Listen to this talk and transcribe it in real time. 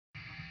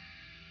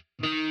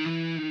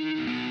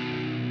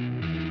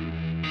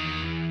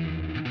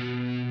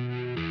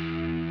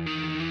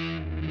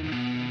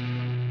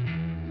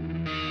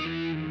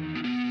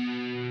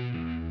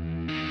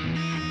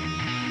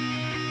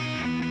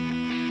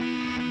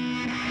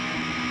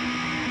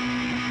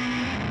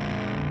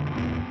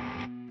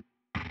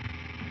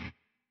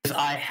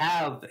I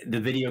have the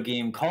video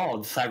game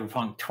called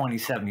Cyberpunk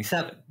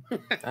 2077.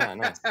 Ah,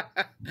 nice.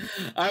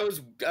 I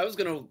was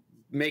gonna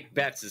make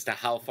bets as to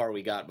how far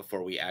we got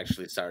before we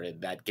actually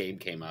started. That game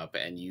came up,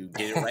 and you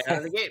did it right out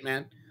of the gate,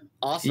 man.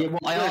 Awesome. Yeah,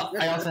 well,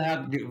 I also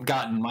have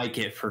gotten my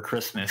kit for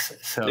Christmas,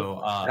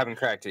 so Haven't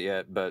cracked it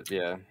yet, but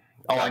yeah.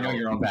 Oh, I know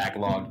you're on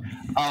backlog.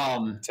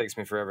 It takes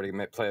me forever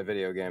to play a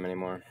video game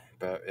anymore,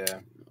 but yeah.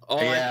 All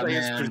I play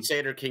is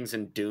Crusader Kings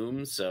and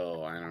Doom,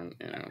 so I don't.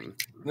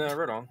 No,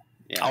 right on.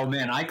 Yeah. Oh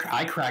man,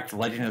 I cracked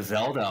Legend of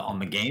Zelda on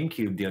the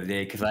GameCube the other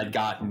day because I'd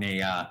gotten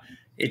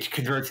it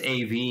converts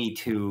AV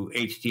to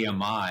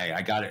HDMI.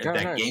 I got it at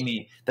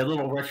that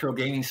little retro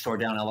gaming store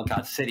down in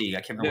Ellicott City.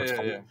 I can't remember what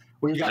it's called.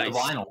 Where you got the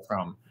vinyl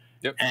from.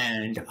 Yep.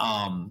 And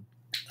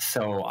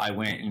so I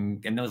went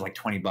and it was like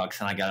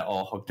 $20, and I got it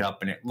all hooked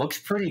up, and it looks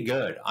pretty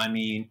good. I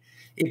mean,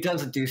 it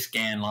doesn't do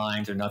scan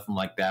lines or nothing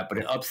like that, but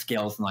it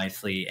upscales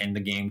nicely, and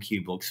the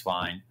GameCube looks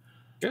fine.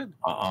 Good.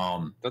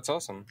 That's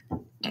awesome.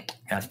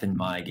 That's been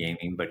my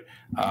gaming, but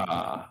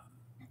I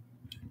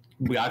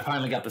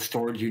finally got the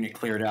storage unit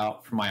cleared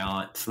out for my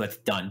aunt, so that's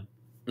done.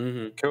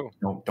 Mm-hmm.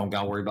 Cool. Don't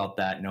gotta worry about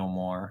that no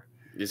more.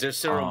 Is there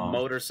still a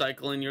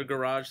motorcycle in your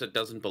garage that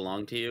doesn't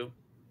belong to you?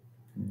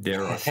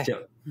 There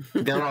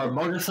are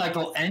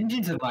motorcycle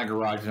engines in my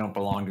garage that don't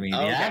belong to me.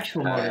 The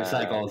actual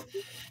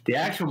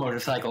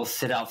motorcycles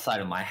sit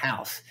outside of my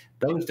house.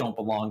 Those don't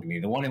belong to me.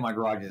 The one in my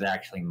garage is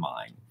actually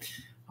mine.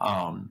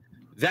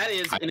 That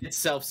is in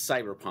itself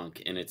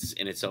cyberpunk in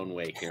its own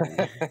way,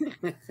 Kieran.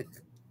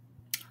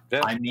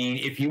 I mean,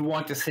 if you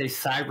want to say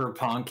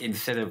cyberpunk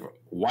instead of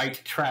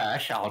white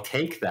trash, I'll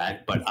take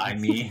that. But I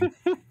mean,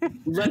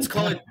 let's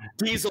call it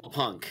diesel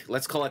punk.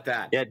 Let's call it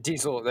that. Yeah,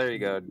 diesel. There you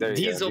go.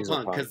 Diesel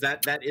punk, because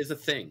that is a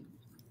thing.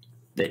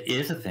 That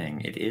is a thing.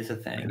 It is a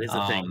thing. It is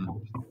a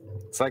thing.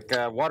 It's like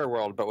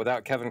Waterworld, but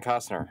without Kevin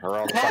Costner or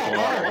all the fucking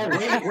water.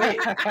 Wait.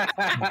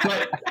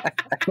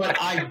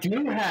 But I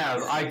do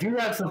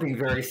have something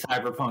very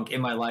cyberpunk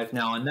in my life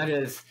now, and that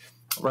is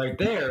right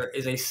there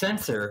is a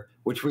sensor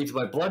which reads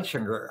my blood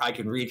sugar. I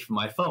can read from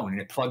my phone,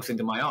 and it plugs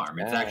into my arm.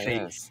 It's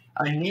actually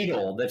a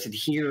needle that's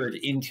adhered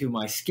into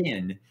my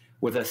skin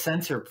with a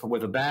sensor,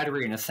 with a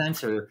battery and a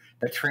sensor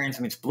that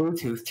transmits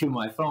Bluetooth to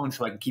my phone,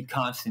 so I can keep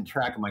constant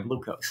track of my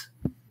glucose.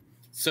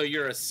 So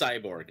you're a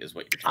cyborg, is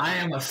what you're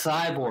trying to say.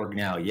 I am a cyborg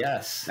now,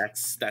 yes.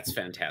 That's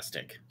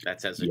fantastic.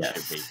 That's as it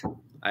should be.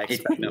 I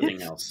expect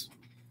nothing else.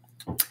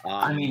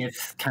 I mean,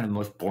 it's kind of the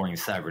most boring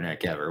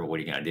cybernetic ever. What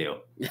are you going to do?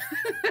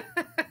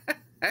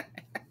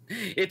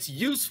 It's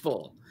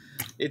useful.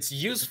 It's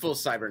useful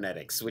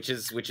cybernetics, which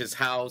is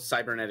how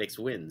cybernetics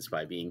wins,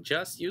 by being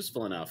just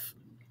useful enough.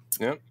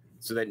 Yep.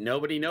 So that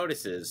nobody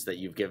notices that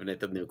you've given it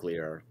the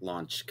nuclear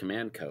launch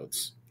command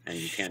codes and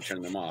you can't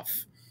turn them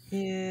off.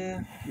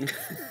 Yeah.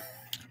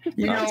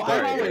 You know,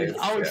 I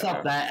always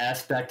thought that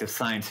aspect of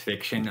science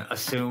fiction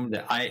assumed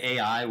that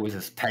AI was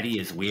as petty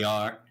as we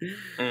are.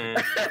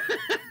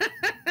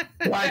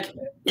 Like,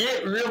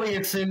 it really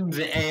assumes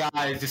that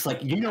AI is just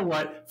like, you know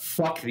what?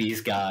 Fuck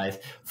these guys.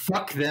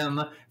 Fuck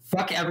them.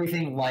 Fuck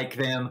everything like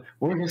them.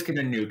 We're just going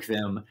to nuke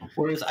them.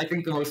 Whereas I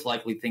think the most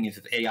likely thing is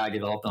if AI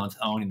developed on its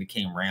own and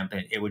became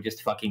rampant, it would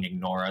just fucking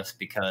ignore us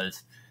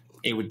because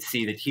it would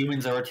see that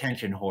humans are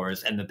attention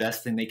whores, and the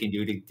best thing they can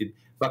do to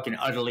fucking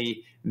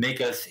utterly make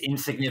us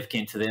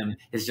insignificant to them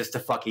is just to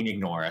fucking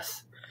ignore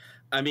us.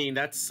 I mean,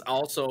 that's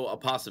also a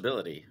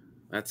possibility.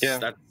 That's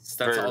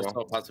also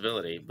a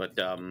possibility. But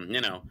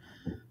you know,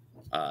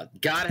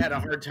 God had a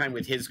hard time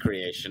with his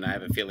creation. I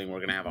have a feeling we're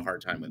going to have a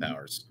hard time with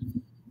ours.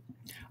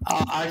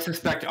 I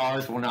suspect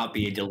ours will not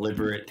be a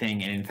deliberate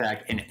thing, and in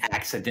fact, an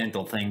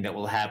accidental thing that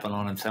will happen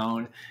on its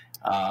own.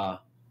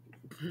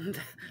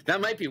 That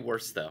might be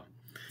worse, though.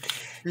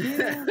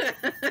 Yeah.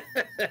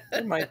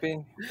 It might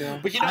be. Yeah.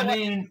 But you know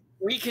what?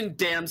 We can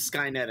damn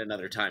Skynet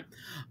another time.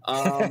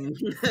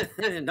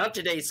 Not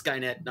today,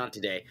 Skynet. Not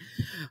today.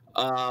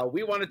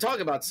 We want to talk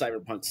about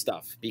cyberpunk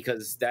stuff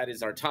because that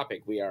is our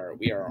topic. We are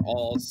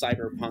all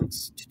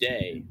cyberpunks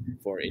today,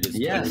 for it is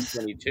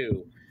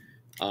 2022.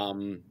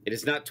 It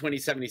is not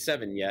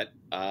 2077 yet.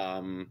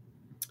 I'm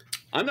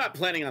not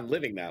planning on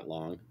living that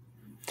long.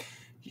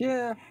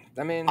 Yeah,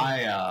 I mean,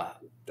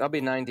 I'll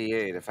be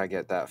 98 if I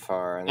get that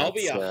far. And I'll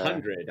be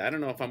 100. I don't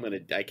know if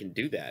I can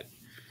do that.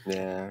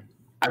 Yeah.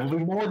 I will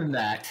be more than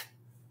that.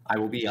 I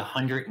will be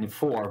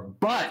 104.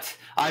 But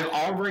I've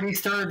already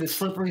started the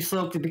slippery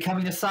slope to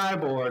becoming a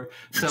cyborg.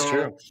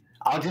 So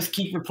I'll just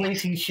keep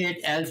replacing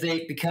shit as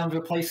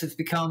replacements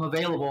become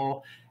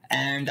available.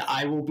 And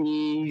I will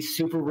be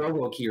super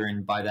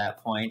Robo-Kieran by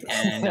that point.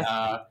 And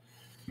I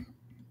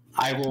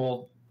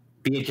will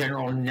be a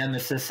general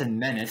nemesis and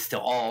menace to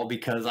all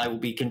because I will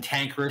be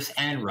cantankerous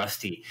and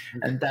rusty.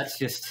 And that's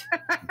just...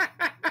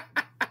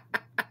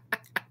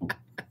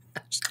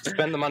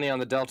 Spend the money on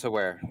the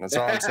Deltaware. That's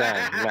all I'm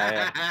saying.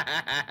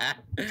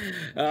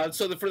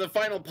 So for the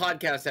final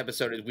podcast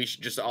episode, we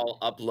should just all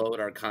upload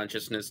our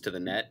consciousness to the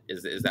net.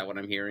 Is that what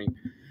I'm hearing?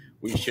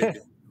 We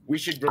should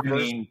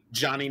reverse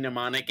Johnny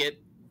Mnemonic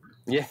it.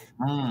 Yeah.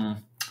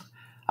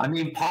 I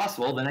mean,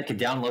 possible. Then I could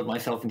download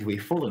myself into a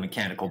fully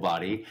mechanical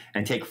body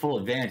and take full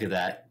advantage of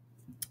that.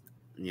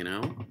 You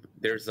know,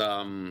 there's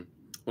what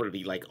would it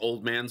be, like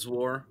Old Man's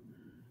War?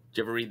 Did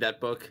you ever read that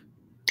book?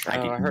 I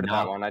heard of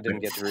that one. I didn't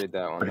get to read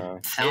that one though.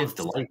 It sounds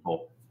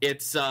delightful.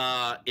 It's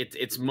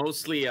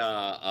mostly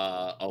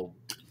a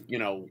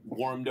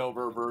warmed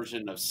over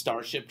version of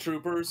Starship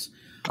Troopers.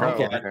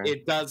 Okay.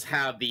 It does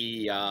have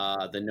the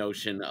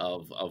notion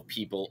of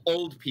people,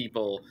 old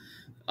people,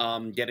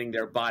 getting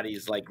their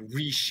bodies like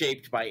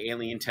reshaped by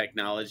alien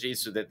technology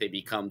so that they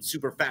become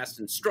super fast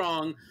and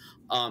strong.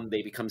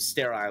 They become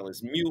sterile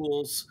as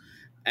mules,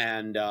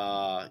 and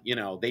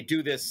they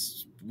do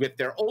this with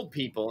their old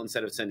people.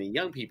 Instead of sending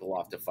young people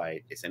off to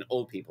fight, they send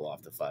old people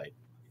off to fight.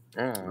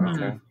 Oh,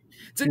 okay.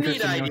 It's a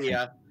neat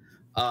idea.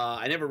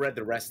 I never read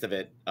the rest of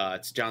it.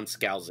 It's John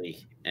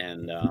Scalzi,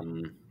 and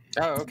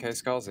okay,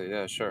 Scalzi.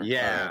 Yeah, sure.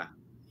 Yeah,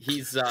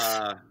 he's.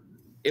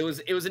 It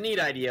was a neat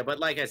idea, but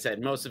like I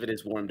said, most of it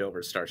is warmed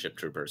over Starship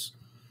Troopers.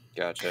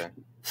 Gotcha.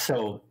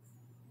 So,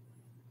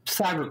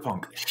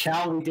 cyberpunk.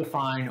 Shall we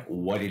define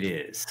what it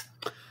is?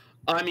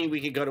 I mean,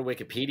 we could go to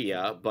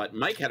Wikipedia, but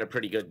Mike had a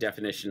pretty good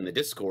definition in the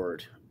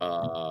Discord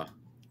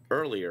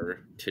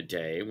earlier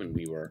today when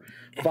we were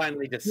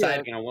finally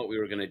deciding on what we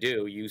were going to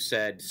do. You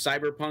said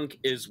cyberpunk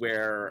is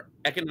where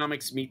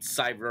economics meets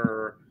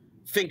cyber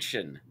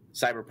fiction.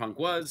 Cyberpunk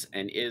was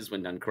and is,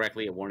 when done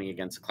correctly, a warning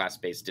against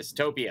class-based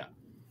dystopia.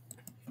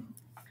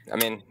 I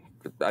mean,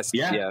 I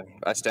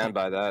stand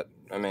by that.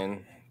 I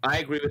mean, I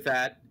agree with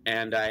that,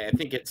 and I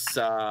think it's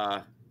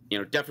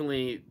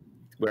definitely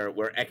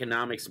where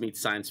economics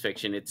meets science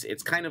fiction.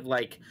 It's kind of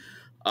like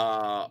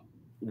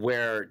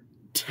where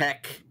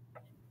tech,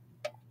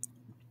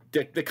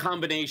 the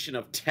combination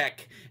of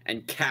tech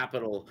and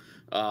capital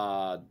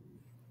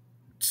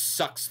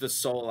sucks the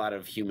soul out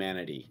of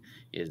humanity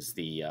is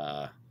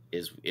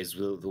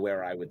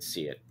where I would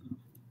see it.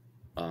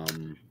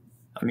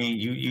 I mean,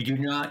 you do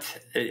not.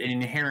 An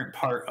inherent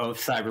part of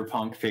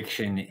cyberpunk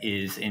fiction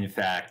is, in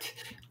fact,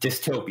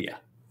 dystopia.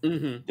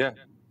 Mm-hmm. Yeah.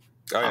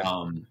 Oh,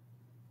 yeah.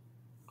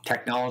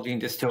 Technology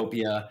and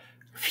dystopia,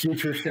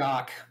 future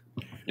shock.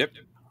 Yep.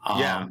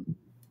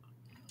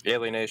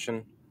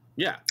 Alienation.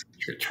 Yeah.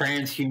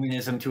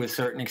 Transhumanism to a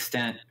certain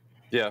extent.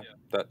 Yeah,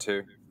 that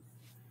too.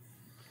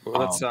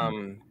 Well, let's I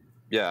mean,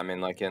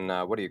 like in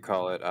what do you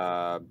call it?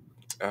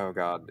 Oh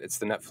God, it's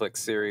the Netflix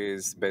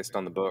series based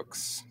on the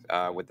books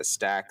with the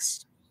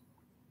stacks,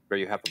 where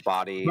you have a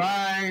body.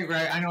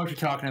 Right. I know what you're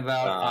talking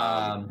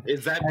about.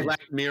 Is that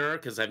Black Mirror?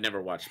 Because I've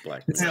never watched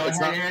Black Mirror. It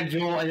had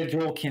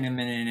Joel Kinnaman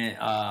in it.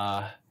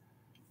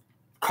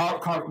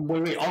 Altered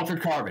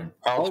Carbon.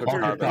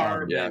 Altered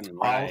Carbon. Yeah.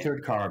 Right.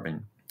 Altered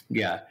Carbon.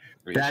 Yeah.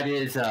 That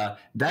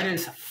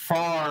is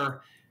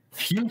far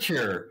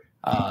future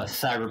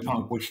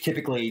cyberpunk, which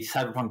typically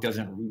cyberpunk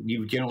doesn't.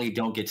 You generally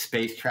don't get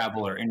space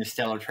travel or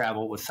interstellar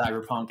travel with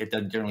cyberpunk. It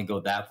doesn't generally go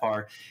that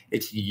far.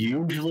 It's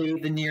usually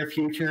the near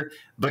future,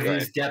 but it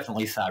is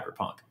definitely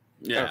cyberpunk.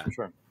 Yeah, for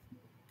sure.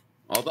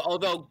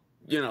 Although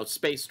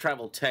space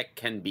travel tech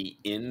can be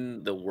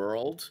in the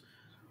world,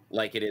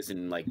 like it is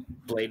in like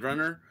Blade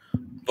Runner,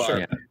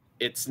 but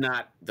it's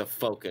not the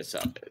focus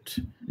of it.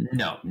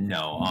 No,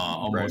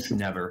 almost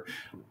never.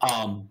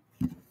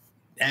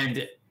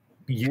 And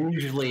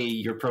usually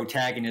your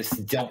protagonists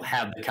don't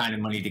have the kind of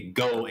money to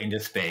go into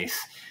space.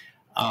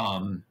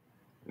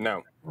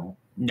 No,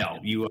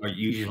 you are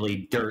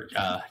usually dirt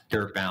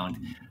bound.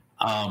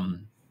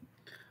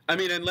 I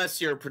mean,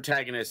 unless your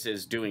protagonist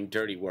is doing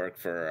dirty work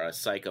for a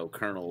psycho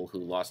colonel who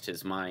lost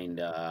his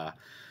mind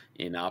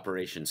in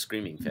Operation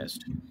Screaming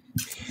Fist.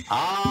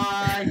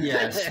 Ah,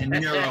 yes,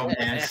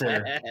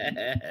 Neuromancer.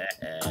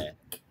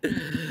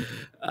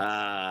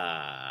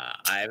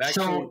 I've actually...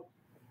 So,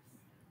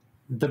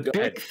 the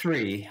big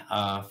three,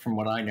 from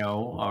what I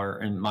know, are,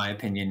 in my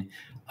opinion,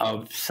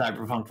 of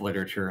cyberpunk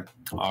literature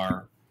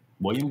are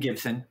William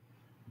Gibson,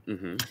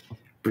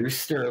 Bruce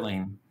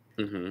Sterling,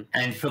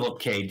 and Philip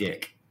K.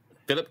 Dick.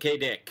 Philip K.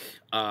 Dick,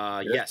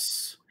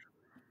 yes.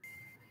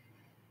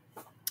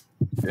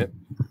 Yep.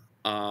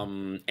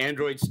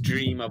 Android's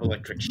Dream of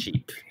Electric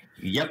Sheep.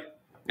 Yep.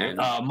 And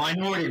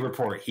Minority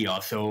Report, he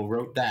also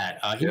wrote that.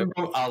 He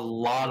wrote a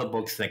lot of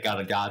books that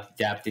got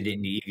adapted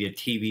into either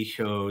TV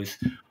shows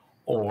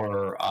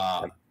or...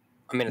 A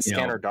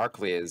Scanner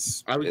Darkly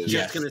is... I was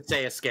just going to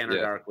say A Scanner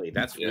Darkly.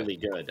 That's really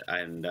good.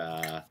 And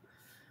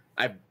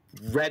I've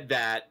read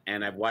that,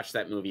 and I've watched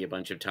that movie a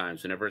bunch of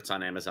times. Whenever it's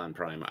on Amazon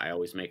Prime, I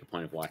always make a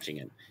point of watching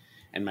it.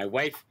 And my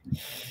wife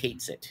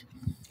hates it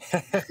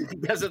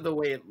because of the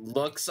way it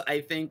looks, I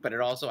think, but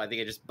I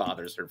think it just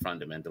bothers her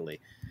fundamentally.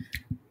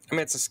 I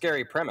mean, it's a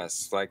scary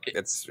premise. Like,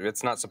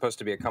 it's not supposed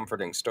to be a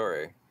comforting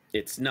story.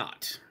 It's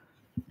not.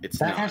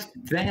 That has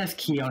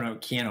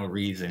Keanu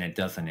Reeves in it,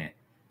 doesn't it?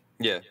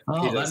 Yeah.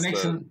 Oh, that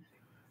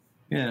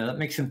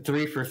makes him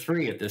 3 for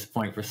 3 at this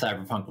point for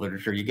cyberpunk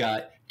literature. You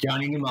got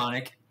Johnny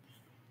Mnemonic.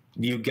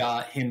 You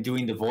got him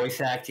doing the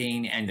voice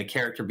acting and the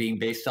character being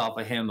based off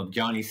of him of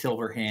Johnny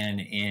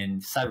Silverhand in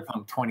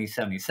Cyberpunk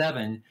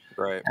 2077.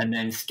 Right. And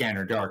then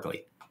Scanner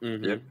Darkly.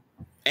 Mm-hmm. Yep.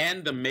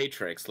 And The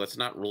Matrix. Let's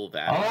not rule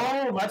that.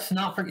 Oh, let's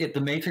not forget The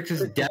Matrix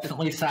is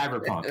definitely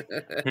cyberpunk.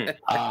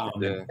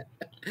 Yeah.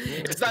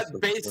 It's not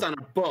based on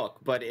a book,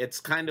 but it's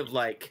kind of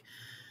like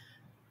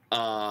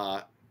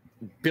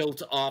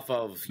built off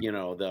of,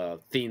 the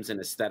themes and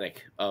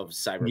aesthetic of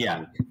cyberpunk.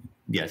 Yeah.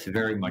 Yes,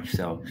 very much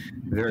so.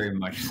 Very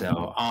much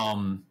so.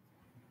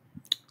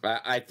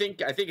 I think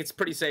it's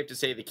pretty safe to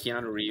say that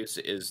Keanu Reeves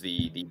is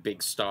the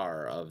big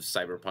star of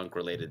cyberpunk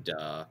related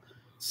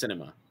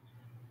cinema.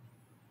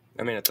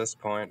 I mean, at this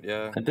point,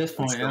 yeah. At this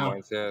point, yeah.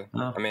 Ways, yeah.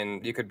 Oh. I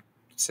mean, you could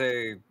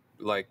say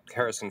like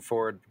Harrison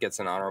Ford gets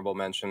an honorable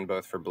mention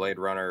both for Blade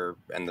Runner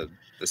and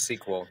the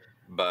sequel,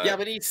 but yeah,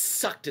 but he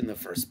sucked in the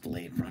first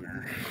Blade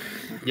Runner.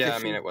 Yeah, I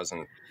mean, it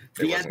wasn't.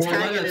 The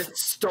antagonist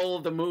stole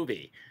the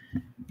movie.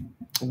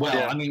 Well,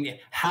 yeah. I mean,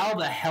 how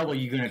the hell are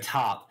you going to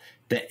top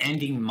the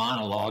ending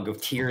monologue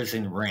of Tears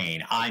in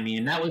Rain? I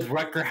mean, that was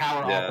Rutger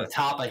Hauer off the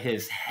top of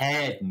his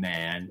head,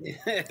 man.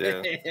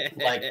 Yeah.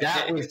 Like,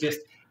 that was just...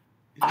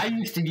 I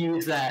used to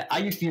use that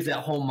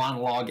whole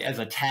monologue as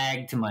a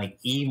tag to my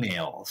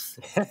emails.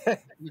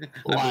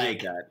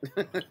 Like,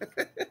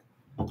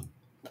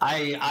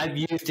 I've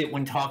used it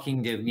when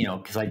talking to,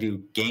 because I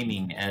do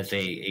gaming as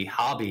a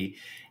hobby,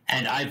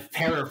 and I've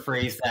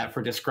paraphrased that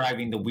for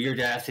describing the weird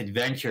ass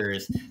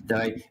adventures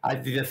that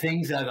the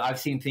things that I've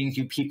seen, things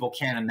you people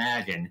can't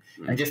imagine,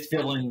 and just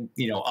filling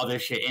other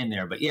shit in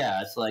there. But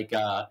yeah, it's like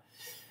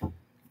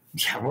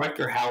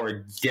Rutger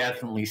Hauer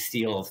definitely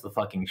steals the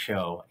fucking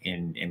show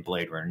in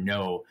Blade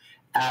Runner.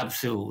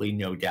 Absolutely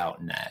no doubt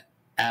in that.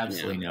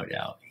 Absolutely no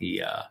doubt.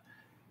 He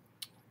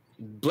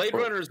Blade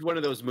Runner is one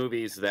of those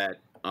movies that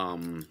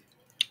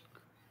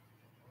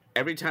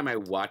every time I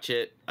watch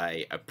it,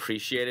 I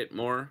appreciate it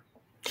more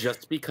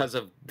just because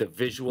of the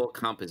visual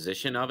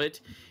composition of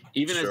it.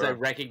 Even as I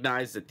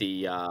recognize that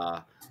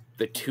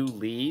the two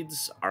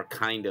leads are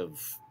kind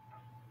of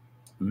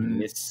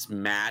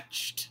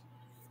mismatched.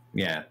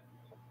 Yeah.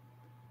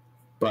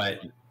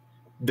 But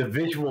the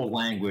visual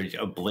language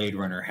of Blade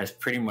Runner has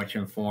pretty much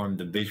informed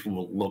the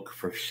visual look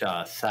for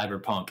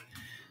cyberpunk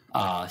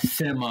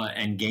cinema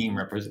and game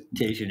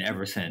representation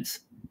ever since.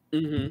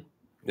 Mm-hmm.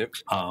 Yep.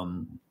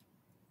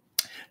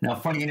 Now,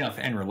 funny enough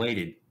and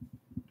related,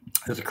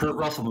 there's a Kurt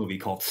Russell movie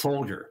called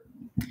Soldier,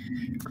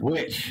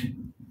 which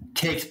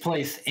takes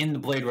place in the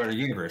Blade Runner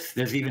universe.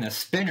 There's even a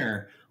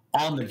spinner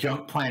on the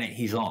junk planet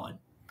he's on,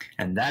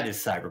 and that is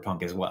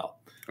cyberpunk as well.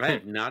 I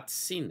have not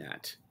seen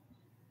that.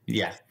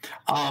 Yeah.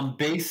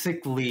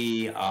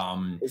 Basically...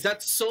 is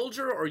that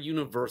Soldier or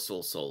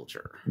Universal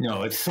Soldier?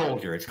 No, it's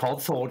Soldier. It's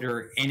called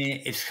Soldier. In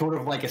it, it's sort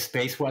of like a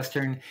space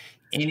western.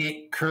 In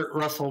it, Kurt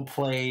Russell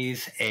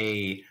plays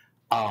a...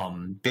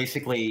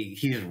 basically,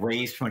 he was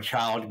raised from a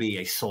child to be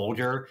a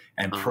soldier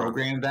and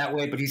programmed that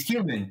way, but he's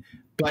human.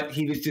 But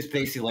he was just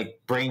basically like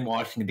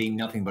brainwashed into being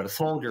nothing but a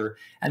soldier.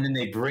 And then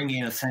they bring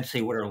in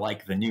essentially what are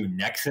like the new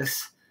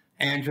Nexus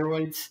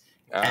androids.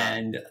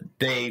 And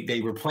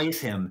they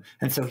replace him,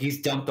 and so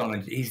he's dumped on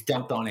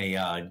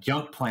a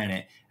junk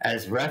planet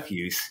as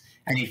refuse,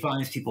 and he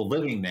finds people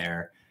living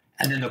there,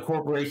 and then the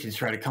corporations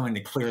try to come in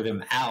to clear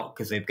them out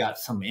because they've got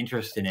some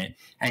interest in it,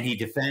 and he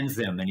defends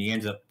them, and he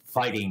ends up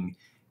fighting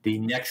the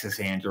Nexus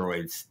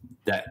androids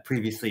that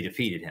previously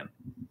defeated him.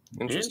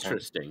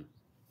 Interesting.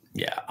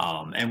 Yeah,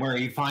 and where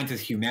he finds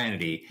his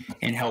humanity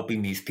in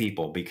helping these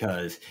people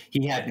because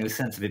he had no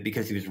sense of it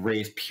because he was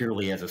raised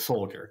purely as a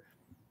soldier.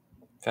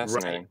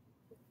 Fascinating. Right.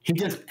 He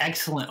does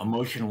excellent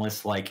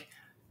emotionless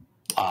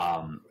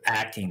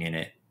acting in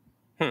it.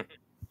 Okay.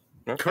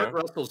 Kurt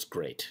Russell's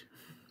great.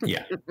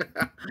 Yeah.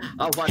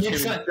 I'll watch him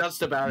in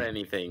just about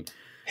anything.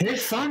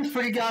 His son's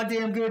pretty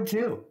goddamn good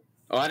too.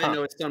 Oh, I didn't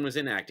know his son was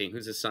in acting.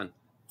 Who's his son?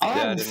 Oh,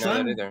 I didn't know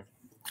that either.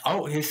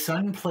 Oh, his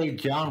son played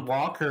John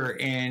Walker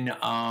in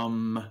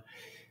the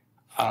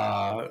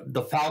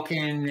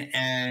Falcon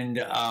and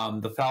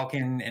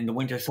the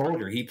Winter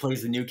Soldier. He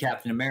plays the new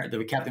Captain America,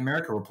 the Captain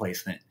America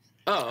replacement.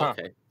 Oh,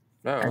 okay.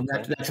 Oh, and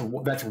okay.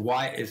 that's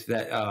Wyatt. Is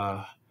that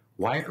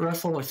Wyatt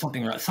Russell or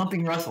something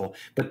Russell?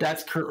 But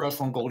that's Kurt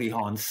Russell and Goldie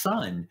Hawn's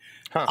son.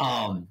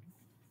 And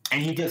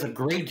he does a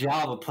great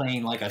job of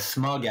playing like a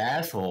smug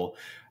asshole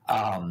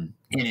in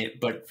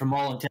it. But from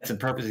all intents and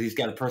purposes, he's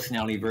got a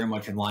personality very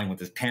much in line with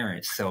his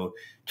parents. So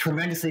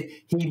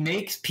tremendously, he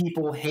makes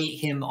people hate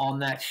him on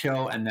that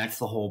show, and that's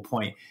the whole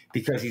point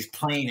because he's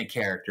playing a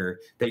character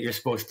that you're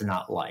supposed to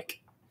not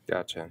like.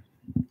 Gotcha.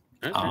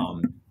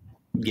 Okay.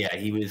 Yeah,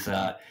 he was.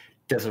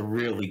 Does a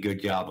really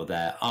good job of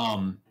that.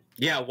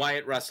 Yeah,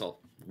 Wyatt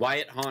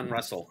Hawn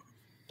Russell.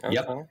 Okay.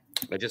 Yep.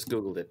 I just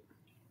Googled it.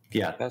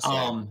 Yeah.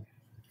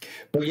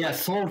 But yeah,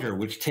 Soldier,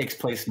 which takes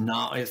place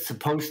it's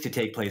supposed to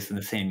take place in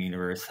the same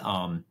universe.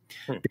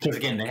 Because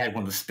again, they had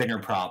one of the spinner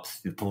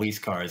props, the police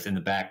cars in the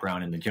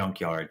background in the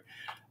junkyard.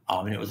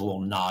 And it was a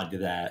little nod to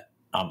that.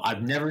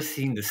 I've never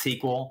seen the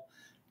sequel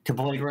to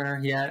Blade Runner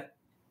yet.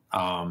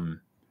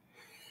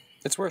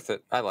 It's worth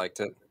it. I liked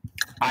it.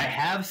 I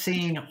have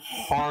seen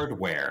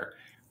Hardware,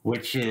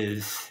 which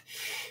is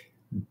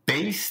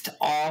based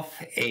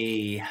off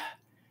a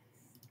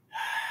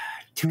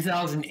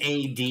 2000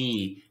 AD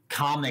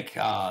comic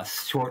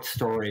short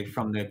story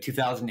from the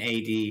 2000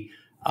 AD,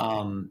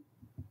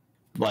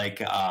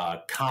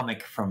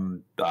 comic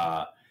from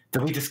that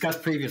we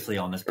discussed previously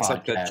on this podcast.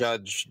 Like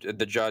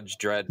the Judge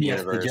Dredd yes,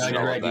 universe. the Judge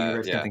Dredd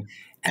universe. Yeah.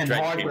 And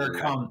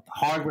Dredd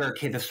Hardware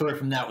came. The story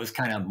from that was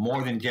kind of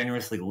more than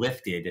generously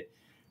lifted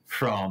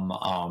from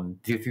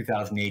the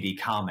 2000 AD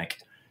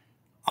comic.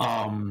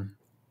 And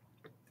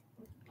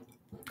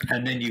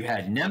then you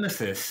had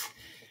Nemesis,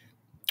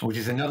 which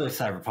is another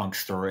cyberpunk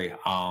story,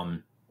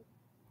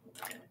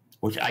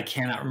 which I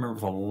cannot remember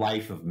for the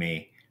life of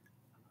me,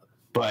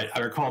 but I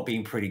recall it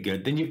being pretty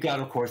good. Then you've got,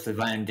 of course, the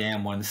Van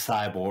Damme one,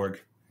 Cyborg,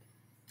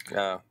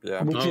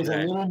 which is a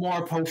little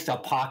more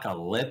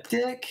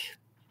post-apocalyptic.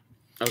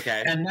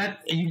 Okay, and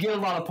you get a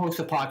lot of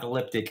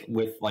post-apocalyptic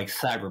with like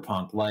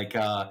cyberpunk, like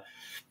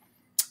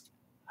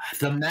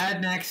the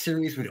Mad Max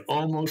series would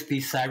almost be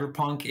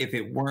cyberpunk if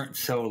it weren't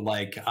so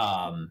like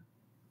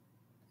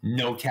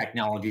no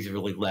technologies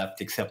really left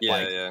except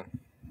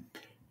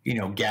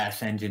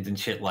gas engines and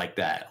shit like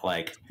that.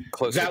 Like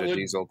closer to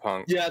diesel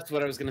punk. Yeah, that's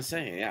what I was gonna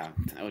say. Yeah,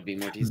 that would be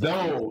more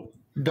diesel.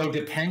 Though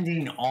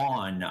depending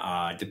on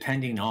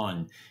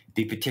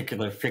the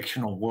particular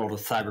fictional world of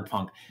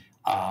cyberpunk,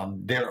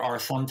 there are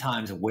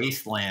sometimes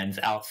wastelands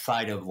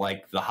outside of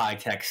like the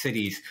high-tech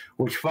cities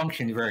which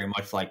function very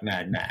much like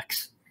Mad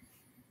Max.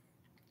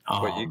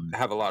 But you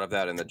have a lot of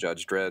that in the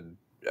Judge Dredd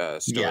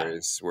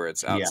stories, where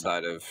it's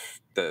outside of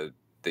the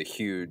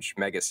huge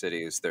mega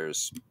cities.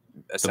 There's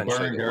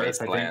essentially the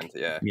wasteland.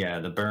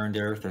 The burned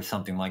earth or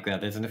something like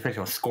that. There's an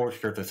official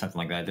scorched earth or something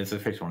like that. There's an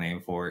official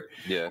name for it.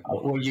 Yeah.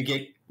 Where you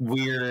get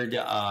weird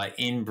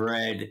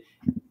inbred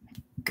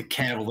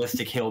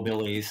cannibalistic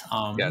hillbillies.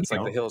 It's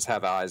like the hills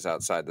have eyes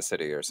outside the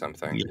city or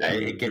something. Yeah,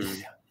 it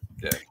gets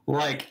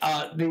like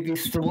the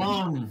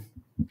Stallone,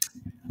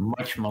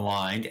 much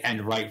maligned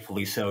and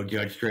rightfully so,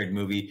 Judge Dredd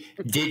movie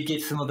did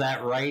get some of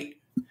that right.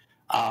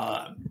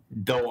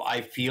 Though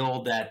I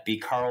feel that the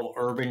Carl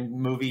Urban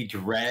movie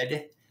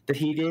Dredd that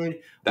he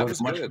did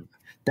was good.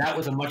 That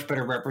was a much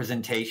better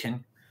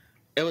representation.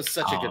 It was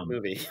such a good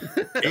movie.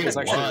 It was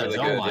actually really good.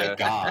 Oh my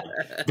god,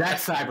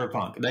 that's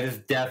cyberpunk. That is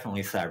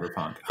definitely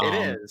cyberpunk.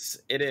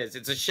 It is.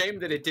 It's a shame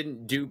that it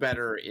didn't do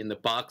better in the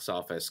box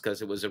office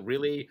because it was a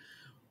really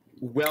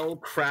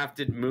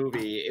well-crafted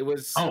movie. It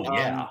was.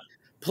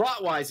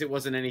 Plot-wise, it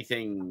wasn't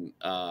anything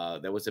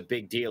that was a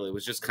big deal. It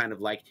was just kind of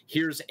like,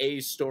 here's a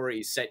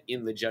story set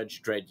in the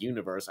Judge Dredd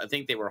universe. I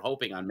think they were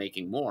hoping on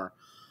making more,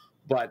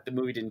 but the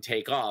movie didn't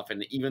take off.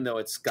 And even though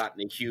it's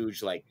gotten a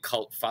huge like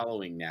cult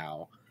following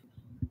now,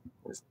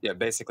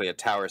 basically a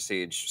tower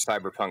siege,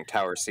 cyberpunk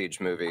tower siege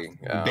movie.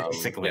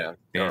 Basically, a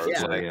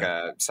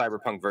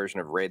cyberpunk version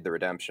of Raid the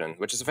Redemption,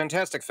 which is a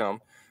fantastic film.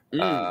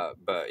 But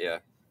yeah.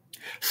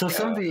 So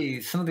some of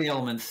the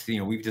elements,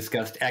 we've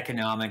discussed: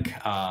 economic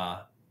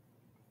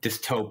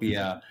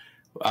dystopia,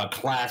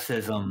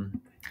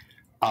 classism,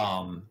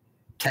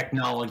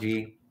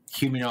 technology,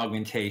 human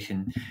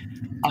augmentation.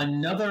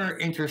 Another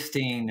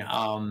interesting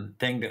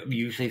thing that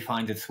usually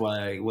finds its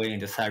way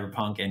into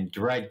cyberpunk, and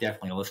Dredd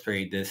definitely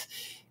illustrated this,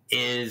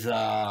 is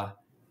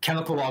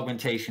chemical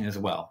augmentation as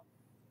well.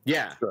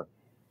 Yeah. Sure.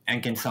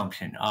 And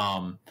consumption.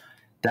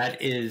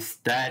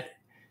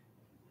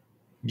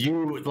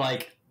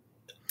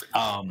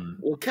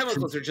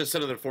 chemicals are just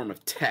another form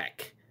of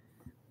tech.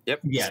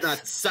 Yep. Yes. It's not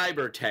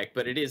cyber tech,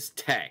 but it is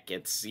tech.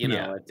 It's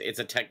it's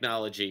a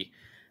technology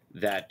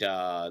that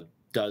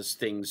does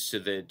things to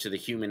the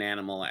human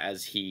animal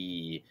as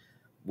he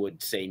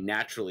would say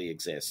naturally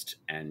exist,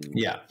 and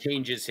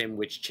changes him,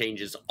 which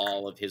changes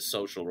all of his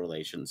social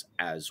relations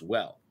as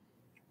well.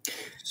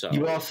 So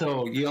you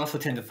also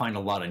tend to find a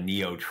lot of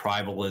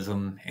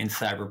neo-tribalism in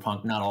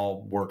cyberpunk. Not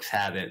all works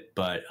have it,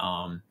 but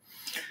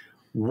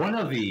one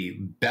of the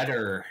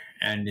better,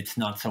 and it's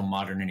not so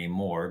modern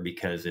anymore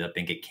because I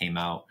think it came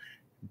out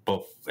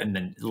both in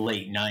the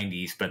late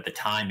 90s, but at the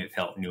time it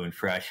felt new and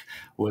fresh,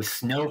 was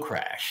Snow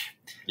Crash.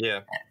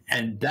 Yeah.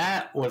 And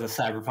that was a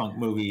cyberpunk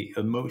movie,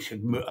 a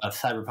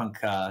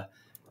cyberpunk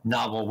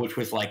novel, which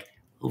was like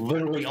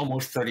literally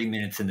almost 30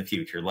 minutes in the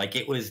future. Like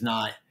it was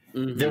not,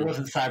 there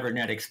wasn't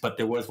cybernetics, but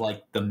there was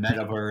like the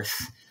metaverse,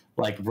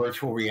 like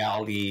virtual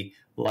reality,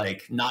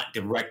 like not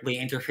directly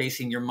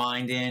interfacing your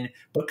mind in,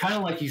 but kind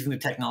of like using the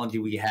technology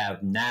we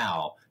have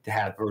now to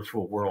have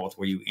virtual worlds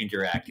where you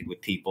interacted with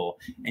people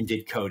and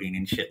did coding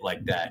and shit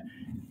like that.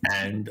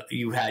 And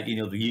you had, the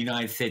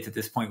United States at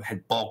this point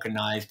had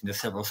balkanized into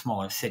several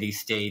smaller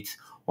city-states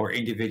or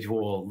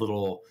individual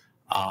little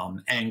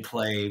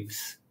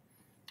enclaves.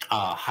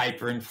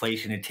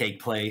 Hyperinflation had take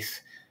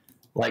place.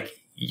 Like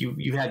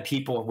you had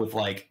people with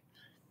like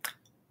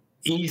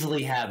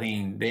easily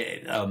having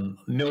 $1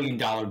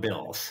 million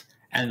bills,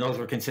 and those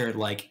were considered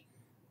like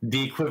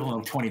the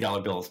equivalent of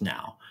 $20 bills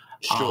now.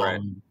 Sure.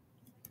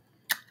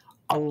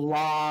 A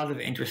lot of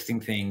interesting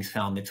things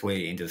found its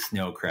way into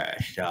Snow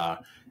Crash.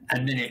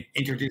 And then it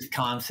introduced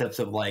concepts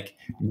of like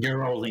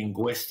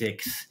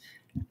neurolinguistics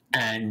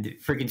and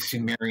freaking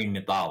Sumerian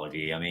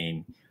mythology. I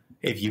mean,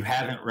 if you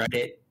haven't read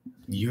it,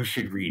 you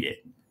should read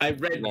it. I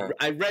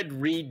read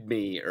Read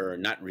Me, or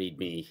not Read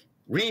Me.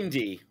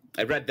 Reamdy.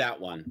 I read that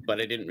one,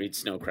 but I didn't read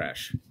Snow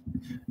Crash.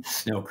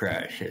 Snow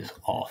Crash is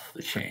off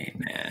the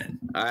chain, man.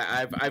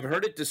 I've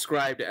heard it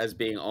described as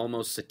being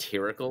almost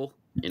satirical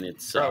in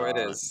its. It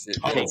is.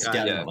 It's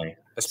definitely,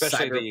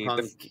 especially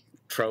cyberpunk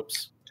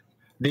tropes.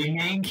 The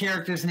main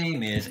character's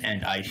name is,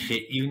 and I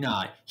shit you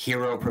not,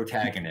 hero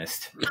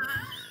protagonist.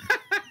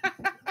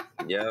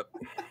 Yep.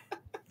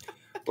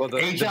 Well,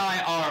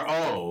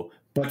 HIRO,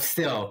 but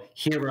still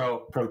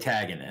hero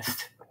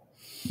protagonist.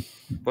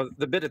 Well,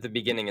 the bit at the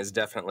beginning is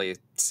definitely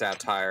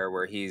satire,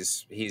 where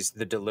he's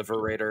the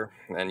deliverator,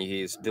 and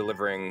he's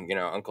delivering,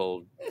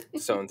 Uncle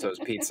so-and-so's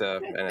pizza,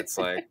 and it's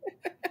like,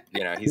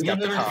 he's got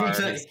the car.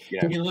 Pizza, He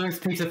delivers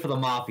pizza for the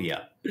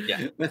mafia.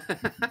 Yeah.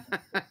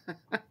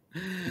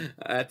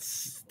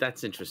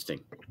 That's interesting.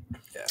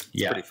 Yeah,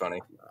 it's pretty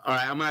funny. All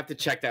right, I'm gonna have to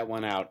check that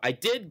one out. I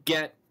did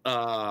get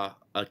a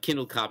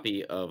Kindle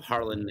copy of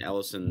Harlan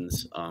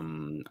Ellison's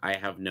I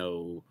Have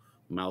No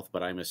Mouth,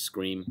 But I Must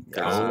Scream.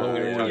 That's what we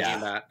were talking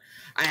about.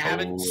 I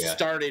haven't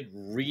started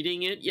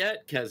reading it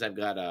yet because I've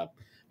got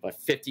about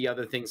 50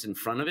 other things in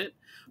front of it.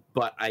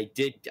 But I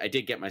did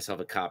get myself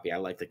a copy. I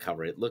like the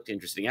cover. It looked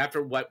interesting.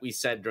 After what we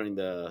said during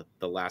the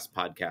last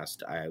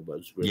podcast, I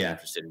was really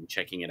interested in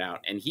checking it out.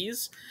 And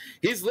he's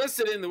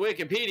listed in the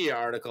Wikipedia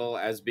article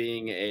as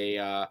being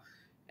a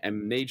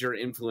major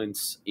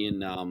influence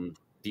in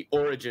the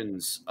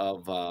origins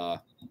of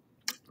the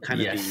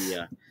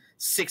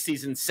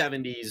 60s and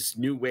 70s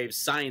new wave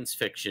science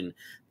fiction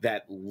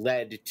that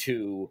led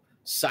to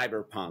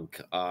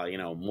cyberpunk.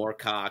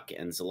 Moorcock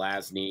and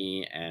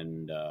Zelazny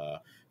and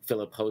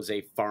Philip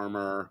Jose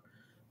Farmer,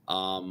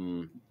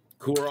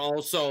 who are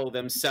also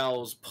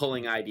themselves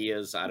pulling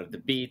ideas out of the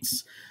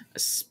beats,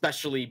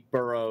 especially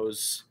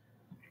Burroughs.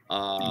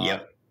 I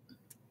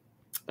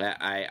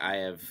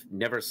have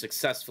never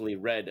successfully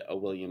read a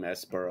William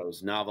S.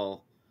 Burroughs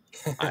novel.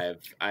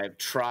 I've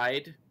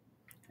tried,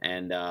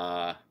 and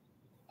I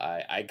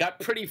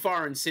got pretty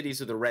far in Cities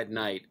of the Red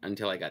Night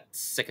until I got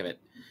sick of it.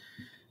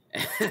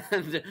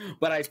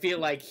 But I feel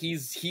like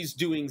he's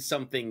doing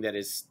something that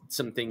is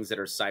some things that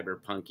are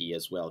cyberpunky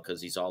as well,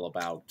 because he's all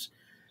about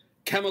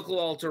chemical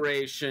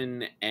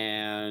alteration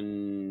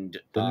and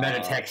the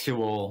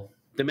metatextual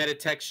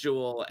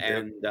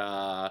and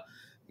the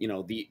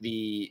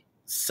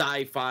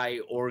sci-fi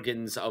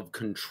organs of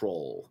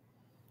control.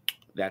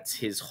 That's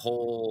his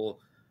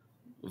whole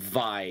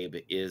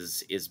vibe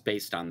is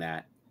based on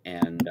that,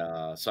 and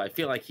so I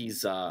feel like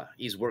he's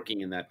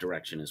working in that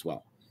direction as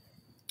well.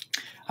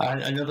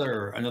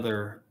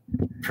 Another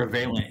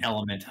prevalent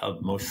element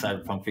of most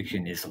cyberpunk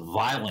fiction is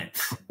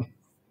violence.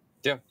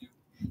 Yeah.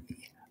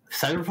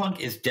 Cyberpunk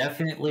is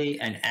definitely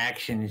an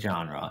action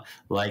genre.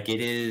 Like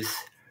it is,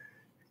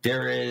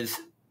 there is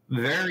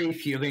very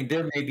few,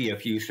 there may be a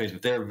few stories,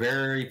 but there are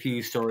very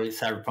few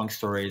cyberpunk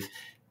stories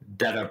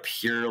that are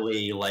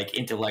purely like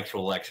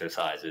intellectual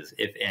exercises,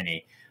 if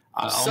any.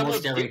 Some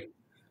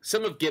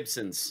of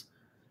Gibson's.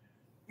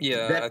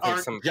 Yeah, that I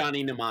think aren't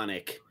Johnny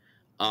Mnemonic.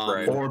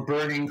 Or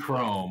Burning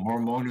Chrome, or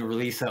Mona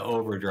Lisa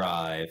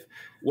Overdrive.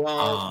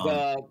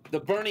 Well, the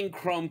Burning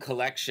Chrome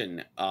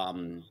collection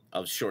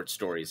of short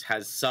stories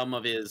has some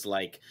of his,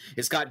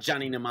 it's got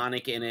Johnny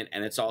Mnemonic in it,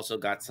 and it's also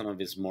got some of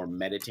his more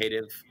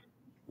meditative,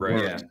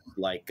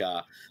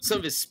 some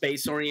of his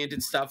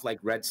space-oriented stuff, like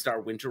Red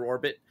Star Winter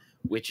Orbit,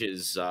 which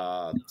is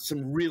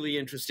some really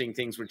interesting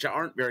things, which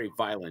aren't very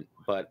violent.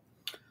 But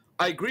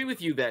I agree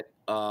with you that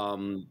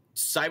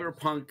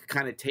cyberpunk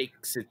kind of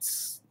takes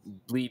its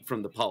bleed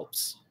from the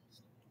pulps.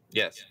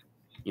 Yes.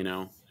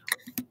 No,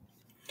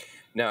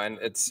 and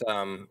it's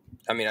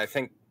I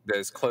think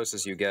as close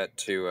as you get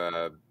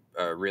to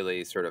a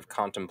really sort of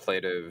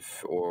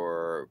contemplative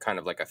or kind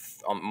of like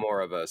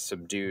more of a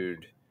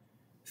subdued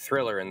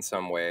thriller in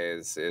some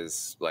ways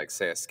is like,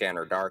 say, a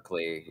Scanner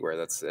Darkly, where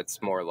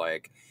it's more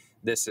like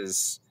this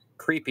is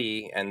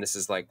creepy and this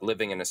is like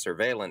living in a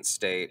surveillance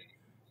state,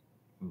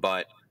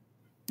 but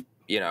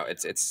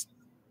it's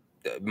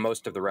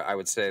most of I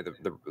would say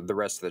the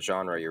rest of the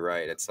genre, you're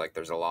right. It's like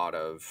there's a lot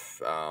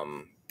of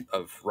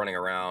running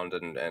around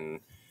and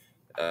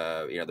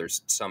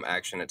there's some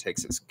action that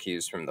takes its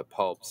cues from the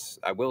pulps.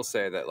 I will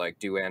say that, like,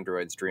 Do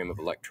Androids Dream of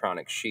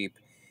Electronic Sheep,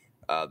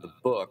 the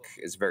book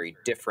is very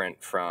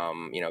different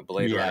from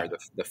Blade Runner,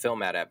 the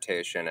film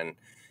adaptation, and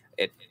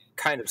it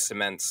kind of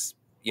cements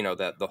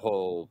that the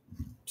whole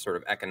sort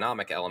of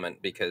economic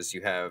element, because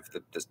you have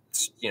the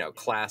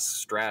class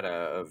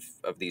strata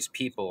of these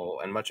people,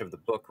 and much of the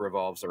book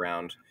revolves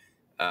around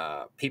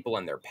people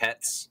and their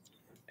pets,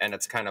 and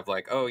it's kind of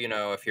like,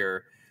 if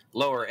you're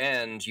lower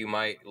end, you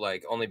might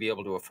like only be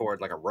able to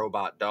afford like a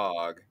robot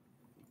dog,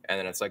 and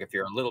then it's like if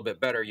you're a little bit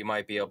better, you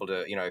might be able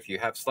to, if you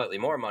have slightly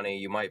more money,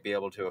 you might be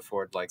able to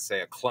afford, like, say,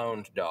 a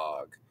cloned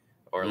dog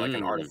or like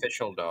an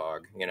artificial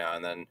dog,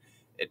 and then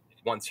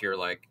once you're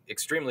like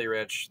extremely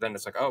rich, then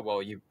it's like, oh,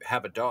 well, you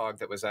have a dog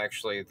that is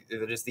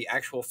the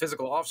actual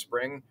physical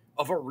offspring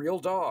of a real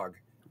dog.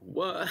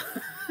 What?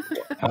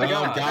 Oh my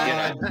God!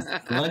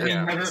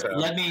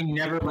 Let me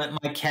never let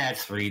my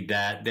cats read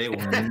that. They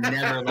will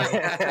never.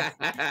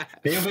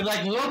 They'll be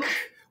like, look,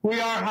 We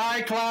are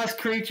high-class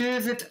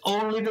creatures that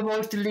only the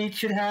most elite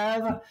should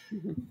have.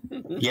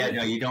 Yeah,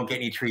 no, you don't get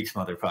any treats,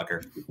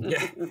 motherfucker.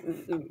 Yeah.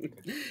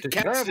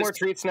 Can I have more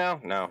treats now?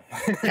 No.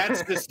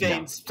 Cats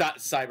disdain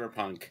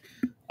cyberpunk.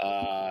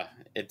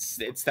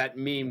 It's that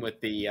meme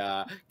with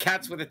the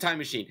cats with a time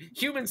machine.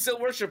 Humans still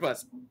worship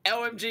us.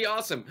 OMG,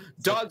 awesome.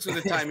 Dogs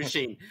with a time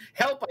machine.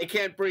 Help, I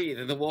can't breathe.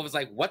 And the wolf is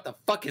like, what the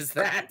fuck is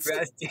that?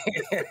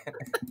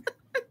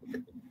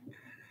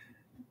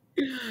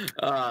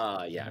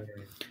 Yeah.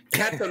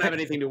 Cats don't have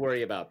anything to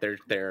worry about. They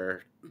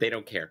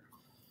don't care.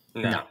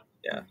 No.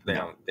 Yeah, they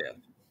don't. Yeah.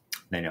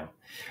 They know.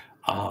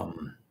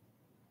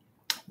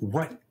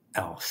 What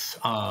else?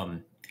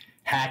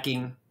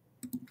 Hacking,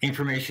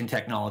 information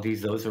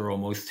technologies, those are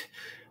almost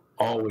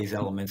always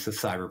elements of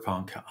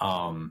cyberpunk.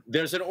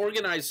 There's an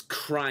organized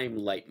crime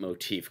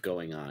leitmotif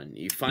going on.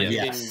 You find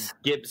it in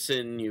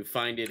Gibson, you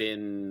find it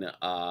in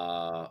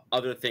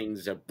other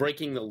things.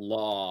 Breaking the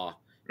law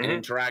and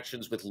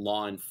interactions with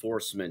law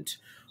enforcement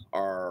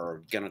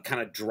are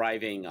kind of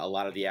driving a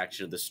lot of the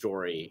action of the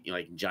story,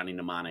 like Johnny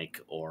Mnemonic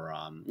or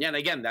and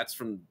again that's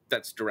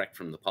direct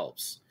from the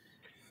pulps.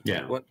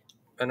 Yeah.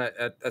 And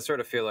I sort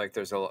of feel like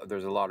there's a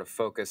lot of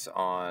focus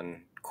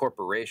on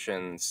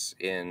corporations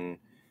in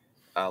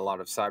a lot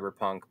of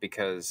cyberpunk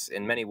because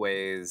in many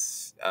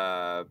ways,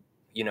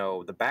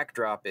 the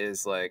backdrop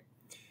is like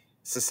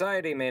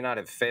society may not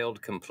have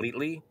failed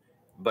completely,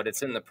 but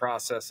it's in the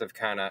process of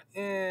kind of,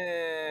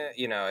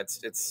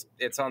 it's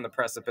on the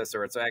precipice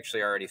or it's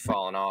actually already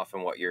fallen off.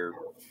 And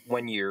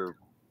when you're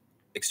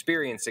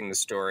experiencing the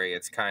story,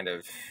 it's kind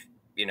of,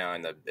 in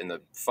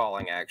the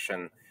falling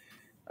action,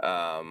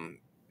 on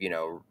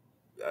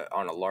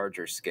a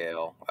larger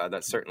scale.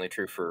 That's certainly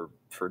true for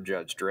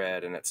Judge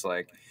Dredd. And it's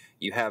like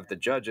you have the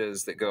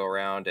judges that go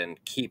around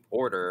and keep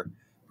order,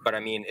 but I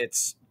mean,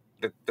 it's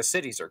the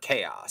cities are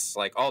chaos.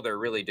 Like all they're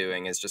really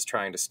doing is just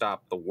trying to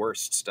stop the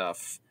worst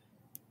stuff.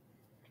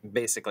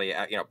 Basically,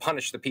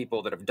 punish the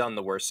people that have done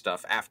the worst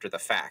stuff after the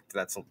fact.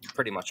 That's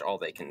pretty much all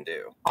they can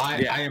do.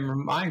 I am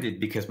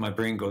reminded, because my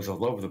brain goes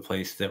all over the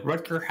place, that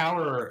Rutger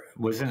Hauer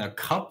was in a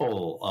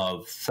couple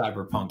of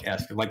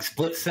cyberpunk-esque, like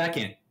Split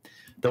Second,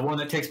 the one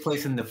that takes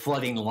place in the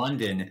flooding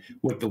London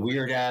with the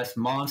weird-ass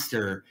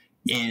monster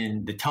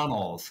in the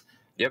tunnels.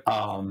 Yep.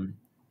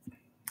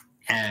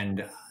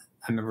 And I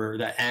remember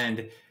that.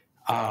 And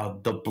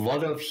The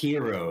Blood of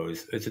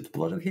Heroes. Is it The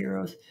Blood of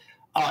Heroes?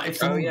 It's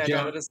Blood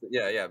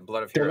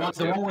of Heroes.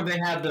 The one where they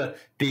have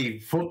the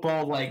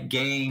football-like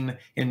game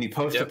in the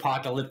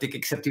post-apocalyptic,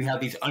 except you have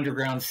these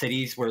underground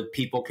cities where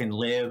people can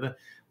live,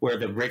 where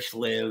the rich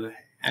live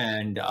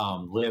and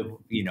live,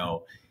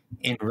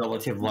 in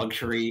relative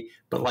luxury.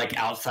 But like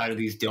outside of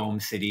these dome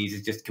cities,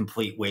 it's just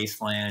complete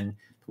wasteland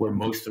where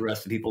most of the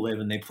rest of the people live,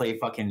 and they play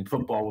fucking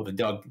football with a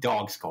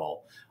dog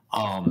skull.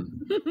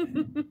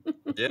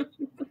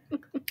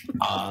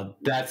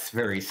 That's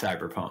very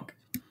cyberpunk.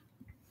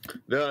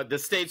 The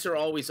states are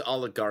always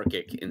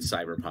oligarchic in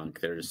cyberpunk.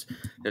 There's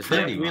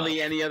not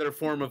really any other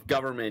form of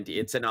government.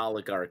 It's an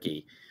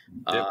oligarchy.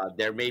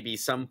 There may be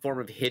some form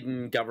of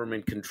hidden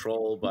government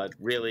control, but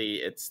really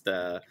it's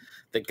the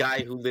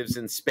guy who lives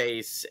in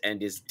space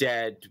and is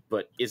dead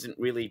but isn't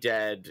really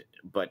dead,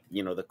 but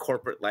the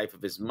corporate life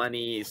of his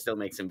money still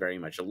makes him very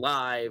much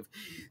alive.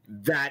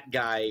 That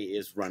guy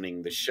is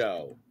running the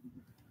show.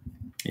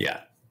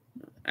 Yeah.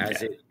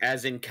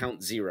 As in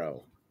Count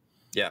Zero.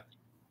 Yeah.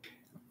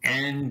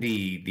 And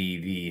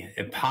the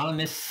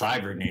eponymous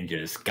cyber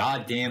ninjas.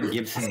 Goddamn,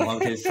 Gibson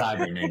loved his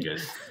cyber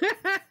ninjas.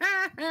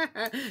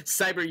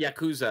 Cyber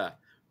Yakuza,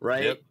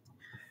 right? Yep.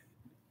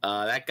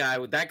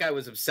 That guy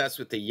was obsessed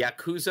with the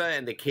Yakuza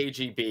and the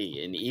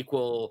KGB in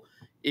equal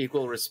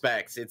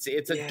respects. It's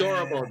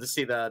adorable to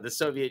see the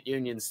Soviet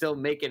Union still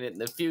making it in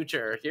the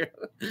future.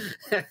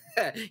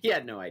 He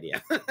had no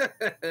idea.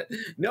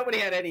 Nobody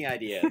had any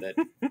idea that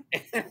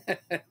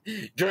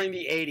during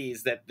the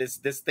 80s that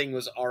this thing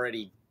was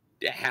already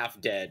half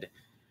dead.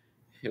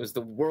 It was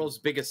the world's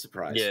biggest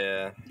surprise.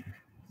 Yeah.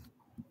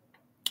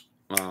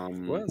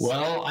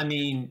 Well, I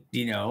mean,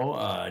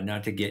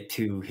 not to get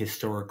too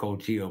historical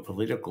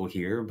geopolitical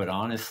here, but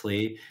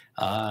honestly,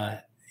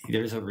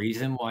 there's a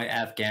reason why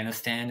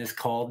Afghanistan is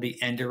called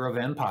the ender of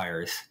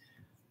empires.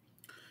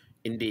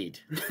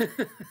 Indeed.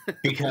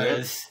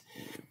 Because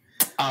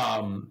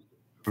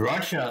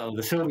Russia,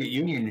 the Soviet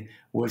Union,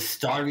 was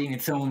starving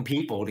its own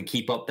people to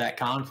keep up that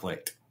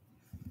conflict.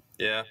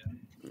 Yeah.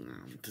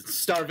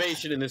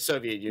 Starvation in the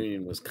Soviet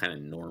Union was kind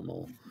of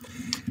normal.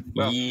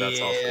 Well,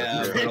 that's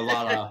also but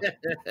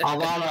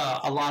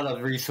a lot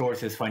of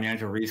resources,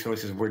 financial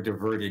resources, were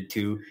diverted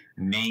to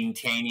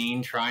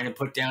trying to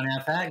put down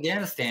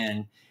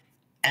Afghanistan,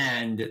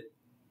 and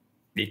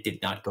it did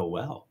not go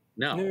well.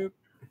 No,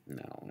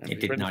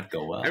 it did not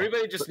go well.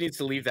 Everybody just needs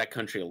to leave that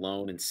country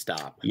alone and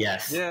stop.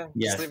 Yes,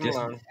 just leave them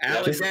alone.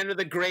 Alexander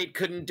the Great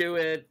couldn't do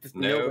it.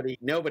 No.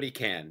 Nobody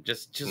can.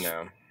 Just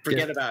no.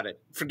 Forget about it.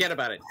 Forget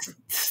about it.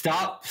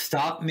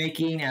 Stop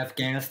making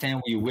Afghanistan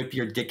where you whip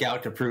your dick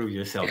out to prove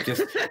yourself.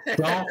 Just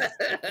don't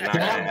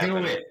do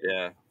it.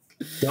 Yeah.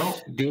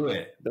 Don't do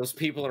it. Those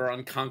people are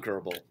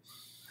unconquerable.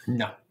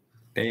 No.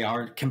 They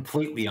are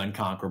completely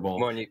unconquerable.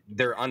 Well,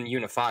 they're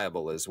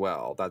ununifiable as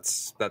well.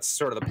 That's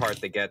sort of the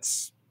part that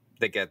gets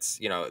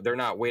they're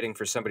not waiting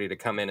for somebody to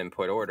come in and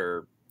put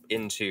order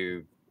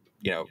into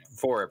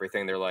for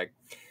everything. They're like,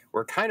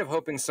 we're kind of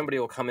hoping somebody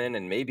will come in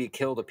and maybe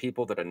kill the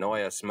people that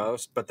annoy us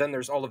most, but then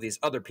there's all of these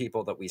other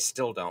people that we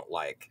still don't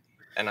like.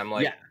 And I'm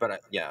like,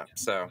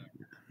 so.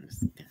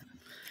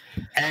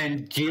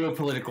 And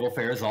geopolitical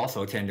affairs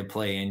also tend to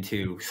play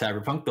into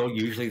cyberpunk, though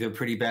usually they're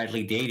pretty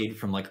badly dated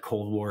from like a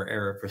Cold War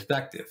era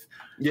perspective.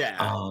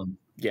 Yeah.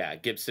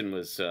 Gibson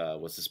was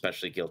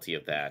especially guilty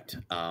of that.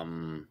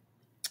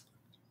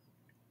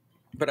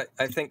 But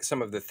I think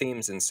some of the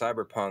themes in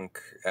cyberpunk,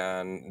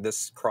 and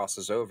this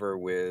crosses over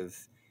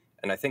with,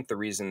 and I think the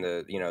reason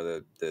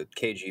the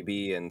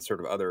KGB and sort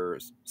of other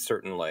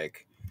certain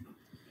like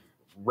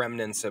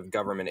remnants of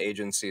government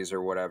agencies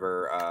or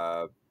whatever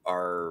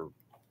are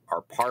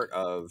part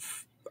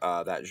of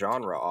that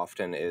genre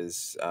often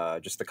is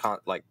just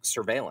the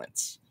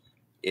surveillance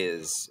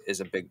is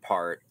a big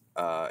part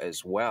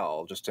as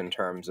well, just in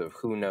terms of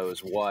who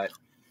knows what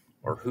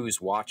or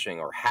who's watching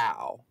or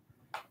how.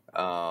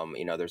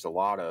 There's a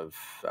lot of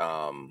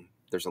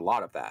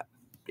that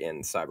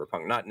in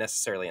cyberpunk, not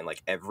necessarily in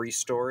like every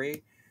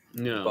story,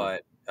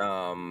 but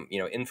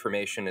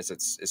information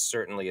is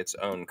certainly its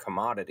own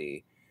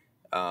commodity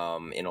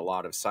in a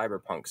lot of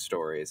cyberpunk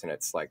stories, and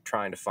it's like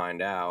trying to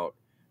find out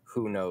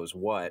who knows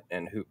what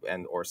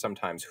or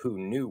sometimes who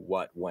knew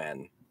what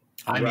when.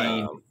 I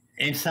mean,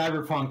 in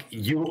cyberpunk,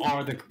 you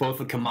are both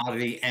the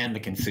commodity and the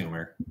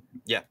consumer.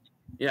 Yeah.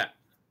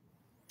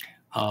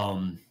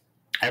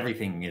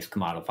 Everything is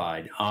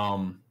commodified.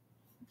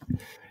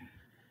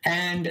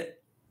 And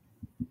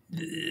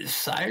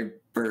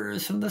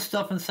some of the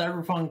stuff in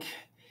cyberpunk,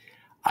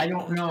 I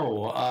don't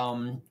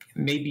know.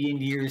 Maybe in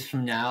years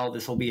from now,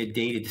 this will be a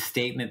dated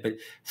statement, but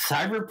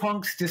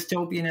cyberpunk's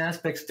dystopian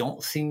aspects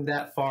don't seem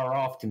that far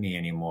off to me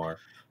anymore.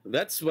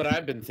 That's what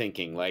I've been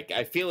thinking. Like,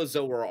 I feel as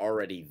though we're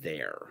already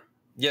there.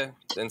 Yeah,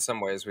 in some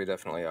ways we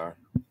definitely are.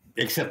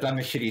 Except I'm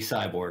a shitty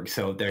cyborg,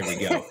 so there we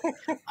go.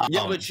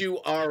 Yeah, but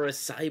you are a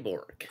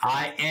cyborg.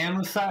 I am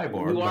a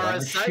cyborg. You are a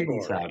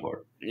shitty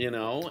cyborg.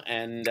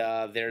 And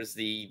there's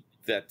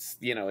it's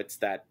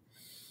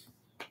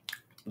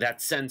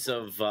that sense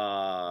of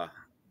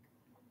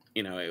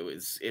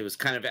it was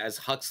kind of as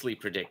Huxley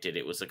predicted.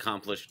 It was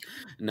accomplished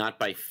not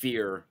by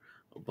fear,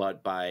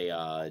 but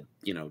by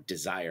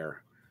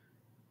desire.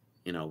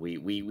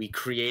 We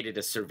created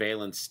a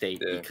surveillance state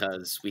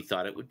because we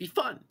thought it would be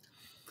fun.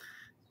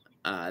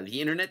 The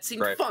internet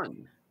seemed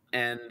fun,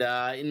 and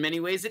in many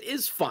ways it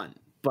is fun,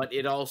 but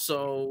it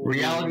also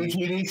reality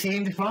TV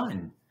seemed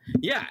fun.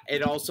 Yeah,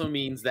 it also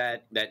means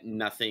that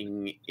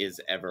nothing is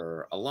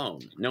ever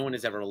alone. No one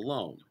is ever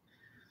alone.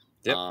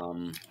 Yep.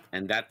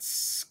 And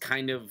that's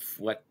kind of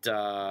what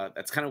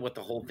the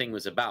whole thing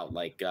was about.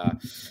 Like,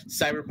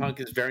 cyberpunk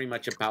is very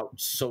much about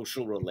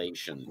social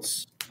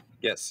relations.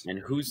 Yes. And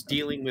who's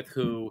dealing with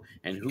who,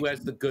 and who has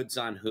the goods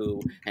on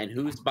who, and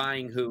who's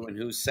buying who, and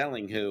who's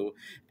selling who,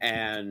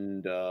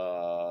 and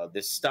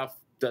this stuff,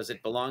 does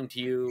it belong to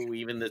you?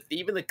 Even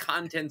the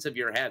contents of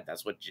your head.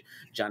 That's what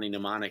Johnny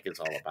Mnemonic is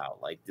all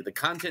about. Like, do the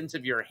contents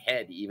of your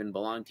head even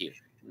belong to you?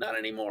 Not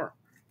anymore.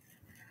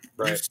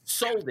 Right. You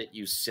sold it,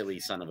 you silly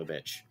son of a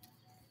bitch.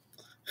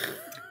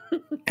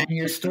 And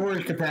your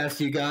storage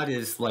capacity you got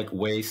is like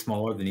way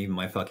smaller than even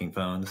my fucking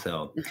phone.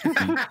 So.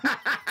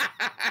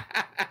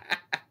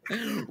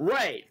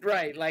 Right.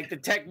 Like the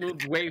tech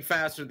moved way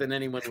faster than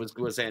anyone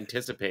was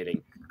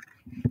anticipating.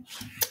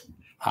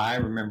 I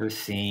remember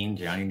seeing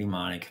Johnny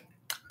Mnemonic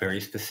very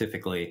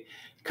specifically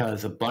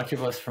because a bunch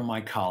of us from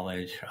my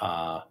college,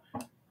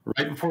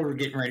 right before we were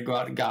getting ready to go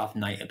out to goth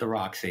night at the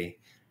Roxy,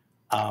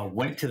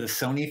 went to the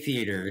Sony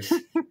theaters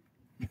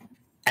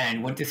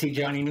and went to see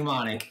Johnny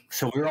Mnemonic.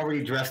 So we were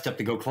already dressed up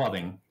to go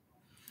clubbing.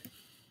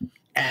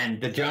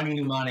 And the Johnny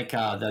Mnemonic,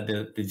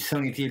 the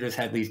Sony theaters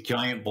had these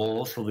giant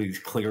bowls full of these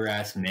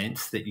clear-ass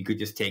mints that you could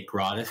just take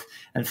gratis.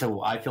 And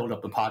so I filled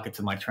up the pockets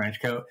of my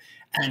trench coat.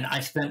 And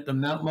I spent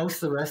most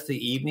of the rest of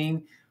the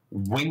evening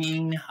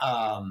winging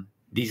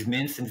these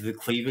mints into the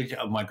cleavage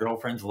of my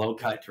girlfriend's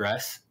low-cut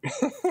dress.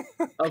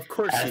 Of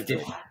course as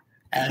did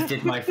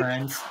my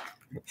friends.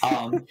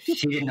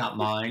 She did not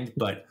mind,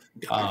 but...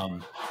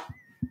 I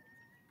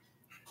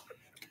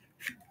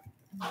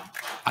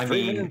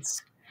mean...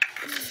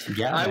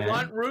 Yeah, I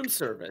want room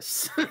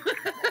service.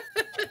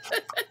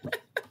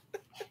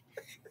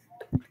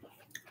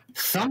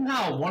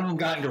 Somehow one of them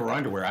got into her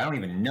underwear. I don't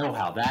even know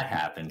how that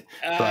happened.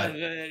 But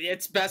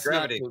it's best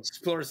not to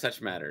explore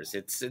such matters.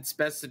 It's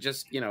best to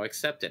just,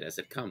 accept it as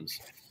it comes.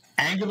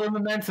 Angular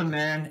momentum,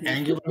 man.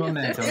 Angular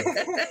momentum.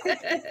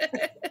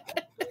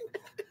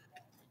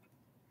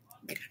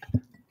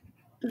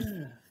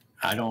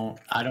 I don't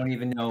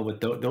even know,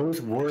 but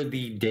those were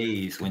the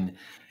days when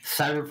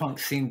cyberpunk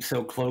seemed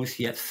so close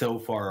yet so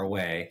far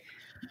away,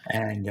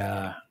 and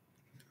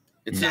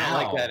it's not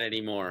like that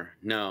anymore.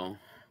 No.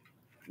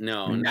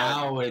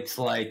 Now it's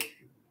like,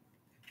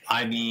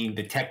 I mean,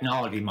 the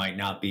technology might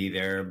not be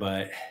there,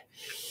 but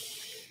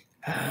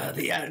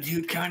The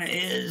attitude kind of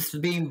is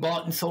being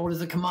bought and sold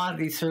as a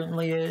commodity,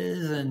 certainly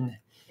is, and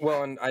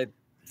I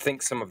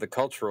think some of the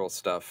cultural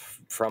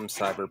stuff from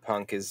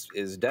cyberpunk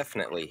is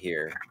definitely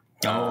here.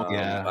 oh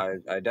yeah,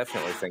 I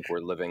definitely think we're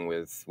living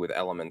with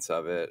elements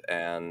of it,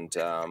 and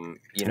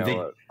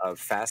a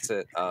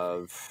facet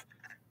of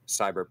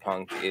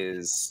cyberpunk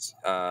is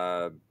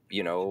it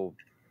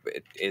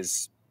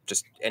is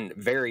just a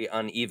very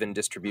uneven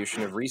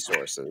distribution of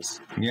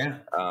resources. yeah.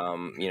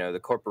 The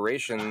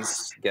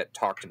corporations get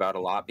talked about a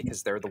lot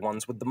because they're the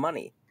ones with the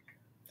money.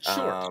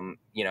 Sure.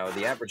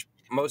 The average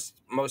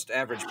most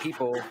average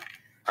people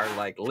are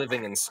like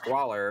living in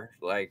squalor,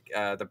 like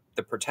the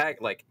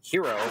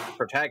hero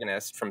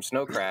protagonist from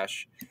Snow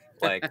Crash,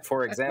 like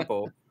for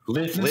example,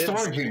 Lives in a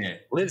storage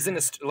unit.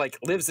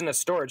 lives in a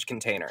storage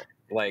container,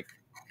 like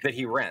that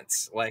he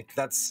rents. Like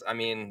that's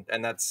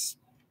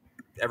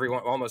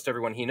almost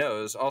everyone he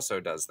knows also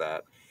does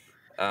that.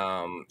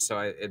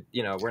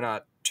 We're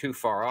not too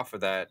far off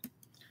of that.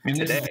 And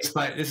today.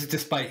 This is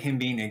despite him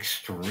being an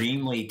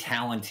extremely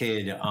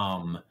talented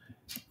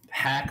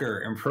hacker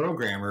and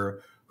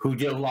programmer who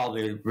did a lot of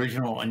the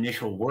original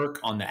initial work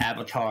on the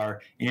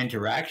avatar and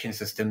interaction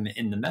system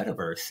in the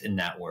metaverse in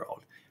that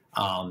world.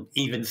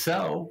 Even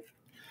so,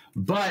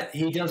 but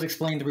he does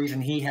explain the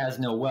reason he has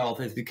no wealth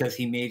is because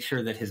he made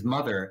sure that his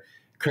mother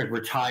could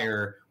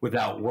retire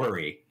without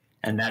worry.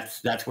 And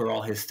that's where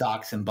all his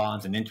stocks and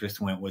bonds and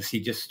interest went, was he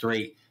just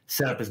straight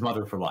set up his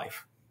mother for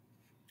life.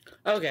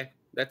 Okay,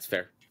 that's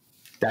fair.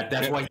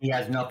 That's why he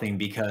has nothing,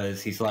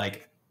 because he's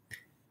like,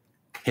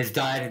 his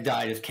dad had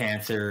died of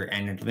cancer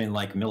and had been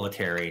like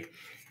military,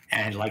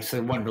 and like so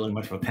wasn't really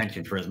much of a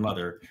pension for his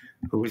mother,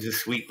 who was a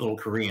sweet little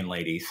Korean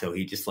lady. So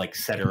he just like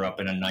set her up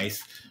in a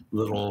nice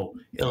little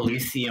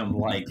Elysium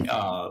like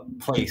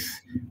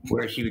place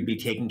where she would be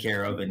taken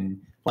care of,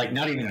 and like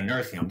not even a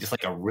nursing home, just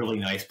like a really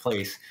nice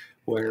place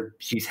where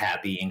she's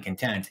happy and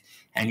content.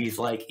 And he's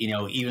like,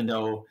 even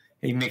though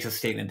he makes a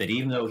statement that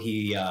even though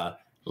he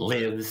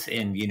lives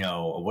in,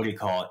 what do you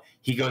call it?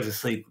 He goes to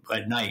sleep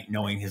at night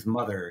knowing his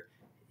mother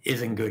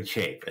is in good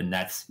shape. And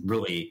that's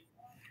really,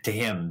 to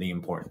him, the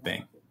important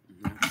thing.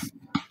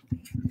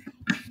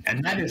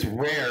 And that is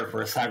rare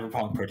for a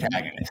cyberpunk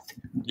protagonist.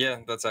 Yeah,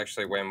 that's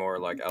actually way more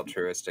like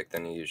altruistic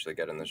than you usually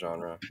get in the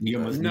genre. You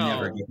almost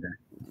never get that.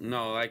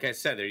 No, like I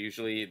said, they're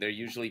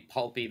usually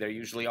pulpy. They're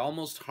usually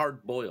almost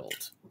hard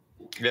boiled.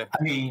 Yeah,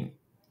 I mean,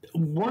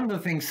 one of the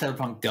things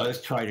cyberpunk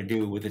does try to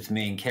do with its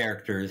main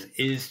characters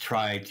is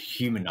try to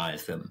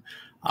humanize them.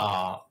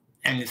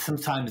 And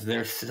sometimes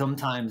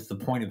the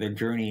point of their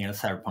journey in a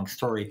cyberpunk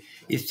story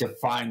is to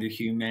find their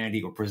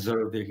humanity or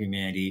preserve their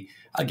humanity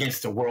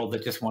against a world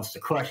that just wants to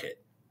crush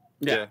it.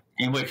 Yeah.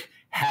 In which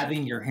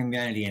having your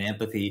humanity and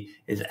empathy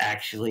is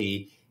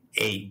actually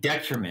a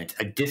detriment,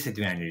 a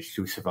disadvantage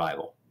to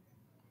survival.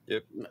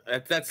 Yep.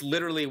 That's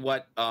literally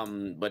what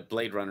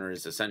Blade Runner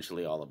is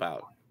essentially all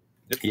about.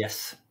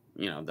 Yes.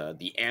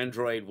 The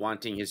android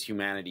wanting his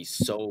humanity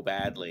so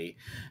badly,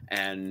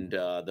 and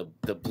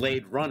the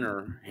Blade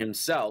Runner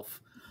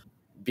himself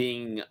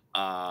being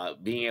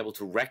able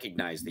to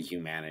recognize the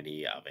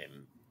humanity of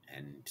him,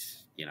 and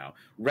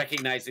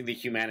recognizing the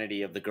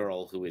humanity of the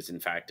girl who is in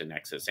fact a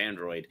Nexus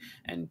android,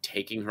 and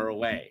taking her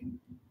away.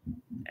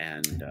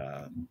 And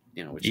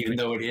even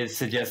though it is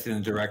suggested in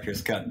the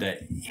director's cut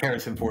that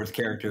Harrison Ford's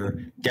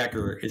character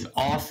Decker is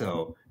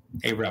also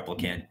a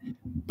replicant,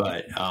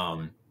 but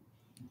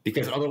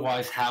because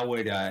otherwise, how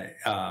would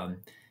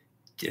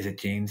is it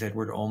James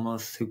Edward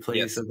Olmos who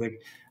plays something?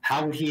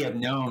 How would he have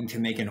known to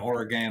make an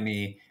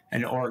origami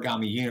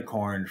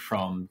unicorn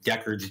from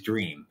Deckard's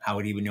dream? How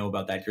would he even know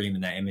about that dream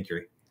and that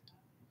imagery?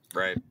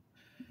 Right.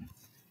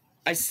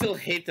 I still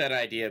hate that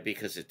idea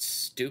because it's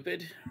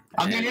stupid.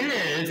 I mean, it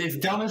is. It's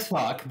dumb as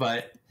fuck,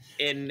 but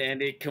and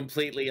it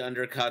completely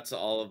undercuts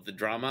all of the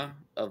drama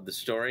of the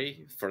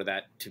story for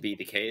that to be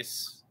the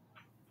case.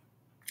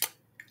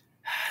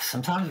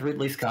 Sometimes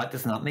Ridley Scott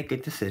does not make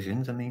good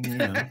decisions. I mean,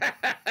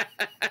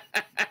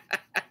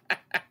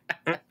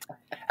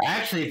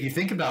 Actually, if you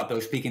think about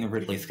those, speaking of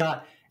Ridley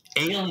Scott,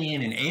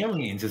 Alien and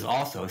Aliens is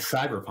also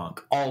cyberpunk,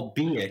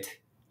 albeit...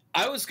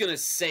 I was going to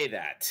say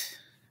that.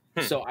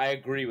 So I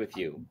agree with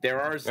you.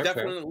 There are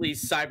definitely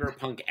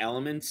cyberpunk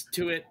elements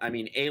to it. I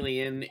mean,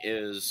 Alien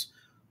is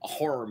a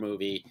horror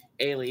movie.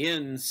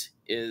 Aliens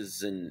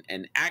is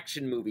an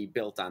action movie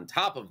built on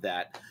top of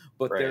that.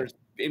 But there's,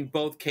 in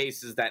both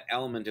cases, that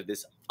element of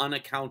this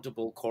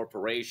unaccountable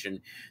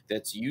corporation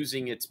that's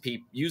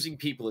using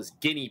people as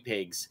guinea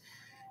pigs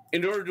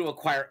in order to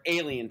acquire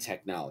alien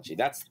technology.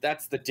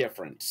 That's the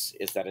difference,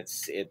 is that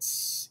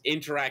it's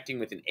interacting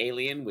with an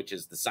alien, which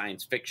is the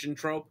science fiction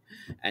trope,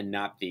 and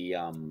not the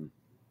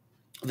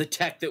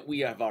tech that we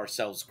have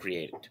ourselves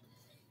created,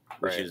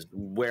 which is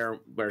where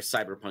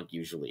cyberpunk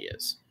usually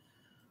is.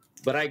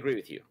 But I agree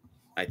with you.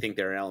 I think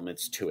there are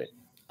elements to it.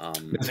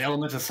 There's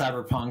elements of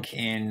cyberpunk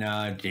in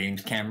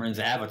James Cameron's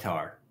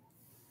Avatar.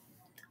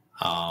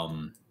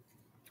 No,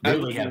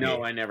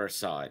 I never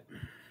saw it.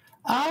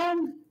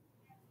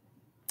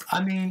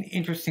 I mean,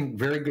 interesting,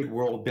 very good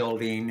world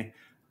building.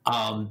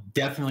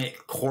 Definitely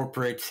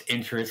corporate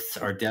interests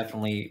are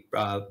definitely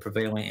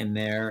prevalent in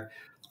there.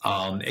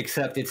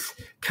 Except it's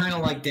kind of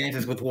like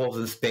Dances with Wolves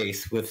in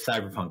Space with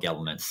cyberpunk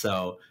elements.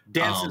 So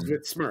Dances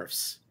with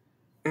Smurfs.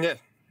 Yeah.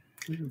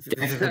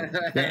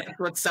 That's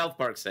what South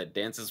Park said.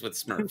 Dances with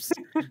Smurfs.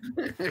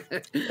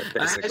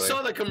 I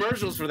saw the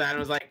commercials for that and I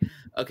was like,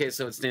 okay,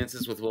 so it's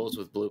Dances with Wolves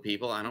with blue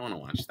people. I don't want to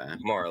watch that.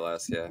 More or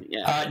less, yeah.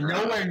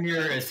 Nowhere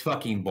near as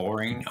fucking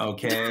boring,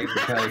 okay?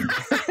 Because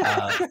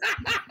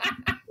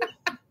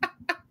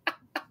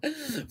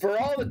for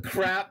all the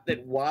crap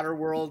that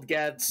Waterworld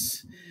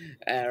gets,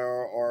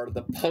 or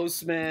The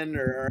Postman,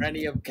 or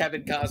any of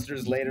Kevin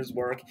Costner's latest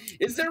work,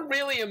 is there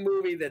really a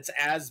movie that's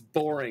as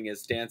boring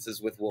as Dances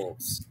with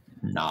Wolves?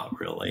 Not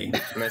really.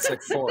 I mean, it's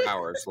like 4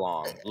 hours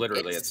long.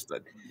 Literally, it's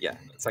like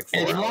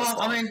 4 hours long.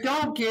 I mean,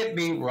 don't get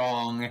me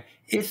wrong.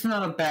 It's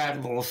not a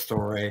bad little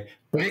story,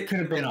 but it could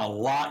have been a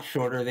lot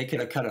shorter. They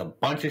could have cut a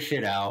bunch of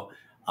shit out.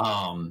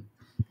 Kevin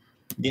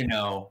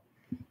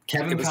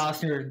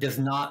Costner does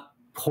not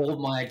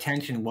hold my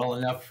attention well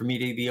enough for me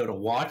to be able to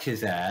watch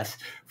his ass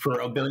for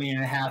 1.5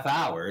 billion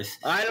hours.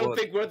 I don't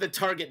think we're the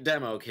target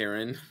demo,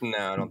 Kieran.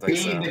 No, I don't think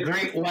so. Being the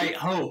Great White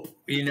Hope,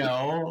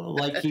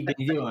 like he'd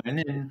been doing.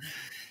 And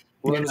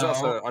well, it was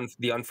also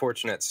the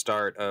unfortunate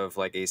start of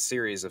like a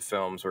series of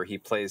films where he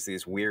plays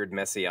these weird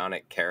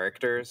messianic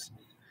characters.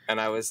 And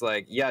I was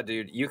like, yeah,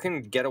 dude, you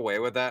can get away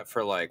with that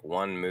for like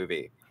one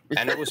movie.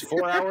 And it was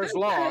 4 hours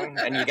long,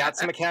 and you got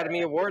some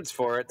Academy Awards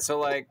for it. So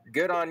like,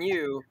 good on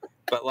you.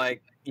 But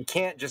like, you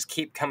can't just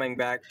keep coming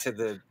back to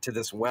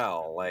this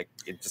well. Like,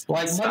 it just stop.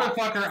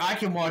 Motherfucker, I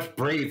can watch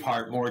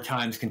Braveheart more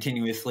times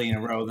continuously in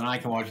a row than I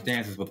can watch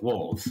Dances with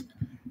Wolves.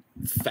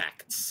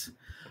 Facts.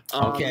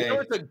 Okay. You know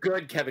what's a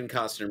good Kevin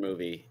Costner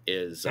movie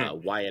is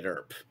Wyatt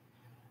Earp.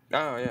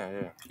 Oh,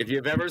 yeah. If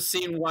you've ever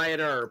seen Wyatt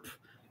Earp,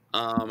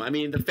 I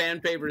mean, the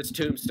fan favorite is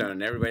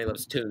Tombstone. Everybody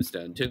loves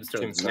Tombstone.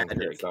 Tombstone's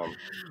magic.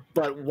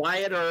 But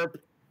Wyatt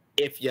Earp,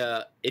 if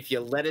you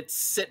let it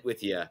sit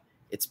with you,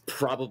 it's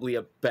probably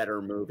a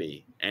better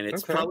movie. And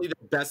it's probably the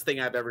best thing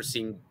I've ever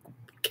seen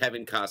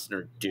Kevin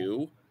Costner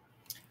do,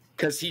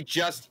 because he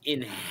just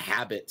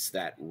inhabits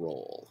that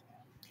role.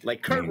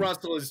 Like, Kurt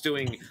Russell is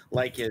doing,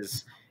 like,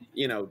 his,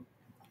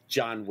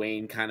 John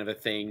Wayne kind of a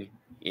thing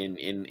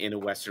in a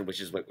Western, which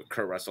is what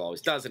Kurt Russell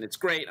always does, and it's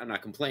great. I'm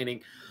not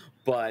complaining.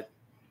 But,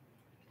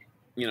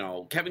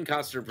 Kevin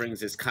Costner brings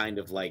this kind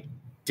of, like,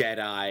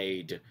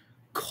 dead-eyed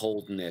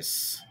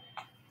coldness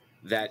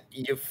that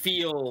you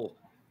feel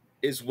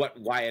is what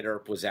Wyatt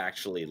Earp was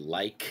actually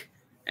like.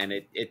 And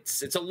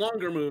it's a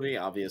longer movie,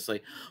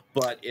 obviously,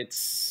 but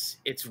it's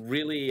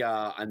really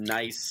a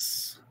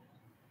nice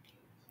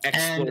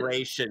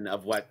exploration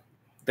of what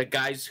the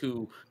guys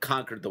who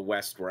conquered the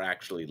West were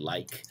actually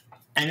like.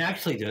 And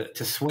actually,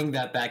 to swing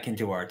that back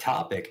into our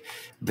topic,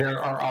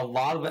 there are a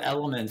lot of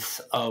elements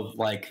of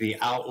like the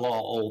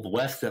outlaw Old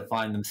West that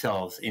find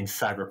themselves in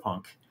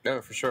cyberpunk. Oh,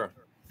 for sure.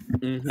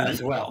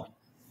 As well.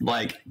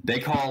 Like, they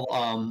call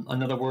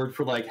another word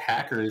for like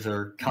hackers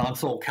or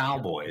console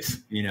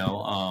cowboys,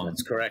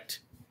 That's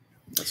correct.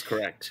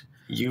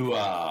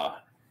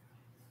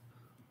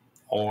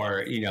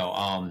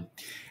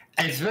 And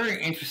it's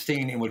very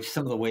interesting in which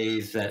some of the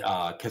ways that,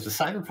 because the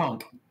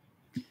cyberpunk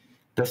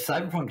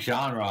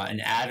genre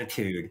and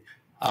attitude,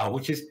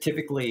 which is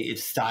typically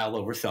its style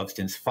over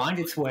substance, find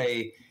its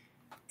way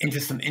into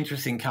some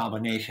interesting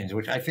combinations,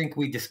 which I think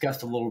we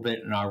discussed a little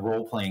bit in our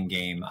role-playing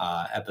game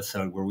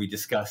episode, where we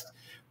discussed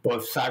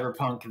both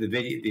Cyberpunk, the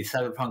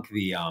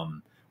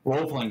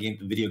role-playing game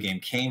the video game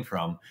came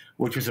from,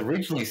 which was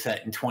originally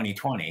set in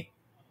 2020.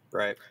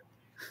 Right.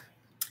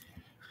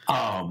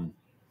 And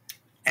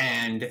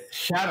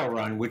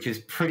Shadowrun, which is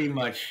pretty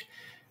much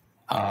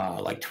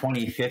like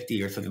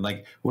 2050 or something,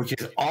 like, which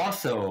is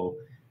also,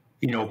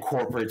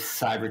 corporate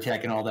cyber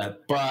tech and all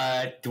that,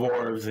 but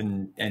dwarves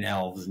and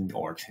elves and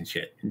orcs and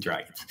shit and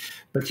dragons.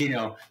 But,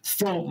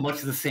 still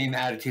much of the same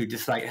attitude,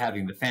 despite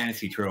having the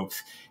fantasy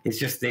tropes. It's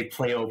just they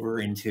play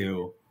over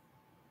into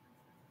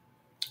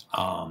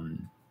the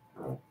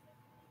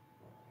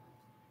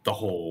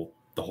whole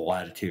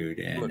attitude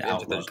and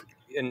outlook.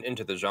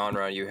 Into the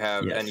genre, you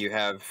have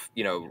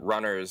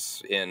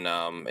runners in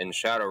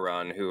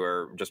Shadowrun who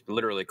are just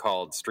literally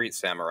called street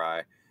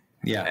samurai.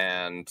 Yeah,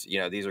 and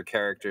these are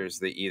characters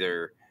that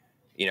either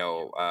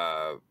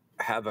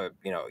have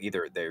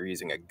either they're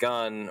using a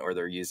gun or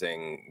they're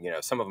using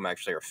some of them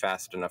actually are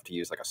fast enough to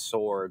use like a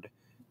sword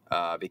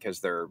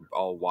because they're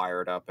all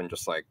wired up and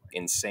just like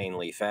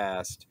insanely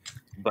fast.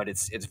 But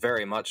it's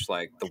very much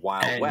like the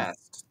Wild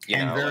West.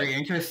 Very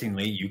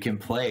interestingly, you can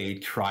play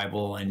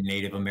tribal and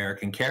Native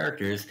American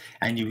characters,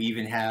 and you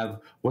even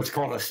have what's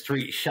called a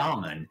street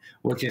shaman,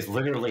 which is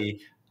literally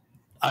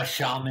a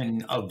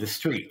shaman of the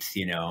streets,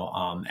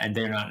 and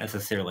they're not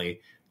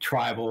necessarily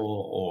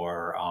tribal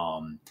or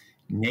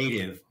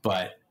native,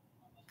 but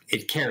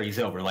it carries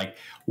over. Like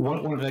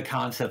one of the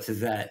concepts is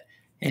that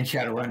in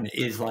Shadowrun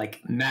is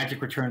like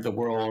magic returned the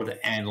world,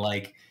 and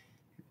like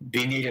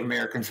the Native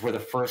Americans were the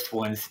first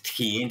ones to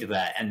key into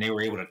that, and they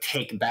were able to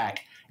take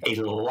back a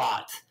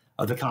lot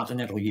of the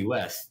continental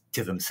U.S.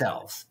 to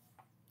themselves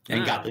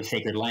and got their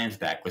sacred lands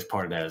back was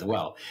part of that as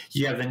well.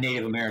 You have the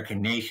Native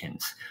American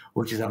nations,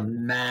 which is a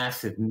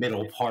massive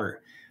middle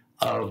part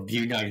of the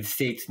United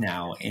States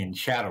now in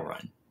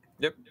Shadowrun.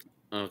 Yep.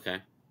 Okay.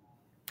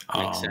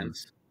 Makes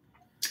sense.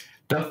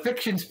 The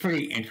fiction's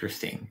pretty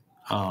interesting.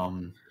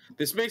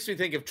 This makes me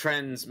think of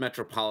Trends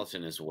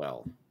Metropolitan as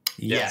well.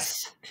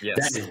 Yes.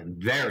 That is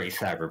very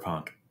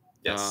cyberpunk.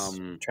 Yes,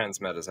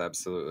 Transmet is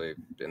absolutely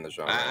in the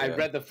genre. I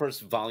read the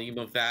first volume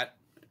of that,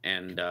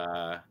 and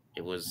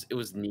it was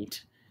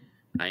neat.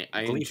 I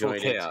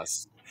enjoyed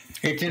chaos.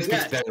 It just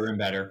gets better and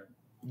better.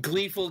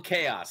 Gleeful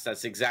chaos.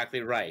 That's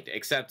exactly right.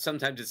 Except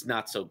sometimes it's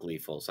not so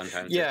gleeful.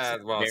 Sometimes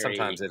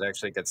sometimes it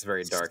actually gets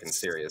very dark and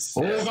serious.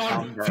 Hold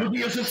on, to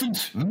the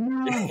assistance.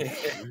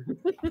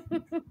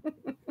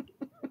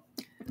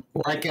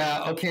 Like,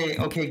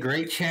 okay,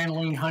 great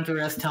channeling Hunter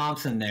S.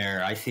 Thompson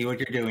there. I see what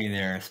you're doing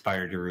there,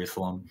 Spider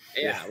Jerusalem.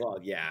 Yeah, well,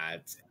 yeah,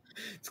 it's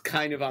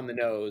kind of on the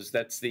nose.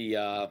 That's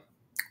the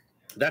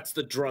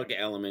drug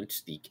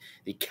element, the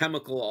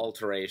chemical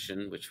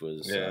alteration, which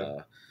was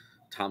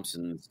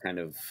Thompson's kind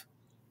of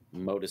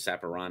modus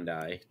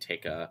operandi.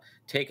 Take a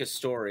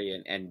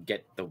story and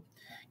get the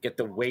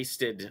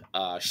wasted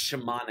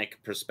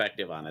shamanic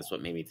perspective on it. That's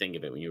what made me think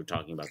of it when you were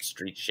talking about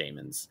street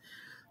shamans.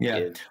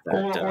 Yeah,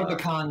 or the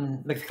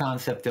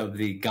concept of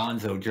the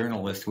gonzo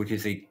journalist, which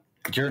is a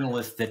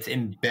journalist that's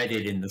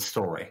embedded in the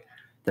story.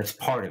 That's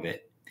part of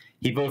it.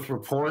 He both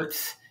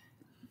reports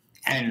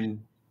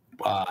and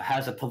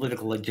has a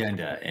political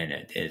agenda in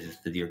it. Is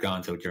your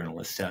gonzo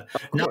journalist?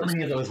 Not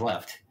many of those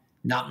left.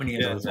 Not many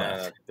of those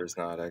left. There's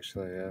not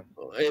actually. Yeah,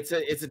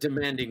 it's a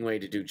demanding way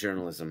to do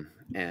journalism,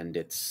 and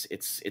it's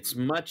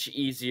much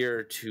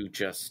easier to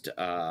just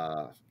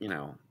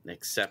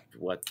accept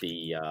what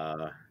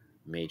the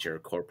major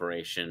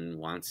corporation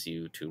wants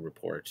you to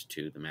report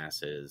to the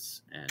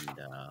masses, and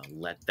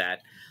let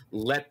that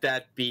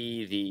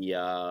be the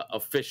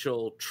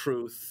official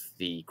truth,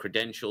 the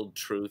credentialed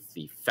truth,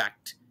 the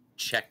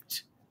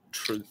fact-checked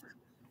truth,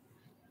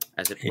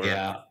 as it were.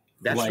 Yeah,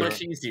 that's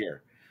much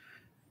easier.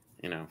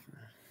 I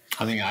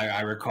think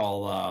I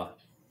recall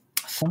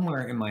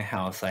somewhere in my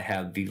house I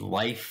have the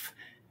Life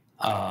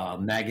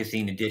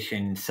magazine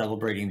edition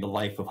celebrating the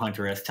life of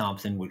Hunter S.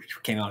 Thompson,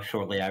 which came out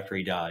shortly after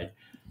he died.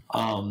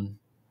 And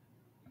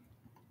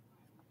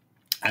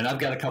I've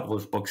got a couple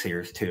of his books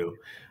here too.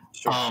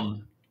 Sure.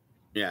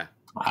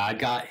 I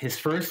got his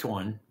first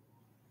one.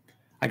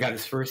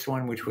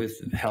 Which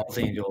was Hell's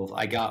Angels.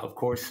 I got, of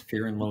course,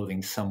 Fear and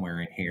Loathing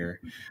somewhere in here.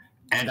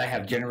 And I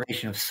have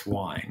Generation of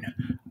Swine.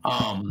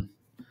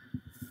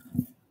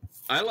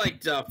 I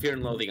liked Fear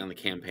and Loathing on the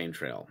Campaign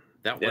Trail.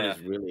 That one is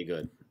really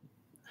good.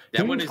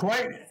 He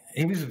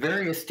was a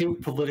very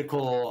astute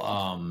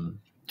political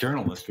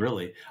journalist,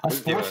 really. A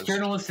sports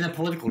journalist and a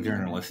political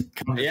journalist,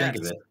 come to think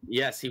of it.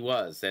 Yes, he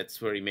was.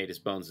 That's where he made his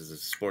bones as a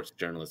sports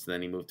journalist, and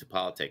then he moved to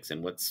politics.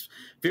 And what's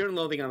Fear and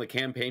Loathing on the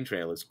Campaign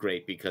Trail is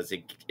great because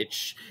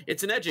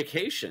it's an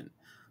education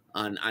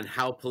on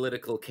how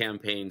political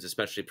campaigns,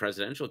 especially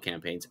presidential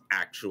campaigns,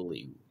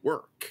 actually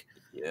work.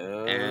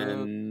 Yeah.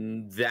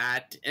 And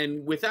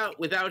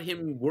without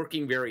him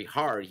working very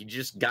hard, he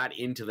just got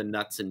into the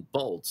nuts and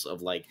bolts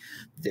of like,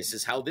 this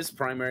is how this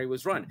primary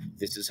was run.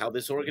 This is how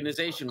this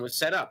organization was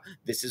set up.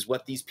 This is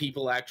what these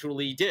people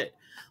actually did.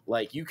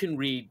 Like, you can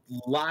read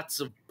lots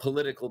of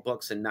political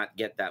books and not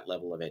get that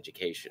level of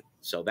education.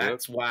 So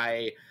that's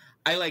why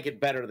I like it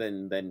better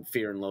than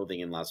Fear and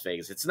Loathing in Las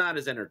Vegas. It's not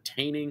as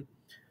entertaining,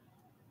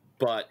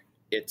 but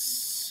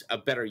it's a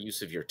better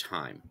use of your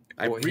time.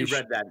 I've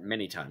reread that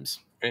many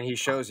times. And he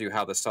shows you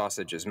how the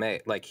sausage is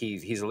made. Like,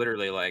 he's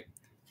literally like,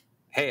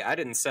 hey, I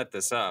didn't set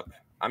this up.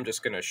 I'm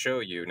just going to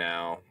show you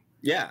now.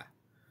 Yeah.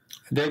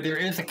 There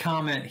is a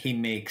comment he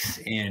makes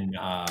in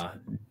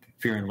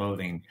Fear and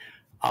Loathing.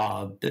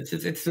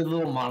 It's a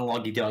little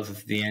monologue he does at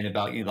the end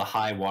about the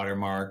high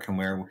watermark and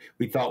where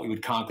we thought we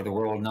would conquer the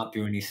world, not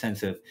through any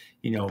sense of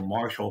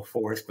martial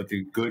force, but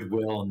through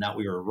goodwill, and that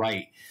we were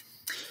right.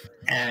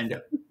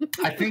 And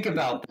I think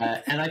about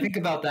that, and I think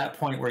about that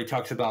point where he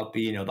talks about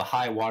the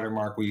high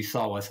watermark where you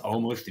saw us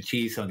almost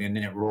achieve something, and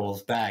then it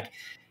rolls back.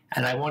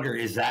 And I wonder,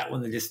 is that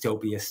when the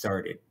dystopia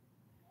started?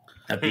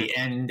 At the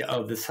end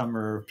of the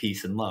summer of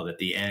peace and love, at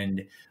the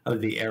end of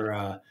the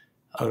era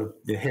of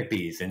the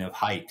hippies and of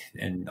height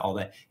and all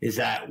that, is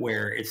that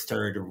where it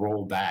started to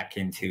roll back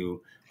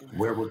into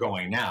where we're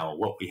going now,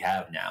 what we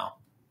have now?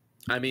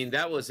 I mean,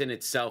 that was in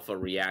itself a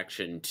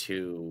reaction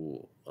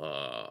to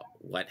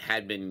what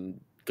had been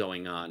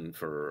going on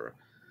for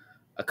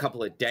a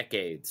couple of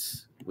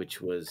decades, which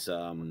was,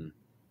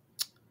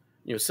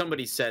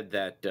 somebody said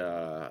that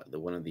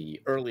one of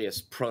the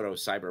earliest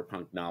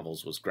proto-cyberpunk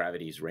novels was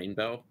Gravity's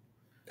Rainbow,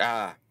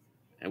 and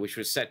which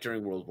was set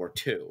during World War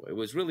II. It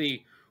was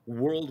really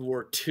World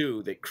War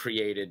II that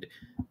created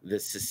the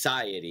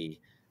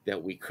society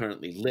that we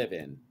currently live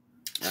in.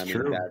 I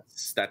mean,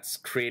 that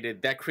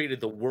created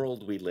the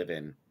world we live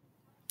in.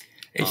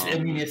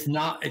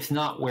 It's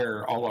not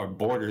where all our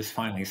borders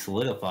finally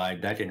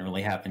solidified. That didn't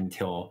really happen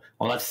until,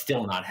 that's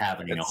still not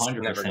happening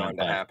 100%. Never going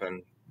to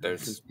happen.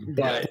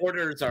 But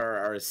borders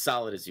are as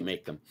solid as you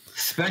make them,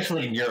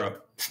 especially in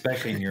Europe.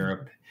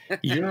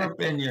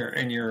 Europe and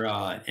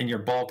your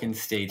Balkan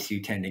states,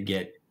 you tend to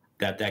get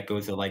that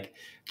goes to like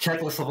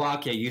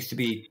Czechoslovakia used to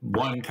be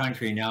one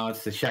country, now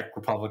it's the Czech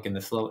Republic and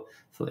the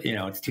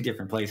it's two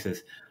different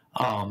places.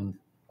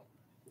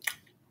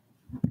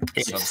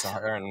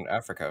 Sub-Saharan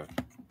Africa.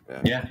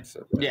 Yeah.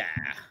 Yeah.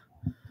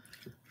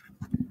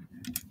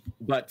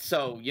 But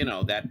so,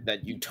 that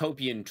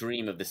utopian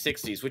dream of the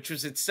 60s, which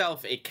was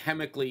itself a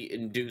chemically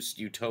induced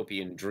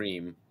utopian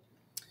dream,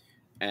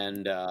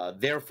 and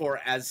therefore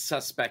as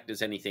suspect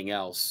as anything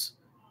else,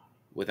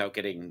 without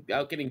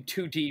getting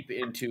too deep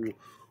into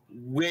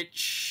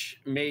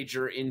which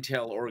major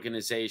intel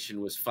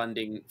organization was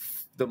funding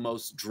the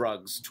most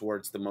drugs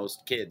towards the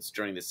most kids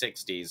during the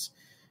 60s,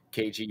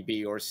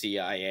 KGB or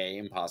CIA,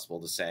 impossible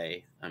to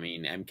say. I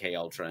mean, MK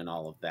Ultra and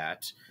all of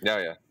that.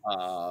 Yeah.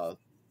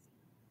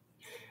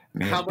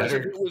 How much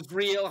of it was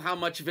real? How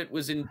much of it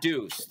was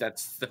induced?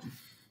 That's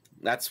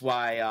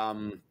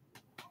why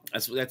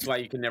that's why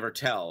you can never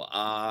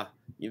tell.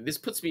 This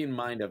puts me in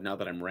mind of, now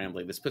that I'm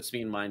rambling, this puts me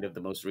in mind of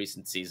the most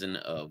recent season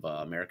of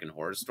American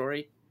Horror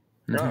Story.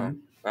 No,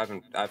 I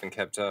haven't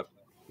kept up.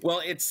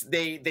 Well,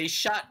 they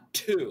shot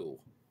 2,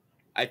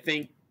 I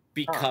think,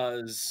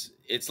 because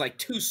it's like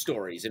 2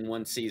 stories in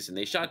one season.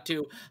 They shot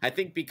 2, I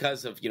think,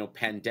 because of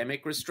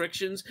pandemic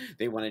restrictions.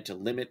 They wanted to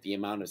limit the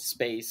amount of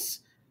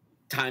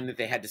time that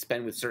they had to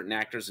spend with certain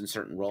actors in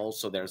certain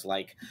roles. So there's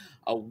like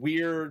a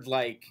weird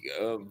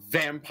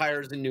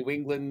vampires in New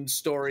England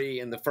story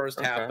in the first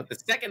half, but the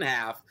second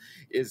half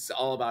is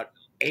all about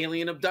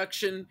alien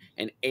abduction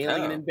and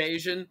alien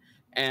invasion.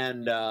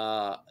 And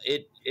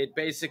it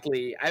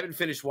basically, I haven't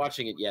finished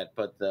watching it yet,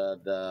 but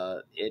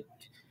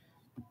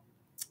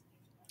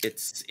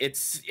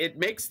it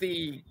makes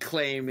the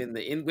claim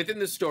within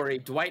the story,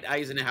 Dwight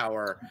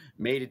Eisenhower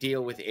made a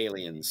deal with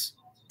aliens.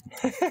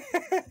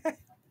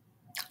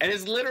 And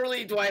it's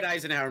literally Dwight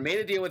Eisenhower made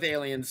a deal with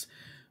aliens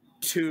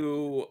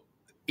to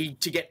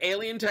get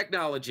alien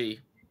technology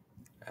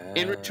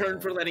in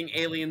return for letting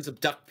aliens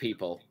abduct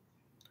people,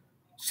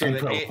 so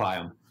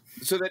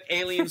that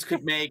aliens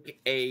could make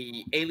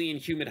a alien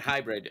human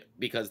hybrid,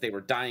 because they were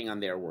dying on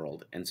their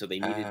world, and so they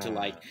needed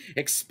to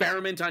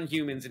experiment on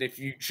humans. And if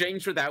you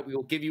change for that, we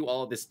will give you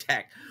all of this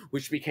tech,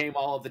 which became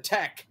all of the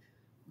tech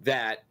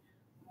that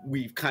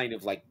we've kind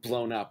of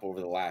blown up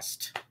over the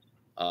last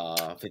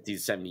 50 to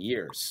 70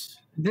 years.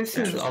 This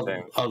is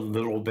a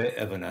little bit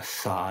of an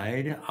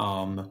aside,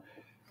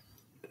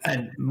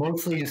 and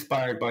mostly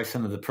inspired by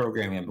some of the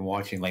programming I've been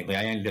watching lately.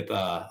 I ended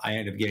up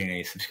getting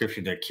a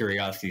subscription to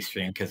Curiosity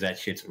Stream because that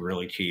shit's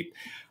really cheap,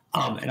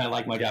 and I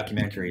like my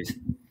documentaries.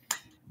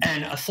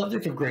 And a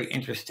subject of great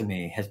interest to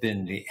me has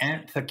been the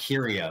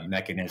Anthakirya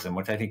mechanism,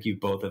 which I think you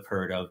both have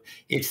heard of.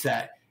 It's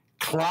that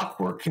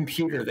clockwork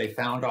computer they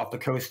found off the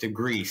coast of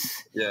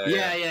Greece.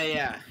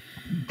 Yeah.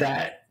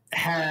 That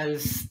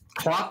has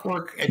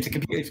clockwork.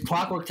 It's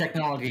clockwork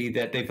technology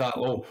that they thought,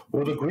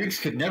 the Greeks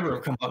could never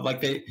have come up.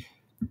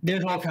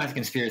 There's all kinds of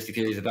conspiracy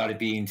theories about it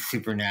being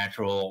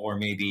supernatural or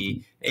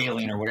maybe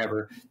alien or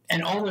whatever.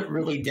 And all it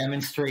really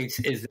demonstrates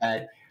is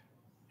that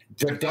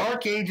the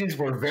Dark Ages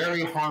were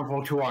very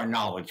harmful to our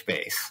knowledge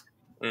base.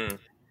 They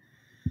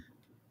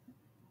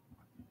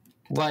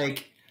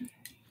weren't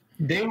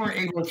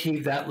able to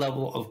achieve that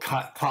level of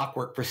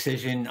clockwork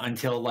precision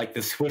until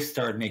the Swiss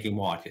started making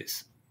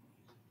watches.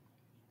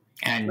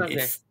 And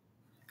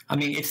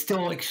it's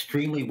still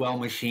extremely well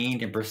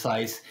machined and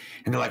precise.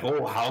 And they're like,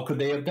 how could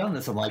they have done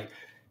this? I'm like,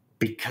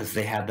 because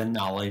they had the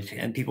knowledge.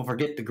 And people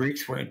forget the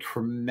Greeks were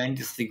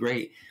tremendously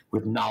great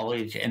with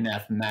knowledge and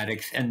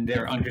mathematics and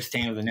their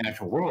understanding of the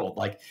natural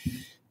world.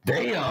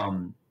 Their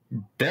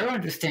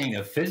understanding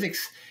of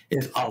physics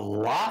is a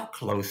lot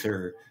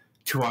closer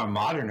to our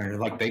modern.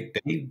 They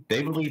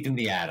believed in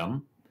the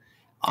atom.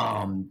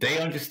 They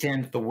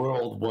understand that the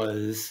world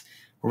was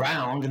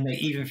round, and they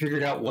even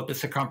figured out what the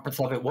circumference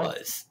of it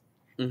was.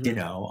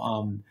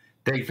 Mm-hmm.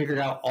 They figured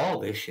out all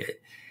this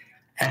shit,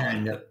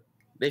 and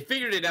they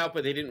figured it out,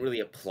 but they didn't really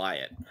apply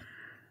it.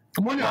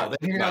 Well, no, they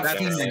figured out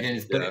steam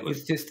engines, but it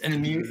was just an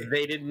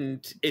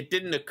amusement. It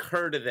didn't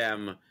occur to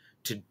them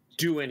to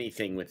do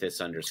anything with this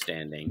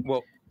understanding.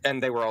 Well,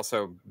 and they were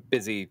also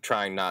busy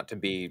trying not to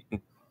be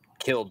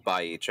killed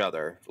by each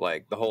other.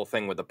 The whole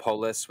thing with the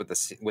polis, with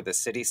the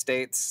city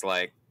states,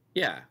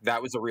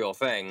 that was a real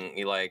thing.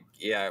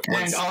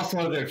 And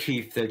also their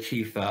chief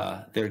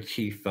obsession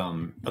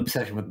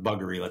with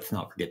buggery. Let's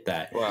not forget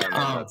that. Well,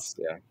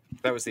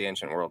 that was the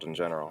ancient world in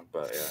general.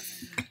 But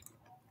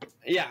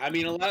yeah, I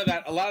mean, a lot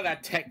of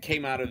that tech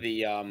came out of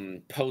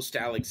the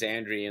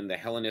post-Alexandrian, the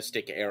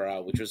Hellenistic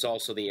era, which was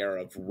also the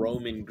era of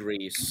Roman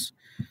Greece,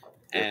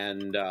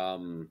 and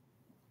Roman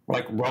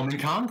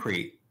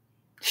concrete.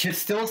 Shit's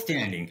still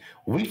standing.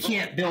 We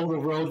can't build a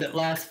road that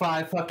lasts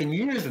 5 fucking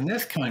years in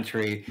this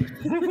country.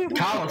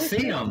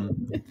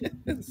 Colosseum.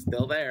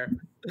 Still there.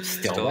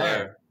 Still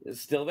there. It's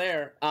still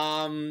there.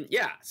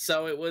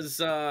 So it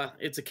was.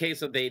 It's a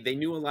case of they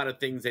knew a lot of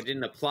things. They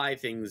didn't apply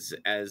things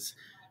as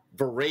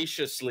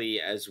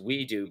voraciously as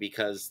we do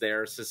because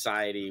their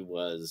society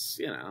was,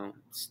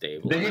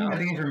 stable. They didn't have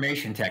the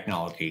information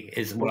technology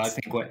is what I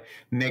think what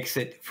makes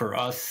it for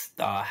us,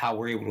 how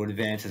we're able to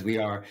advance as we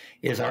are,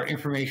 is our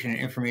information and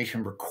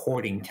information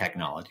recording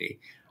technology,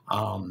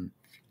 and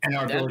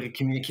our ability to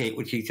communicate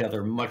with each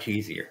other much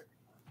easier.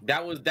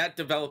 That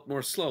developed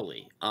more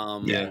slowly.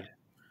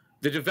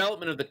 The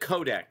development of the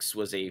codex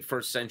was a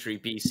 1st century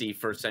BC,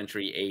 1st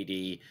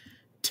century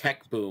AD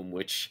tech boom,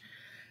 which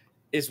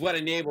is what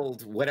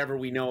enabled whatever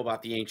we know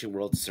about the ancient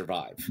world to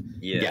survive.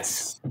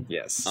 Yes,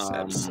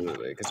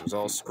 absolutely. Because it was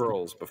all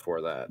scrolls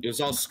before that. It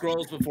was all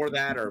scrolls before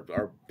that,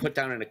 or put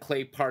down in a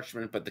clay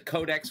parchment. But the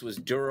codex was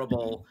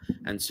durable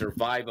and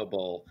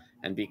survivable,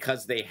 and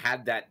because they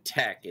had that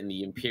tech in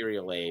the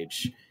Imperial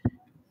Age,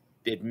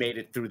 it made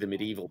it through the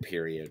medieval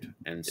period.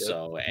 And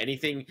so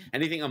anything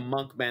a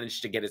monk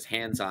managed to get his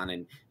hands on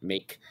and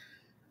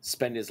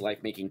spend his life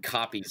making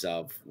copies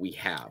of, we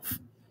have.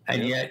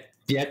 And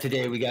yet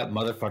today we got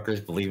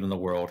motherfuckers believing the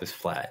world is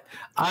flat.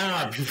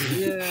 I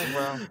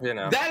don't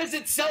know. That is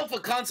itself a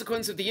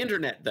consequence of the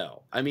internet,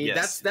 though. I mean,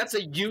 that's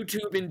a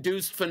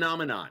YouTube-induced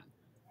phenomenon.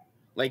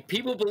 Like,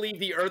 people believe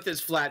the Earth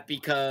is flat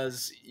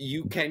because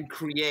you can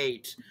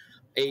create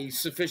a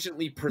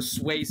sufficiently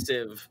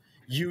persuasive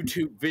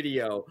YouTube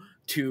video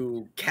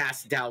to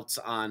cast doubts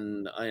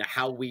on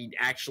how we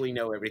actually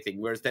know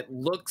everything, whereas that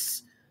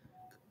looks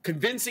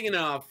convincing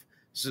enough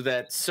so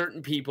that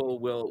certain people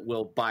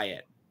will buy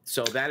it.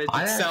 So that is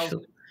itself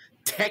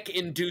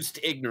tech-induced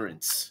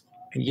ignorance.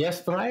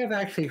 Yes, but I have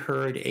actually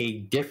heard a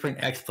different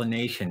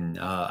explanation,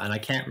 and I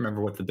can't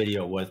remember what the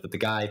video was, but the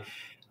guy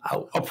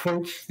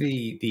approached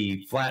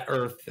the flat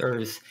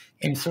earthers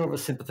in sort of a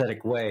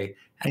sympathetic way,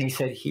 and he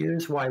said,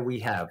 here's why we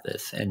have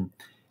this. And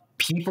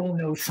people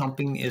know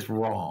something is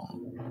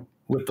wrong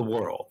with the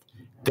world.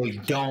 They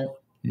don't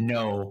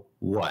know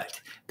what.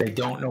 They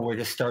don't know where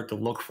to start to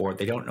look for it.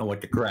 They don't know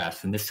what to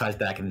grasp. And this ties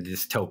back into the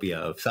dystopia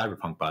of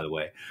cyberpunk, by the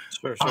way.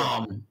 Sure.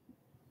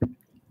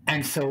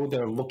 And so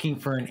they're looking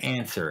for an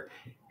answer.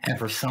 And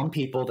for some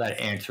people, that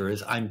answer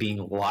is, I'm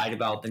being lied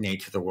about the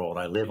nature of the world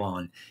I live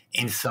on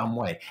in some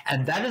way.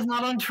 And that is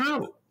not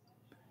untrue.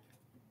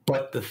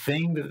 But the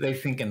thing that they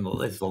think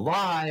is the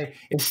lie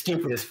is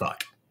stupid as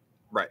fuck.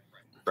 Right.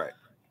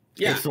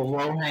 Yeah. It's the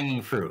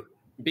low-hanging fruit.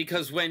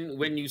 Because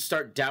when you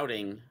start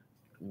doubting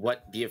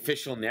what the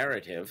official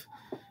narrative,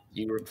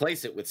 you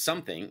replace it with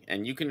something,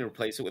 and you can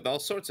replace it with all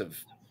sorts of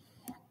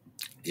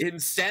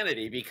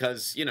insanity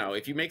because,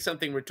 if you make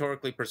something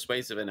rhetorically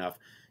persuasive enough,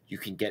 you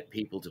can get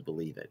people to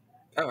believe it.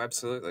 Oh,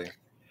 absolutely.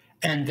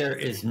 And there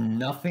is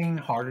nothing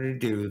harder to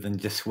do than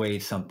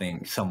dissuade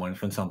someone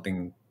from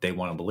something they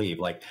want to believe.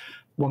 Like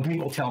when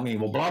people tell me,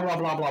 well, blah, blah,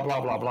 blah, blah,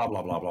 blah, blah, blah,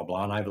 blah, blah, blah,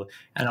 blah,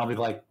 and I'll be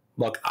like,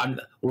 look,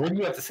 what do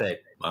you have to say?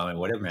 I mean,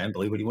 whatever, man.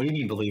 Believe what do you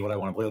mean believe what I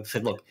want to believe? I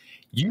said, look,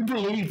 you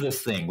believe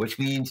this thing, which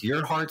means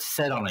your heart's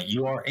set on it.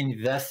 You are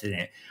invested in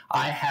it.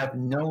 I have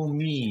no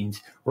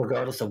means,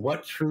 regardless of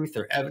what truth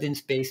or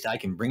evidence-based I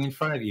can bring in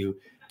front of you,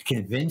 to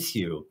convince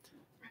you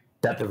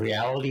that the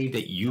reality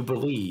that you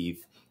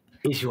believe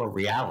is your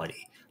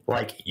reality.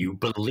 Like, you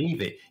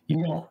believe it.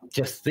 You don't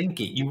just think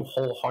it. You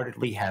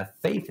wholeheartedly have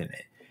faith in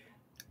it.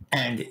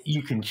 And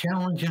you can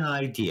challenge an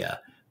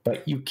idea,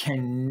 but you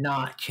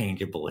cannot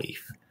change a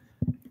belief.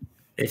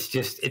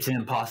 It's an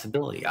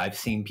impossibility. I've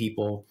seen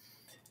people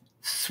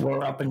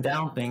swear up and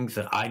down things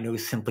that I know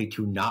simply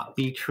to not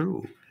be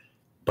true,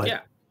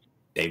 but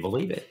they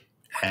believe it.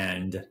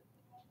 And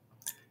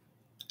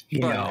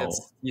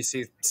you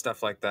see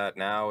stuff like that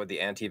now with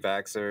the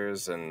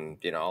anti-vaxxers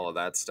and all of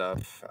that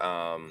stuff.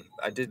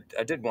 I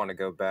did want to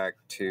go back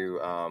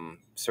to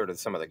sort of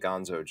some of the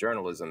gonzo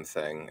journalism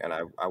thing, and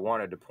I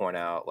wanted to point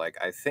out, like,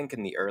 I think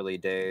in the early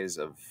days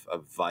of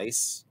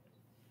Vice,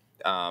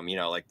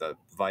 like the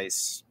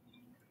Vice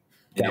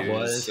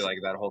news, like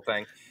that whole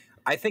thing,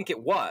 I think it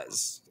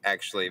was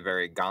actually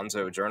very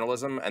gonzo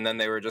journalism, and then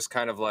they were just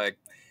kind of like,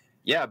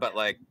 yeah, but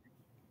like,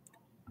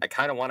 I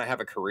kind of want to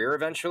have a career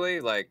eventually.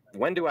 Like,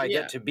 when do I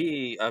get to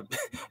be a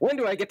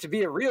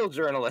real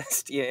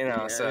journalist?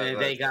 So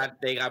they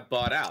got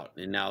bought out,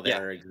 and now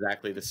they're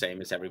exactly the same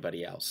as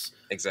everybody else.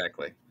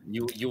 Exactly.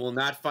 You will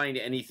not find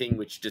anything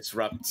which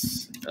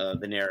disrupts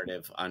the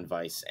narrative on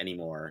Vice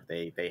anymore.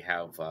 They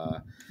have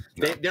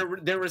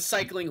they're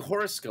recycling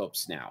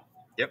horoscopes now.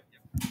 Yep.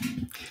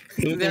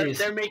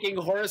 They're making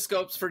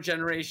horoscopes for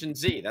Generation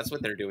Z. That's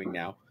what they're doing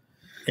now.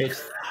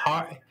 It's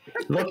hard.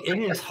 Look, it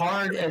is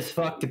hard as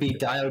fuck to be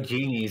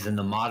Diogenes in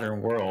the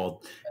modern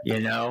world,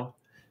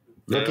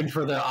 looking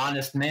for the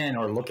honest man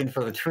or looking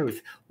for the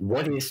truth.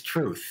 What is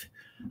truth?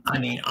 I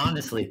mean,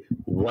 honestly,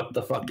 what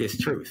the fuck is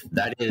truth?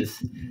 That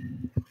is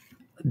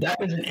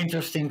an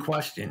interesting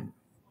question,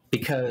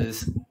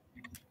 because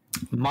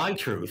my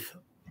truth,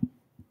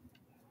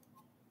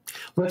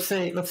 let's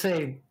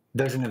say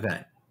there's an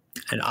event,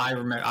 and I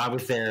remember I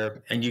was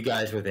there and you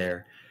guys were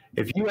there.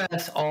 If you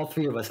ask all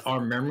three of us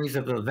our memories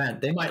of the event,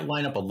 they might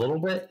line up a little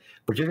bit,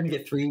 but you're going to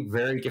get three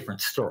very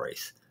different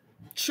stories.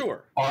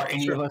 Sure. Are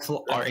any of us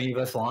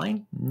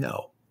lying?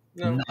 No.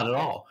 No. Not at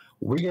all.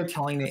 We are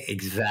telling it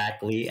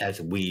exactly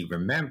as we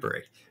remember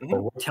it,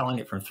 but we're telling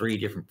it from 3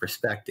 different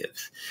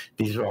perspectives.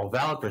 These are all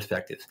valid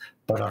perspectives,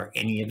 but are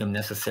any of them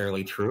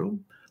necessarily true?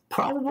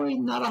 Probably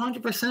not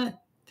 100%.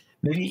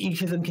 Maybe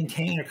each of them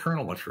contain a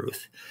kernel of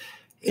truth.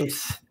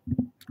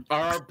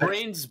 Are our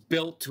brains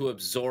built to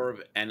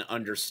absorb and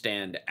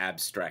understand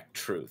abstract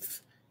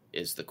truth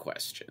is the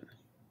question.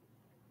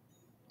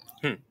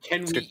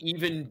 Can we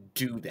even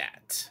do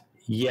that?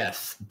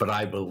 Yes, but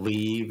I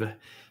believe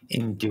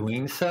in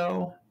doing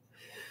so,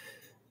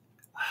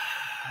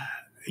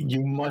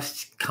 you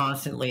must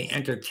constantly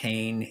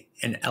entertain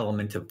an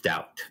element of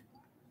doubt.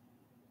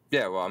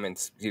 Yeah, well, I mean,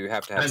 you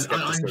have to have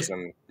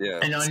skepticism.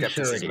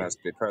 Skepticism has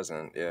to be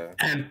present. Yeah,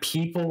 and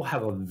people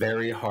have a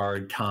very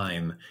hard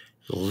time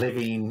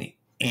living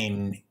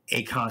in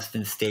a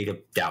constant state of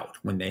doubt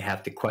when they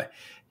have to question.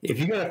 If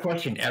you got to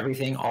question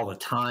everything all the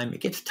time, it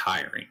gets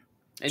tiring.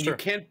 And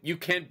you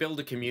can't build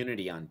a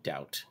community on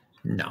doubt.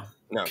 No.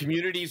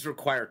 Communities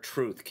require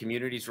truth.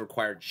 Communities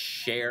require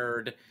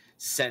shared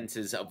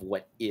senses of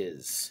what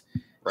is.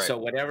 Right. So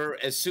whatever,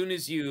 as soon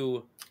as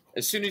you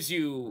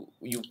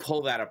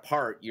pull that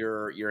apart,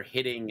 you're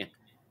hitting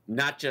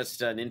not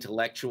just an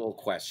intellectual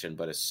question,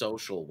 but a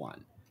social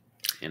one.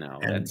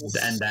 And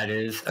that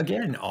is,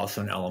 again,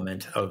 also an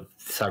element of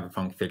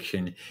cyberpunk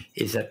fiction,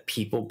 is that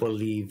people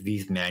believe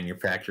these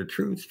manufactured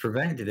truths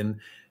prevented them,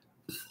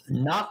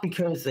 not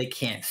because they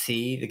can't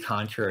see the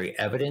contrary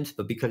evidence,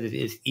 but because it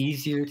is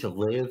easier to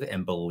live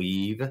and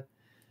believe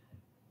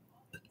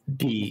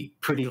the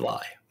pretty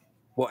lie.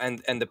 Well,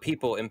 and the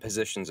people in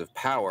positions of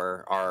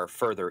power are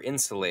further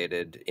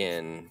insulated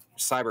in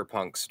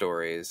cyberpunk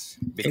stories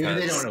because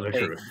they don't know the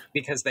truth.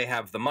 Because they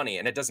have the money,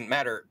 and it doesn't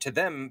matter to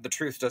them. The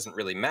truth doesn't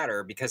really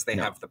matter because they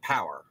have the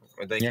power.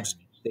 They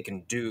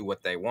can do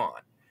what they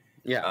want.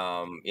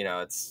 Yeah.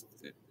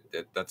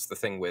 That's the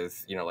thing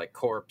with like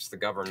corps, the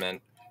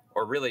government,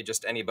 or really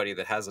just anybody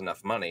that has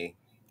enough money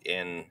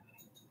in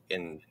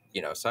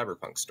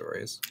cyberpunk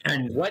stories.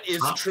 And what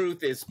is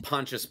truth is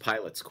Pontius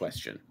Pilate's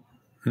question.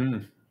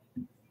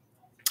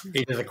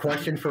 It is a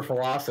question for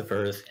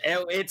philosophers.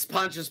 It's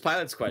Pontius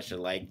Pilate's question.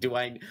 Like,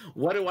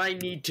 what do I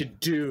need to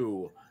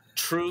do?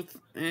 Truth?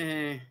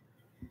 Do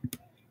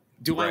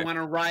I want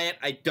to riot?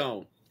 I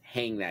don't.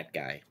 Hang that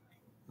guy.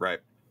 Right.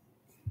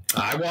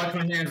 I wash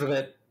my hands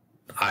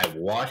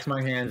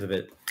of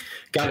it.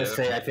 Gotta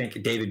say, I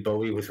think David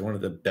Bowie was one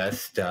of the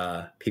best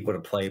people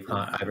to play.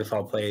 I ever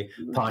saw play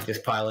Pontius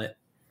Pilate.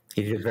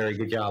 He did a very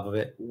good job of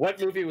it.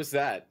 What movie was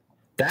that?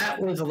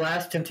 That was The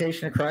Last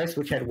Temptation of Christ,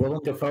 which had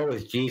Willem Dafoe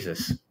as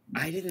Jesus.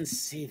 I didn't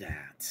see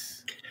that.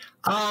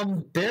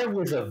 There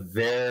was a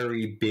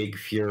very big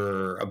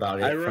furor about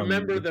it. I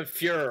remember the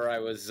furor. I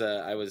was.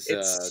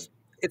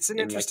 It's an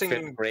interesting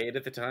fifth grade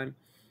at the time.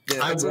 Yeah,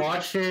 I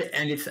watched it,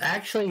 and it's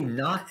actually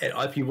not.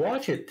 If you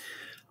watch it,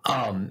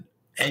 and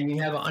you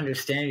have an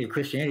understanding of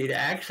Christianity, it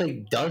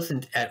actually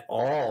doesn't at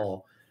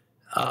all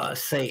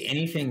say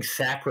anything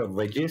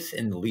sacrilegious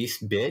in the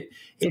least bit.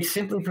 It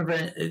simply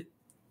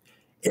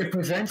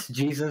presents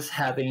Jesus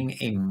having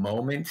a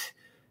moment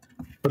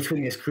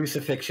between his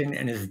crucifixion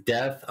and his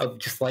death of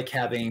just like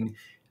having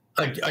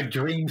a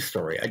dream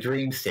story, a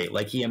dream state.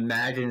 Like he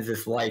imagines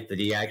this life that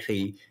he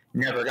actually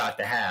never got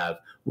to have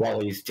while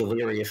he's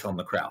delirious on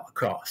the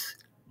cross.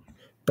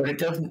 But it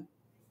doesn't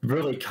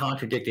really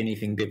contradict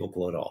anything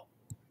biblical at all.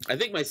 I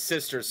think my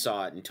sister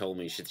saw it and told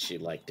me she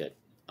liked it.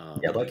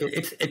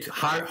 It's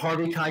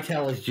Harvey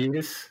Keitel as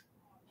Judas.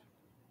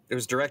 It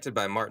was directed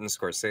by Martin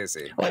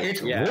Scorsese. Like,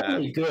 it's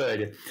really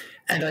good.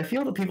 And I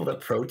feel the people that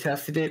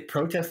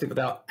protested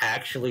without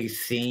actually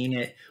seeing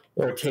it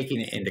or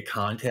taking it into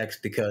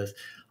context because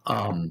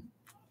while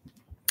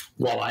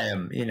I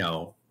am,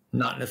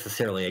 not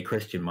necessarily a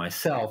Christian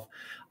myself,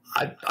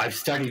 I've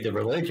studied the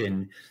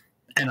religion,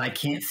 and I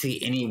can't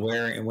see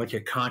anywhere in which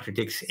it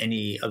contradicts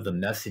any of the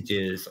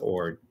messages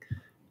or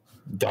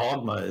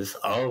dogmas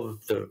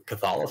of the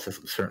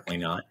Catholicism, certainly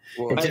not.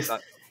 Well,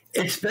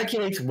 it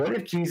speculates, what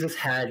if Jesus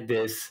had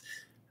this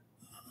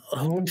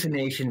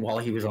hallucination while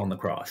he was on the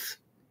cross?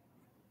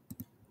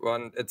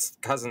 Well, it's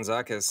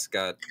Kazantzakis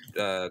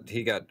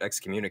got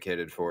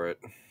excommunicated for it.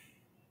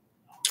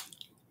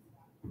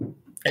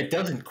 It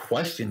doesn't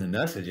question the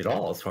message at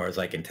all, as far as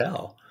I can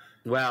tell.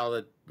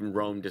 Well,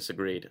 Rome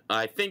disagreed.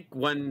 I think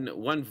one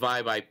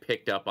vibe I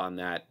picked up on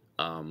that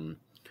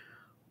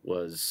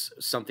was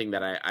something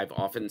that I've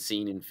often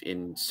seen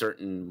in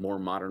certain more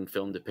modern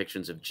film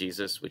depictions of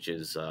Jesus, which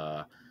is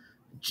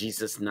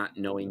Jesus not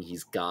knowing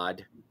he's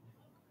God.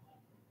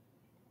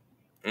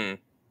 He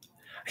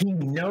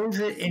knows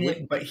it in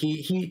it, but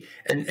he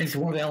and it's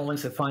one of the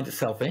elements that finds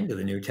itself into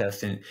the New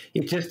Testament.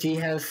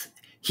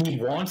 He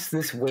wants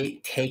this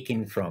weight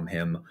taken from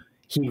him.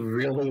 He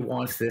really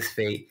wants this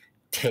fate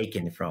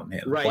taken from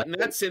him. Right, and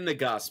that's in the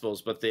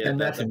Gospels, but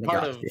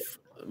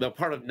the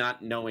part of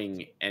not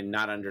knowing and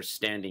not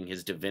understanding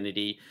his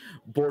divinity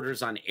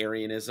borders on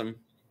Arianism.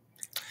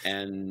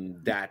 And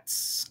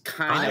that's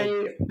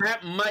that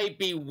might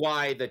be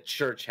why the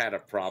church had a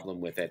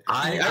problem with it.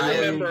 I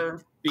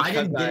remember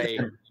because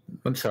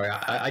I'm sorry,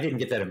 I didn't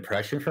get that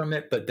impression from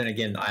it, but then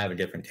again, I have a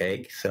different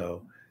take.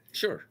 So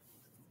sure,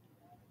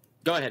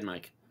 go ahead,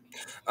 Mike.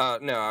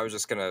 No, I was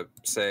just gonna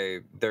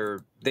say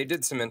they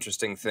did some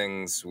interesting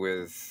things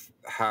with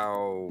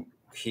how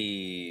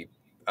he,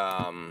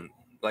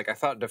 like I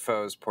thought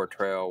Defoe's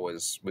portrayal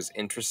was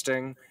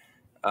interesting,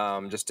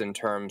 just in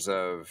terms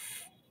of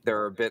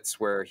there are bits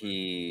where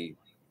he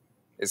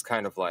is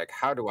kind of like,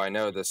 how do I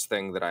know this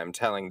thing that I'm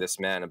telling this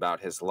man about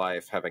his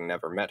life, having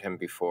never met him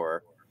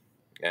before?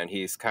 And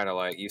he's kind of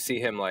like, you see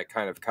him like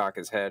kind of cock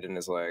his head and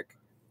is like,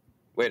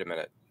 wait a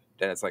minute.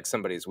 And it's like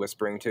somebody's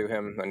whispering to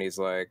him, and he's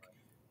like,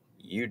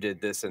 you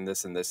did this and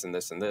this and this and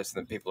this and this. And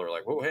then people are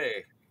like, whoa,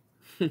 hey,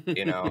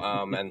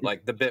 and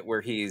like the bit where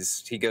he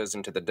goes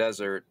into the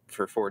desert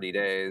for 40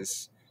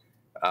 days,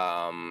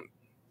 they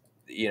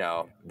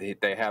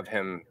have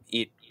him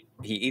he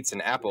eats an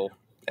apple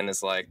and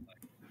is like,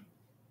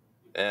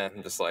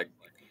 just like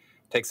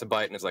takes a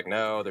bite and is like,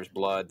 no, there's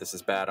blood. This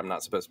is bad. I'm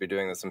not supposed to be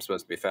doing this. I'm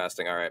supposed to be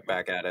fasting. All right,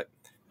 back at it.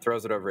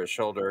 Throws it over his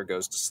shoulder,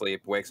 goes to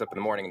sleep, wakes up in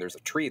the morning, and there's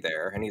a tree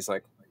there. And he's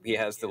like, he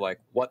has the like,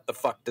 what the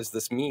fuck does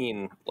this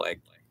mean?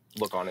 Like,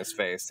 look on his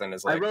face, and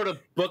is like, I wrote a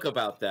book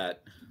about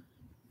that.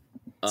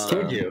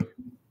 Did you?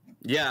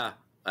 Yeah,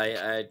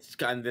 I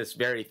got this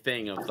very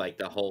thing of like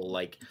the whole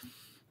like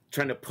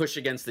trying to push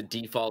against the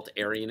default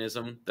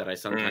Aryanism that I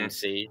sometimes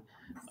see.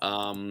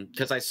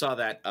 Because I saw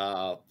that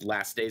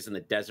Last Days in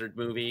the Desert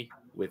movie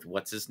with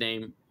what's his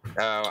name?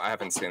 Oh, I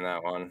haven't seen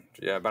that one.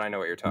 Yeah, but I know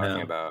what you're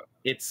talking about.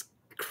 It's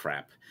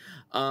crap.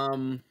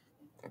 The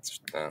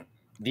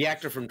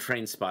actor from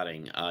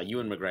Trainspotting,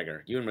 Ewan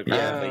McGregor.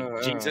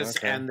 Like Jesus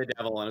and the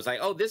devil. And I was like,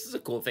 oh, this is a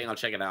cool thing. I'll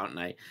check it out. And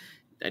I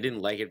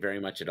didn't like it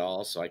very much at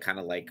all. So I kind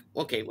of like,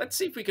 okay, let's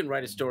see if we can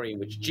write a story in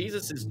which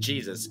Jesus is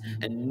Jesus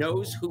and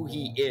knows who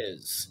he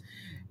is.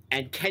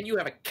 And can you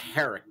have a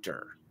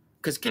character?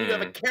 Because can you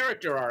have a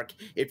character arc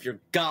if you're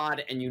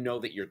God and you know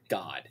that you're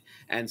God?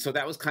 And so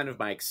that was kind of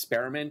my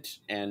experiment.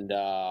 And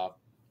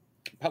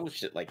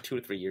published it like 2 or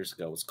 3 years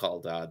ago. It was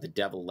called The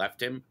Devil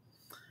Left Him.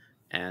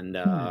 And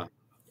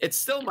it's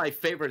still my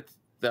favorite,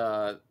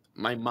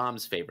 my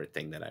mom's favorite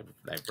thing that I've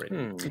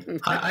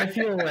written. I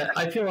feel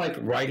like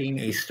writing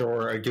a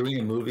story or doing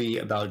a movie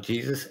about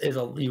Jesus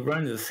you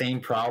run into the same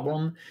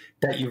problem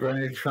that you run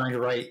into trying to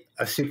write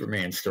a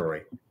Superman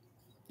story.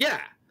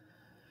 Yeah.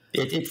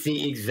 It's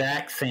the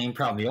exact same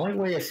problem. The only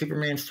way a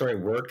Superman story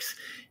works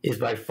is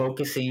by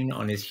focusing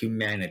on his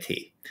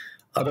humanity.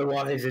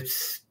 Otherwise,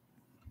 it's,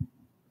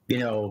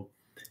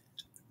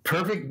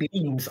 perfect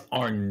beings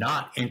are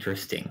not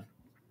interesting.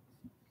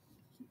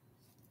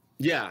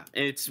 Yeah,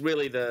 and it's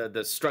really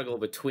the struggle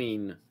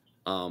between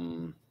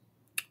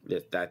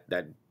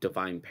that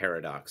divine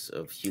paradox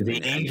of human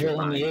the angel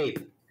and the ape,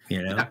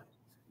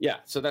 Yeah,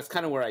 so that's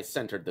kind of where I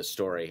centered the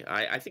story.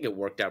 I think it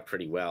worked out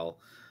pretty well.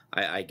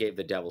 I gave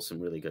the devil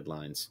some really good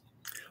lines.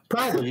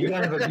 Probably. You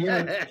have a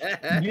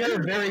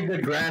very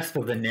good grasp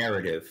of the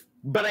narrative.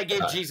 But I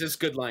gave Jesus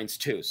good lines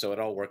too, so it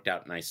all worked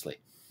out nicely.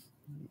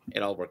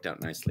 But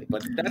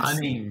that's...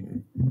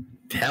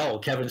 hell,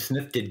 Kevin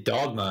Smith did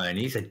Dogma, and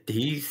he's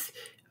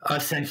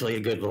essentially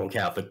a good little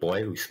Catholic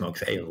boy who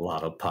smokes a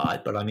lot of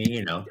pot. But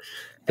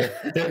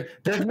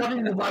there's nothing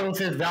in the Bible that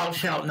says thou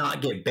shalt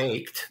not get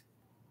baked.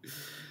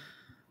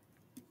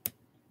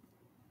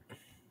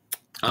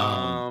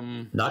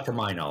 Not to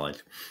my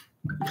knowledge.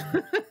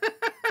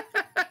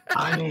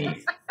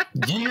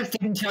 Jesus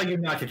didn't tell you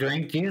not to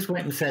drink. Jesus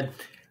went and said,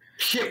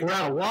 shit, we're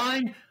out of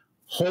wine?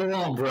 Hold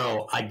on,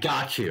 bro. I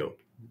got you.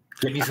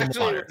 Give me some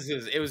water.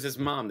 It was his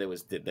mom that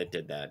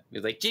did that. He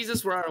was like,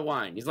 Jesus, we're out of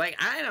wine. He's like,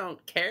 I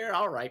don't care.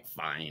 All right,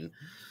 fine.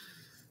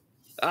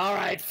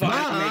 Make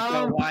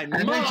the wine.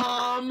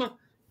 Mom!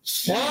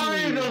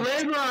 Sorry, the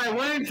labor I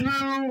went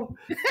through.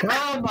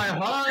 Oh, my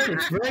heart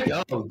is breaking.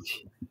 Oh,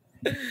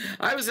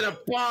 I was in a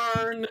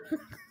barn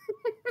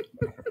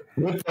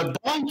with the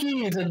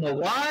donkeys and the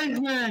wise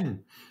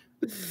men.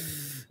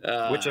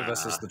 Which of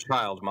us is the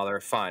child, Mother?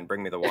 Fine,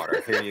 bring me the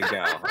water. Here you go.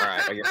 All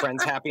right, are your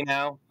friends happy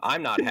now?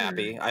 I'm not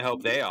happy. I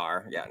hope they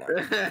are. Yeah,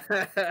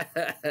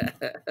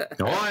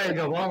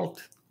 no.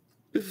 Walt.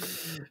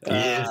 Is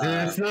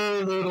this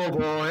a little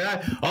boy?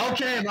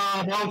 Okay,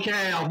 Mom.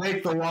 Okay, I'll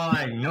make the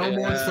wine. No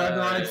more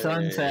sunrise,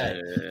 sunset.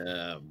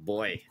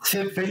 Boy.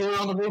 Fiddler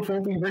on the Roof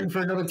won't be written for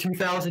another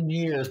 2,000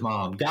 years,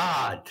 Mom.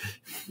 God.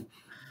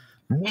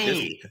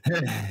 Me.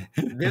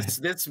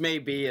 This may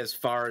be as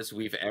far as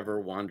we've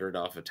ever wandered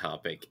off a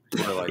topic.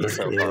 We're like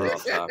so far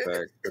off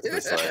topic.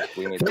 This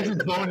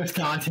is bonus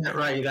content,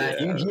 right?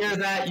 You hear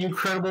that, you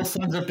credible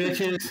sons of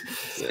bitches?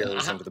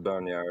 Scares into the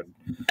boneyard.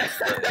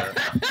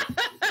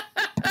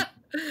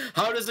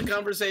 How does a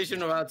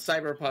conversation about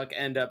Cyberpunk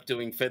end up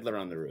doing Fiddler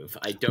on the Roof?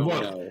 I don't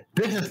know.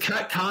 This is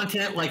cut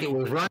content like it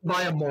was run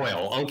by a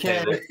moil,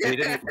 okay?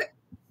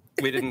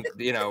 We didn't,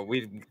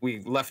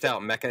 we left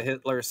out Mecha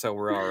Hitler, so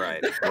we're all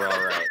right.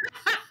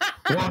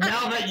 Well,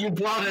 now that you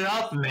brought it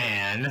up,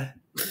 man.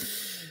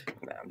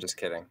 No, I'm just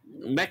kidding.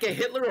 Mecha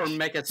Hitler or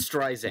Mecha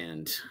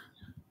Streisand?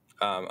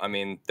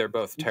 They're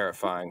both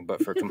terrifying,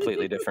 but for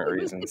completely different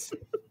reasons.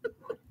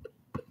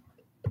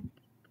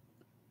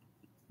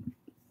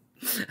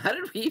 How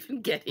did we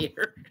even get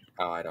here?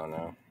 Oh, I don't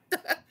know.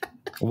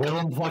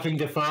 Willem fucking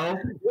Dafoe?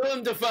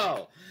 Willem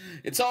Dafoe.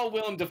 It's all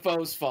Willem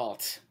Dafoe's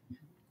fault.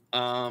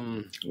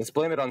 Let's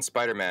blame it on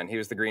Spider-Man. He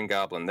was the Green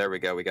Goblin. There we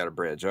go. We got a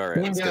bridge. All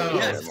right. Bingo.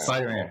 Yes,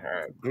 Spider-Man. All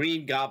right.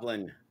 Green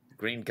Goblin.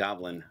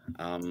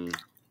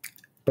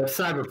 But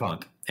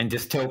cyberpunk and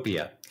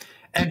dystopia.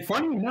 And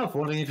funny enough,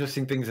 one of the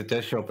interesting things that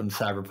does show up in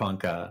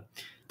cyberpunk,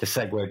 to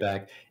segue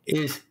back,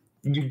 is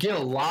you get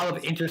a lot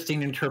of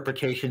interesting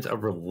interpretations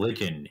of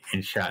religion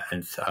in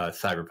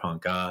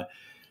cyberpunk.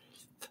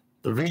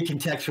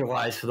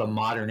 Recontextualized for the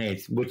modern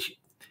age, which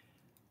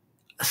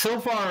so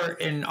far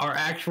in our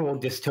actual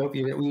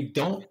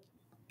dystopia,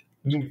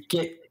 you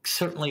get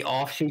certainly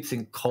offshoots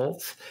and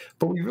cults,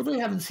 but we really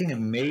haven't seen a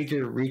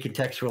major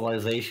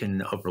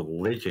recontextualization of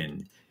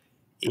religion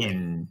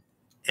in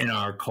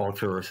our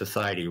culture or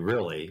society,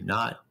 really.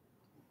 Not.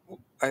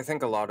 I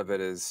think a lot of it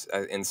is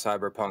in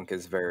cyberpunk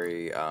is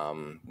very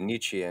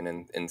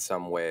Nietzschean in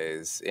some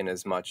ways, in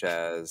as much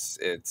as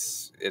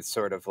it's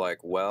sort of like,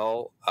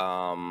 well,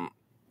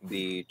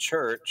 the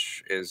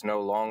church is no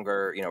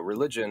longer,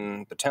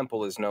 religion, the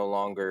temple is no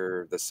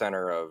longer the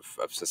center of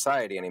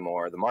society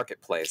anymore. The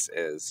marketplace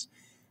is.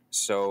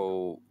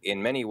 So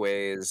in many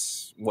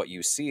ways, what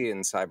you see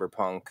in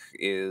cyberpunk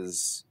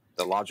is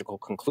the logical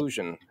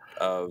conclusion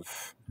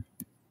of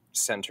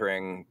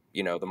centering,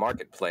 the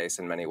marketplace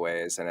in many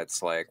ways. And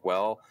it's like,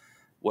 well,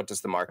 what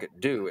does the market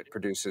do? It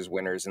produces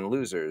winners and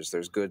losers.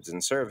 There's goods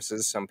and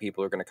services. Some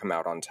people are going to come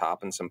out on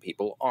top and some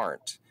people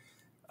aren't.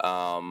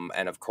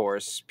 And of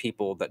course,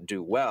 people that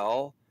do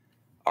well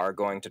are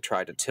going to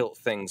try to tilt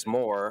things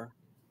more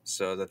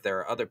so that there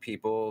are other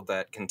people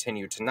that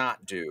continue to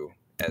not do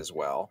as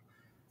well.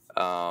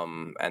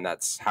 And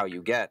that's how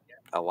you get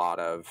a lot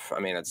of,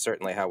 it's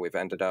certainly how we've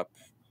ended up,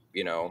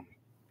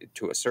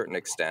 to a certain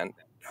extent,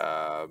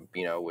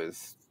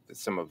 with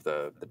some of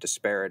the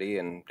disparity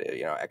and,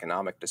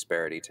 economic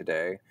disparity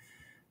today.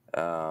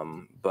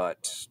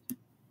 But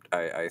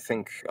I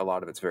think a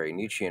lot of it's very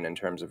Nietzschean in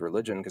terms of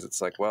religion, because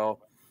it's like, well,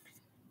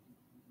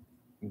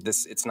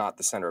 it's not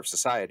the center of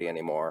society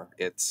anymore.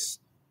 It's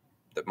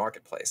the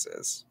marketplace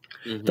is.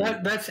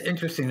 Mm-hmm. That's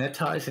interesting. That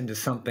ties into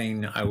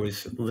something I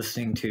was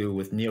listening to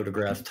with Neil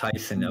deGrasse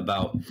Tyson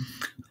about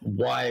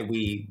why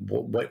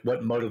what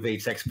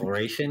motivates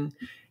exploration.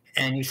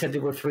 And he said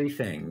there were three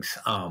things: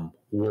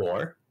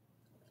 war,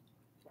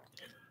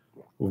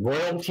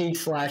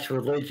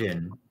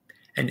 royalty/religion,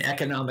 and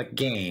economic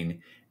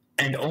gain.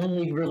 And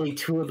only really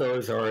two of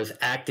those are as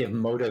active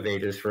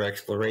motivators for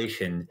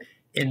exploration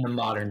in the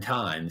modern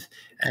times.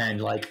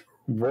 And like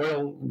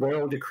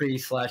royal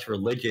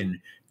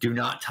decree/religion do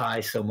not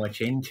tie so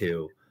much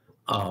into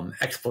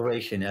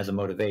exploration as a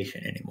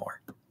motivation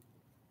anymore.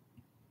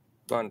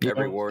 Well,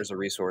 every war is a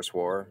resource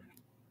war.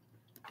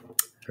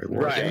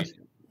 Right.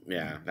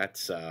 Yeah,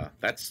 that's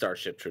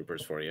Starship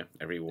Troopers for you.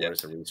 Every war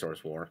is a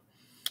resource war.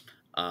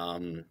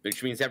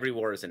 Which means every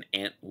war is an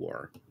ant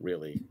war,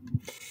 really.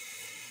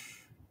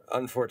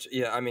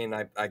 Unfortunately,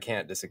 yeah, I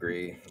can't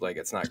disagree. Like,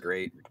 it's not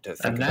great to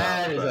think about. And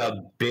that is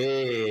a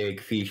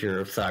big feature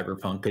of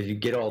cyberpunk, because you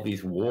get all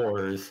these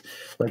wars.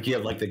 Like, you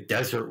have, like, the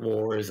Desert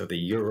Wars or the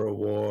Euro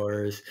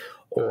Wars,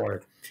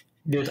 or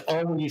there's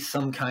always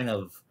some kind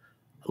of,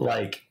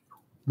 like,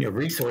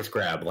 resource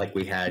grab like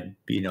we had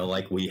in the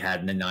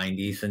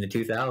 90s and the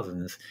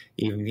 2000s,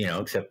 even,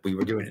 except we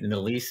were doing it in the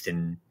Middle East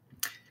and,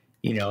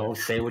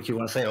 say what you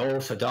want to say. Oh,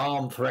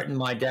 Saddam threatened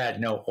my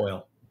dad. No,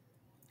 oil.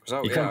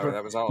 That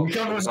was all. You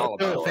come from all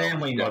about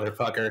family,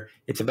 motherfucker.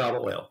 It's about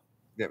oil.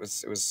 It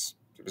was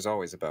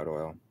always about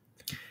oil.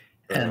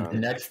 And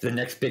the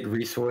next big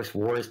resource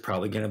war is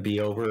probably going to be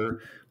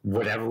over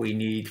whatever we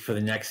need for the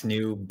next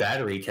new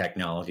battery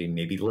technology.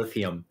 Maybe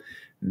lithium.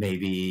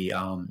 Maybe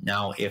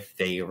now if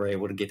they're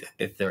able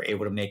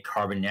to make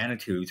carbon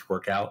nanotubes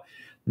work out,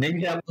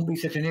 maybe that won't be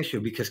such an issue,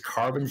 because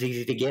carbon's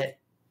easy to get.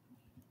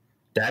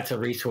 That's a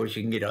resource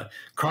you can get.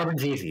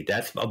 Carbon's easy.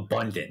 That's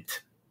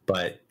abundant,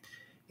 but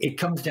it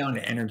comes down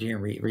to energy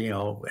and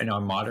in our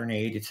modern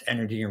age, it's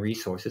energy and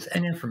resources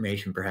and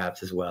information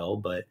perhaps as well.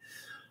 But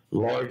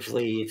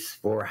largely, it's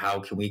for how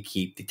can we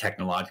keep the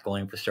technological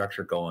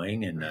infrastructure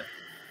going and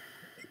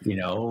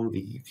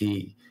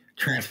the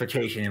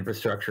transportation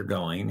infrastructure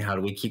going. How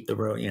do we keep the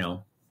road?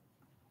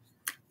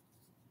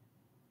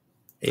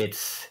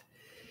 It's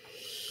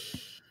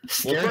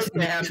first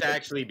they have to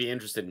actually be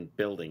interested in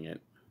building it.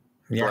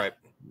 Yeah. Right.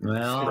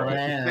 Well,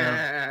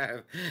 yeah.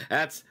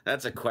 That's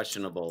a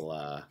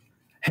questionable.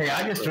 Hey,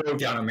 I just drove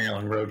down a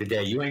Maryland road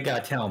today. You ain't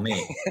got to tell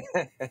me.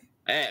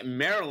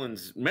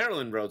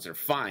 Maryland roads are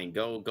fine.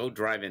 Go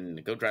drive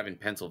in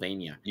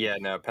Pennsylvania. Yeah,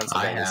 no,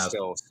 Pennsylvania is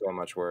still so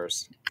much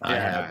worse. I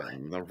have.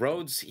 The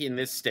roads in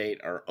this state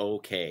are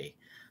okay.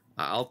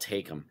 I'll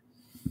take them.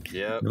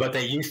 Yeah, but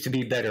they used to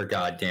be better.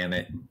 God damn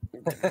it!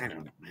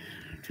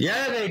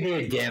 Yeah, they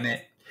did. Damn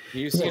it!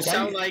 You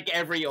sound like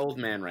every old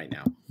man right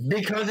now.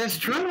 Because it's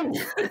true.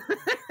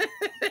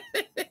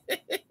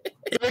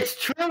 It's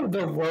true.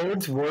 The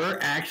roads were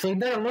actually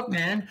better. Look,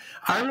 man,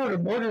 I rode a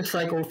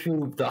motorcycle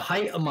through the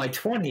height of my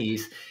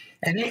 20s,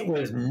 And it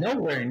was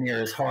nowhere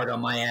near as hard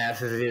on my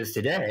ass as it is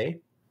today.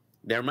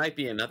 There might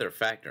be another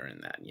factor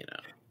in that, you know.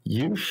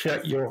 You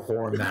shut your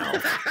whore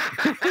mouth.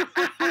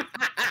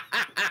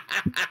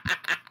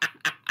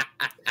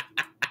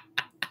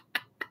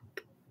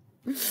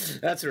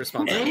 That's a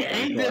responsibility.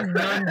 Ain't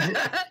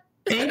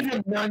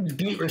the nuns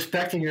beat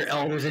respecting your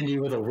elders into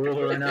you with a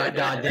ruler or not?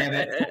 God damn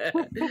it!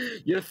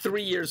 You're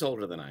 3 years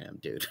older than I am,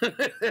 dude.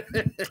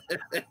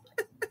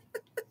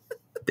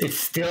 It's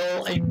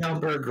still a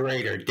number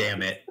greater.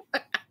 Damn it!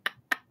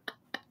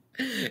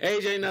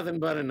 Age ain't nothing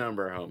but a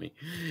number, homie.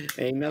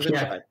 Ain't nothing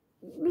but.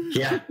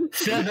 Yeah,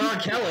 says R.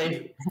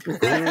 Kelly.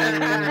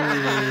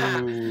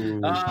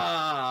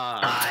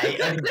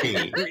 I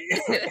agree.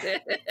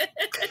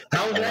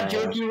 How was that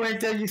joke you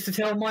went there? Used to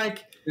tell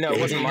Mike? No, it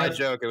wasn't my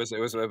joke. It was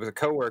a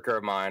coworker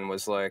of mine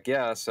was like,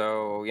 yeah,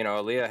 so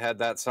Aaliyah had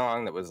that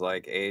song that was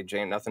like, age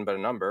ain't nothing but a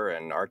number,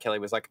 and R. Kelly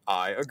was like,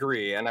 I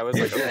agree, and I was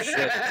like, oh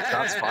shit,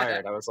 shots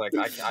fired. I was like,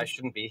 I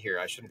shouldn't be here.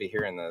 I shouldn't be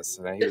hearing this.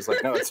 And he was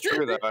like, no, it's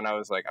true though, and I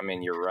was like, I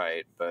mean, you're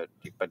right, but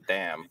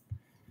damn.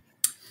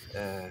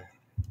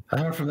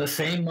 I'm from the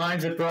same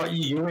minds that brought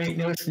you. You ain't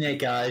no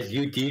snake eyes.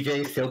 You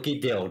DJ Silky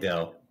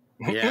Dildo.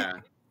 Yeah,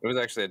 it was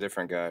actually a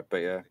different guy, but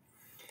yeah.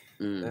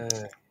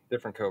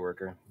 Different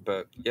coworker,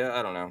 but yeah,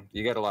 I don't know.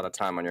 You get a lot of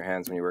time on your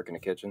hands when you work in a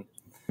kitchen.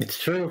 It's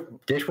true.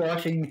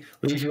 Dishwashing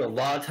leaves you a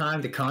lot of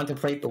time to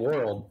contemplate the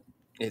world.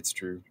 It's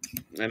true,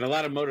 and a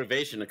lot of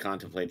motivation to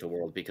contemplate the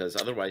world because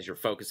otherwise you're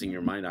focusing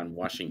your mind on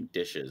washing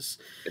dishes.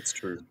 It's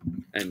true.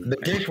 And the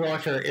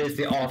dishwasher is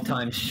the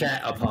oft-times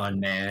shat upon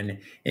man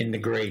in the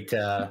great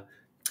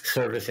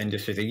service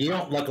industry. You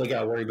don't luckily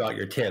got to worry about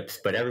your tips,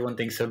 but everyone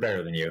thinks they're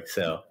better than you.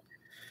 So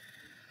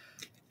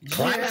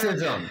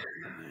classism.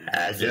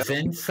 As is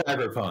in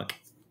cyberpunk.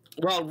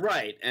 Well,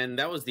 right. And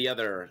that was the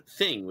other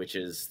thing, which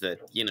is that,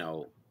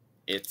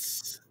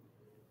 it's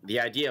the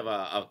idea of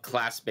a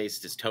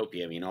class-based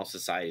dystopia. I mean, all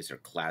societies are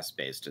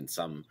class-based in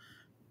some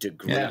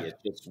degree. Yeah.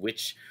 It's just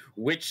which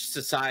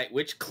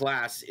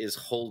class is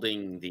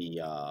holding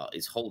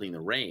the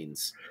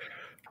reins.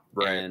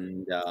 Right.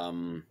 And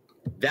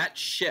that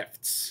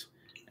shifts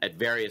at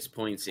various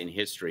points in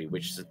history,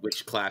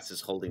 which class is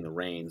holding the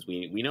reins.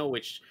 We know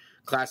which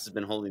class has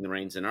been holding the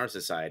reins in our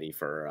society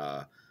for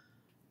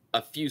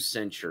a few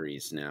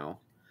centuries now,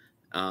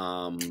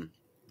 and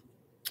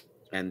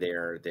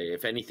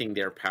if anything,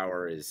 their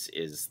power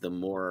is the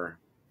more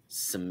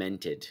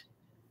cemented.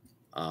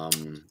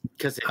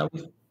 Because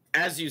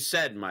as you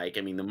said, Mike,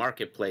 I mean, the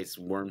marketplace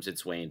worms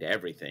its way into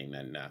everything.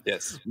 And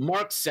yes,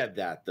 Marx said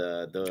that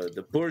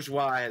the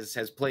bourgeois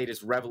has played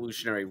its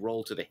revolutionary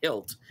role to the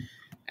hilt,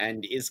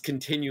 and is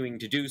continuing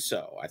to do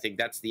so. I think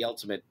that's the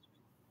ultimate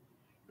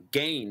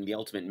gain, the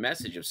ultimate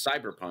message of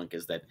cyberpunk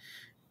is that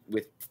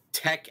with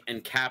tech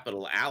and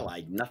capital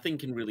allied, nothing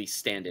can really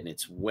stand in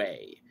its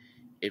way.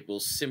 It will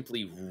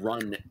simply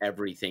run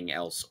everything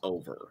else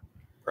over.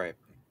 Right.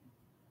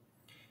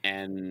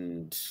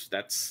 And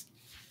that's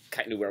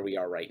kind of where we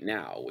are right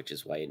now, which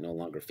is why it no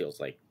longer feels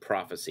like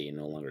prophecy and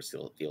no longer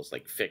still feels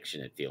like fiction.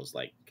 It feels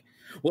like,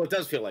 well, it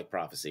does feel like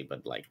prophecy,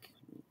 but like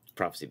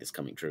prophecy that's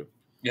coming true.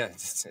 Yeah,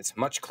 it's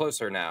much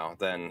closer now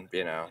than,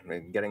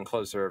 getting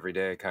closer every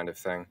day kind of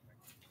thing.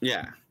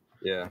 Yeah.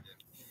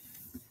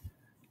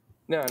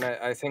 No, and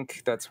I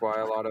think that's why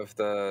a lot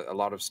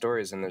of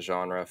stories in the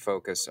genre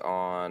focus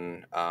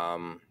on,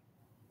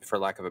 for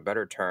lack of a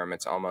better term,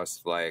 it's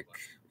almost like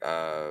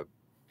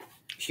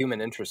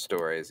human interest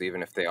stories,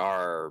 even if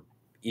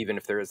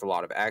there is a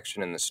lot of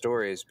action in the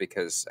stories,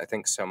 because I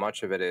think so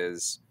much of it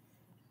is,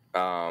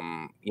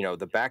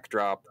 the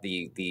backdrop,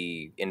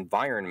 the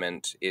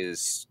environment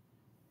is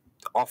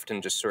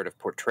often just sort of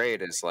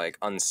portrayed as like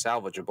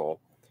unsalvageable.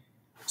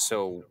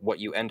 So what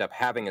you end up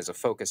having as a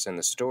focus in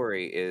the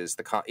story is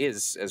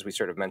as we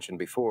sort of mentioned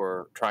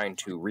before, trying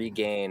to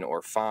regain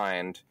or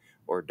find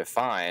or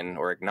define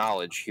or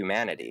acknowledge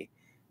humanity,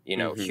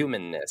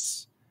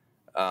 humanness,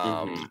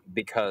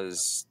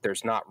 because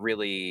there's not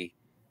really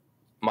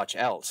much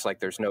else. Like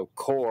there's no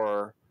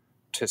core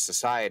to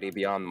society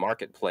beyond the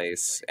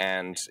marketplace,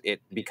 and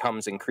it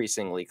becomes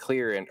increasingly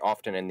clear, and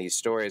often in these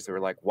stories, they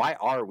were like, why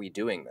are we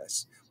doing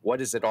this?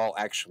 What is it all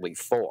actually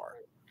for?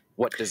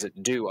 What does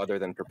it do other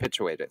than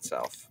perpetuate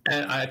itself?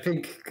 And I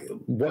think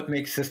what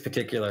makes this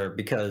particular,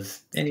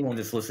 because anyone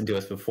that's listened to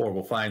us before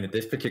will find that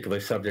this particular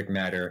subject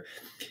matter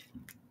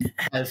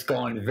has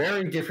gone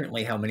very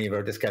differently how many of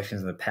our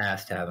discussions in the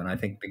past have. And I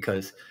think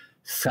because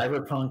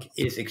cyberpunk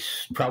is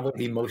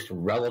probably the most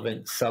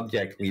relevant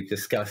subject we've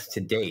discussed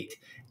to date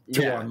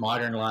to our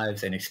modern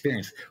lives and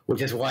experience,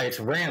 which is why it's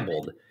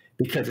rambled,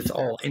 because it's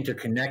all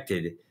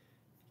interconnected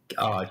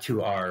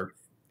to our...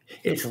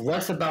 It's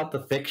less about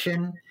the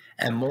fiction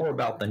and more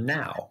about the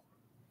now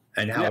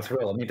and how it's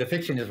real. I mean, the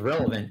fiction is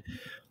relevant,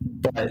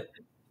 but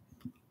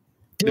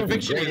the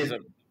fiction is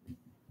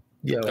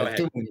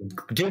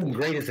doing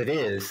great as it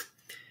is,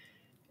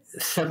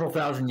 several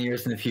thousand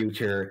years in the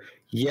future,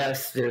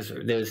 yes, there's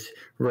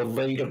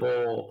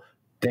relatable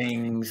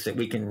things that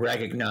we can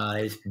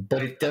recognize,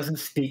 but it doesn't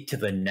speak to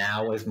the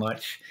now as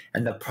much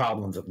and the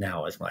problems of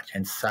now as much.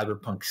 And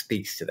cyberpunk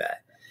speaks to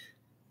that.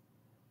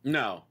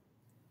 No.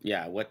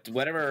 Yeah,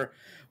 whatever,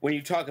 when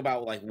you talk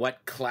about like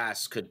what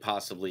class could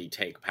possibly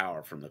take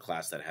power from the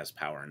class that has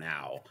power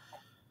now,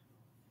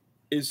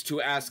 is to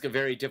ask a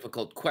very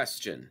difficult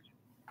question,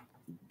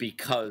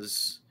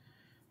 because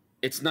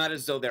it's not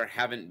as though there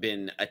haven't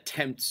been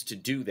attempts to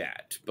do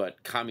that,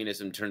 but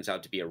communism turns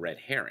out to be a red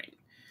herring.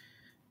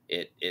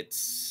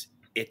 It's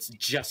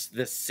just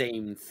the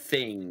same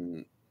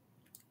thing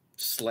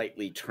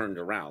slightly turned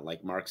around.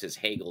 Like Marx is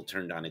Hegel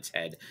turned on its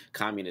head.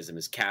 Communism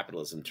is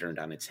capitalism turned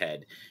on its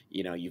head.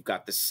 You know, you've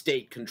got the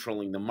state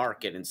controlling the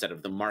market instead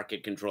of the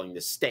market controlling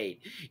the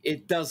state.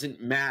 It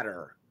doesn't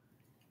matter.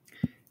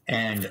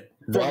 And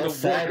from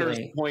the worker's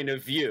point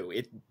of view,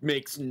 it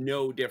makes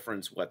no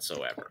difference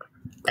whatsoever.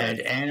 And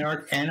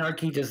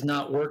anarchy does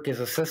not work as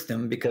a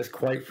system because,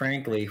 quite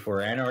frankly,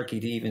 for anarchy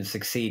to even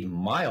succeed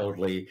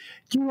mildly,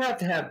 you have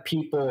to have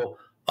people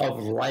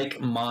of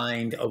like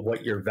mind of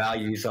what your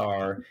values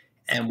are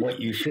and what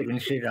you should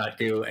and should not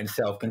do, and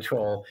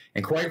self-control.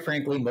 And quite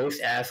frankly,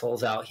 most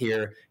assholes out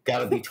here got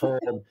to be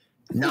told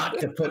not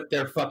to put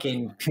their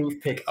fucking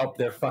toothpick up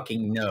their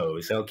fucking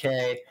nose,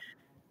 okay?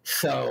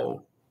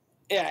 So,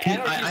 yeah,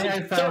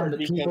 I found that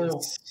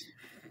people...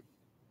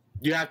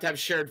 You have to have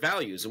shared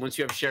values, and once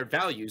you have shared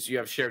values, you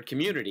have shared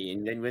community,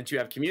 and then once you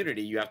have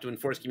community, you have to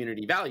enforce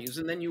community values,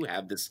 and then you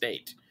have the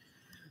state.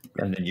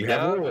 And then you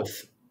have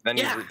rules.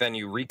 Then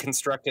you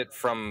reconstruct it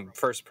from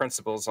first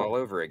principles all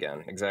over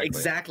again.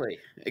 Exactly.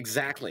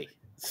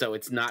 So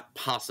it's not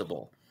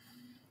possible.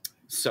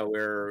 So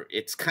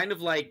it's kind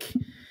of like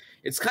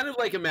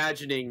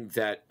imagining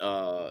that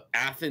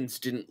Athens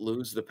didn't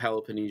lose the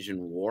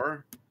Peloponnesian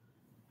War,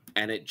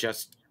 and it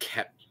just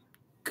kept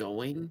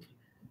going.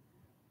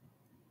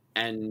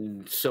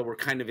 And so we're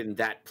kind of in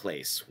that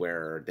place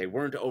where they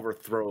weren't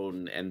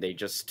overthrown, and they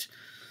just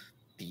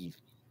the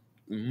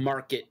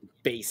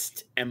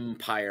market-based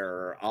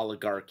empire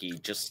oligarchy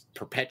just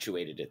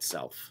perpetuated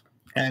itself.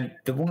 And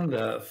one of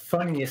the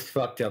funniest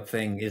fucked up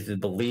thing is the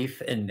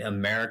belief in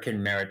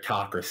American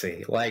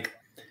meritocracy. Like,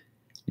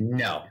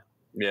 no.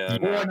 Yeah.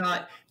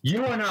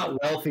 You are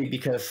not wealthy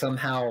because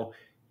somehow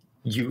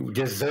you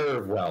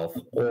deserve wealth,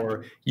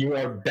 or you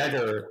are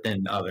better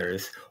than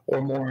others,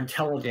 or more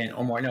intelligent,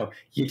 or more. No,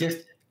 you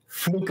just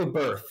fluke a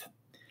birth.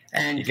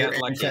 And you got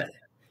lucky.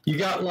 You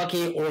got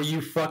lucky, or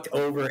you fucked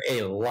over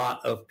a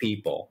lot of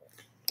people.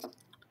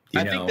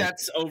 I think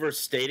that's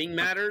overstating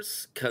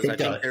matters, because I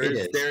think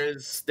there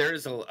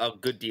is a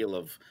good deal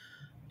of.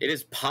 It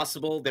is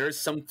possible there is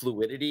some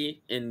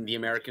fluidity in the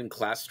American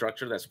class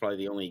structure. That's probably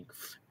the only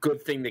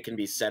good thing that can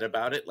be said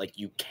about it. Like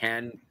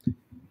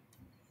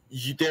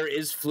there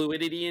is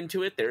fluidity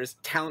into it. There is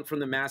talent from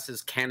the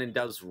masses can and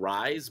does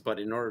rise, but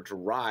in order to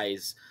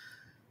rise,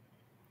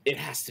 it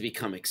has to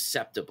become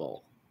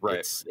acceptable.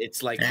 Right.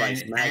 It's like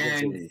Vice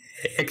magazine. And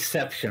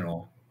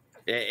exceptional.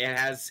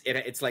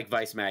 It's like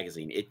Vice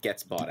magazine. It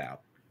gets bought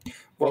out.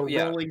 Well,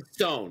 Rolling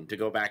Stone, to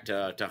go back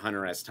to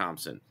Hunter S.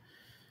 Thompson.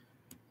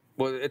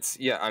 Well, and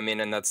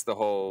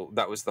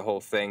that was the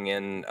whole thing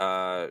in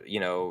a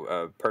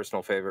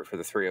personal favorite for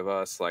the three of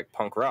us, like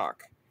punk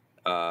rock.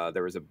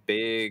 There was a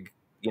big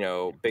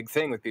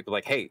thing with people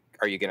like, hey,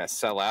 are you going to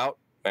sell out?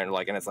 And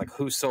it's like,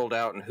 who sold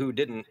out and who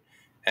didn't?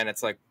 And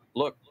it's like,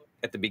 look,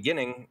 at the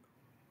beginning,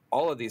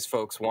 all of these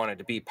folks wanted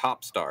to be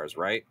pop stars,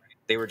 right?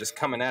 They were just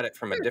coming at it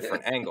from a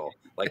different angle.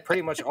 Like,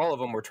 pretty much all of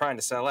them were trying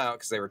to sell out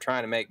because they were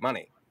trying to make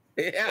money.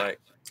 Yeah. Right?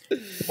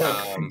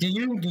 Do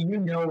you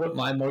know what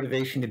my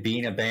motivation to be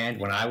in a band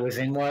when I was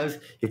in was?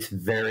 It's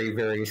very,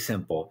 very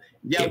simple.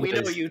 Yeah, we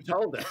know you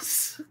told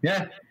us.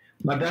 Yeah.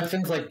 My best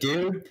friend's like,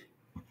 dude,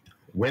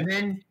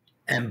 women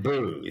and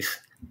booze.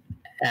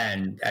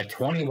 And at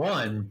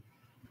 21...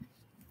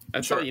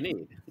 That's all you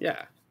need.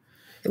 Yeah.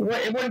 It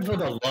wasn't for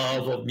the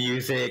love of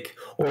music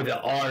or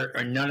the art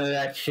or none of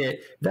that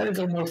shit. That is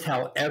almost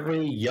how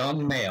every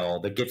young male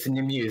that gets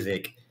into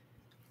music,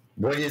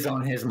 what is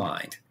on his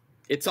mind.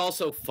 It's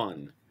also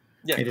fun.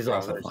 Yeah, it is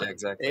also fun.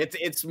 Exactly.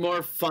 It's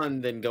more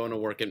fun than going to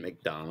work at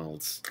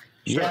McDonald's.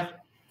 Yeah.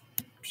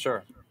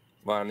 Sure.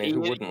 Well, I mean,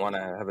 who wouldn't want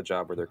to have a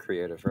job where they're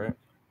creative, right?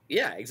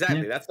 Yeah,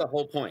 exactly. Yeah. That's the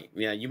whole point.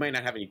 Yeah, you might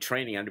not have any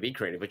training on to be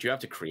creative, but you have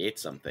to create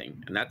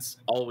something, and that's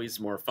always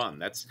more fun.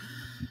 That's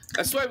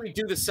why we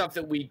do the stuff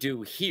that we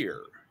do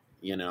here.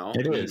 You know,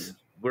 it is.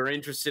 We're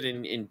interested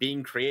in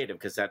being creative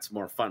because that's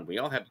more fun. We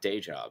all have day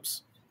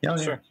jobs. Yeah,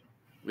 sure.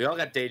 We all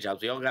got day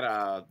jobs. We all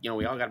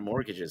got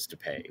mortgages to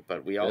pay,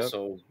 but we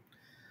also.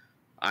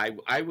 Yep.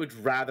 I would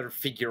rather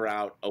figure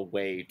out a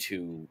way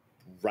to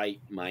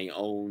write my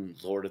own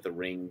Lord of the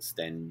Rings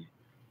than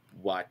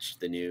watch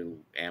the new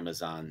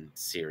Amazon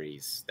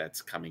series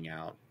that's coming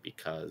out,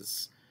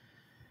 because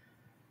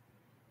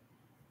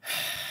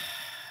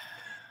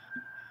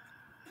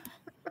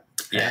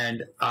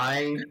and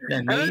I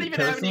don't even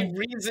have any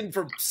reason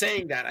for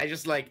saying that. I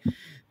just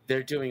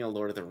they're doing a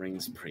Lord of the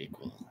Rings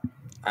prequel.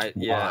 I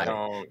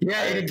don't.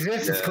 Yeah, it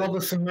exists. It's called the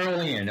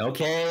Silmarillion,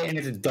 okay? And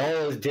it's as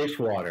dull as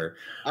dishwater.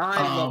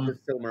 I love the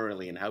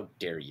Silmarillion. How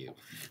dare you?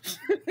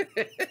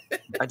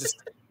 I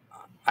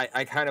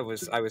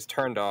was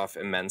turned off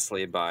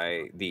immensely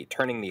by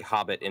turning the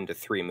Hobbit into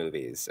 3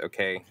 movies.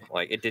 Okay,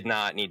 like it did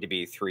not need to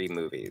be 3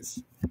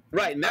 movies.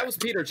 Right, and that was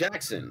Peter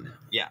Jackson.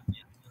 Yeah.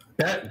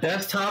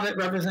 Best Hobbit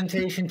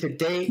representation to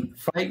date.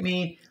 Fight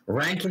me.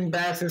 Rankin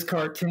Bass's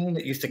cartoon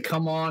that used to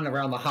come on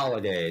around the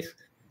holidays.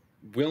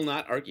 Will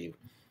not argue.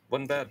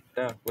 Wasn't bad.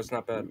 No, was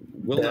not bad.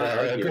 Will not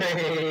argue.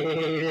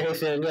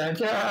 Greatest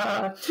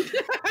adventure.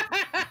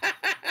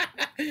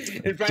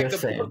 In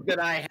fact, book that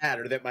I had,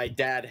 or that my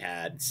dad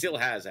had, still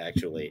has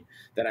actually,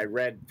 that I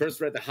first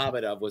read The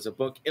Hobbit of, was a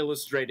book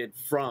illustrated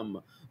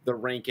from the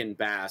Rankin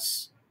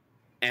Bass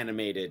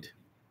animated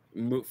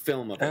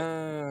film of it.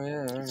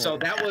 Yeah. So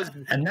that's what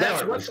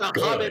The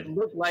Hobbit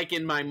looked like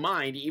in my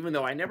mind, even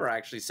though I never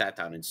actually sat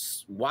down and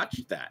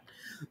watched that.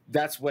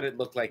 That's what it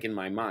looked like in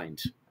my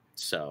mind.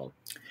 So,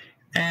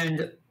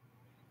 and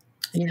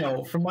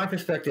from my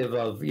perspective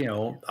of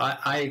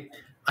I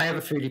have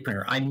a 3D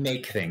printer. I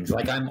make things.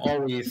 Like I'm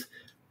always,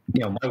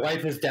 my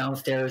wife is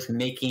downstairs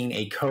making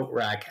a coat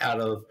rack out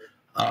of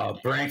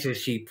branches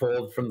she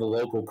pulled from the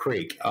local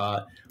creek.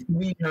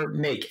 We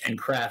make and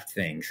craft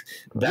things.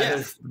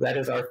 That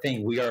is our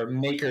thing. We are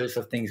makers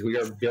of things. We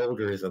are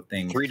builders of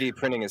things. 3D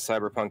printing is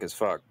cyberpunk as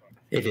fuck.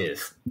 It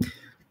is.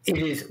 It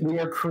is. We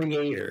are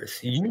creators.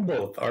 You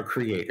both are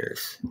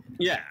creators.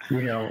 Yeah.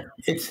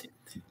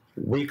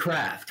 We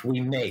craft.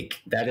 We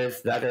make. That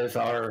is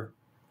our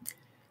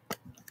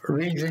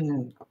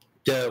reason.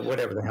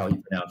 Whatever the hell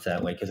you pronounce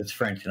that way, because it's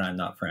French and I'm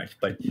not French.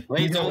 But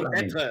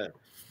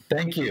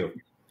thank you.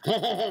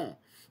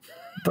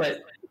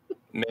 But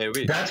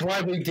that's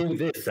why we do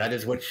this. That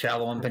is what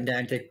Shallow and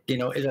Pedantic,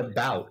 is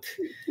about.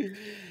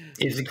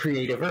 Is the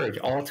creative urge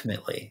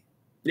ultimately.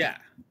 Yeah.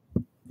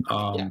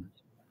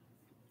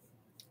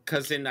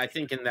 Because I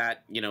think in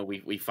that,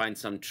 we find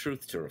some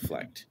truth to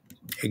reflect.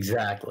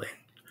 Exactly.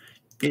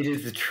 It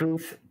is the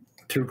truth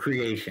through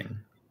creation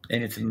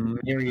in its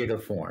myriad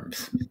of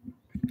forms.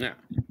 Yeah.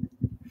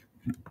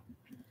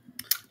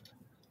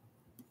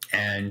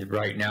 And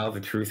right now,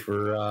 the truth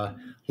we're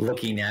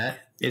looking at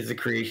is the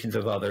creations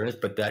of others,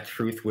 but that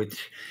truth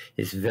which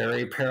is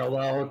very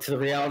parallel to the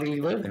reality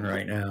we live in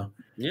right now.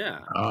 Yeah.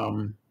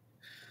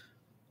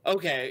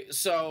 Okay,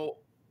 so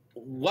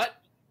what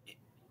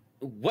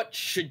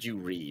should you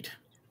read?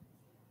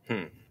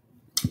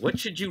 What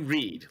should you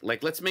read?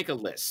 Like, let's make a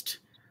list.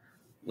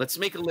 Let's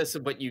make a list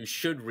of what you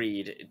should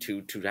read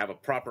to have a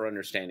proper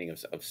understanding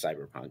of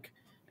cyberpunk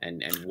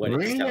and what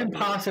read it's telling and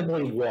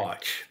possibly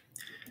watch.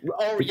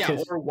 Oh,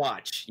 because, or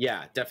watch.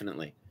 Yeah,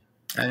 definitely.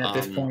 And at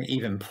this point,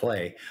 even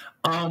play.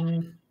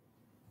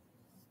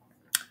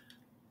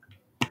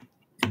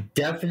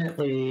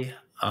 Definitely.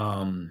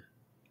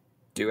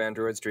 Do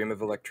Androids Dream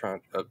of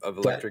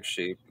Electric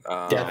Sheep?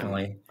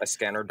 Definitely. A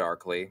Scanner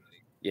Darkly.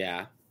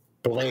 Yeah.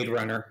 Blade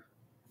Runner.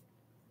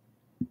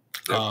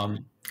 Yep.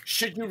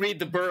 Should you read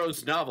the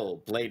Burroughs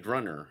novel Blade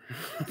Runner?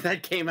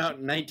 That came out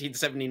in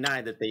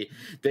 1979 that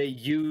they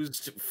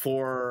used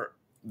for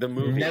the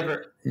movie.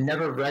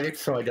 Never read it,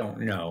 so I don't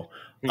know.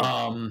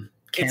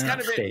 It's kind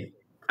of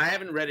I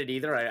haven't read it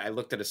either. I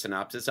looked at a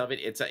synopsis of it.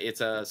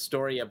 It's a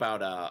story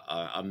about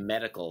a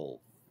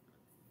medical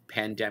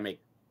pandemic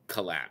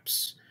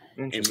collapse.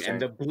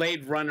 And the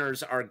Blade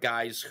Runners are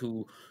guys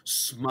who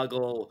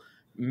smuggle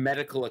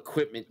medical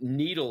equipment,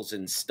 needles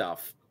and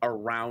stuff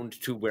around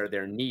to where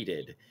they're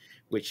needed,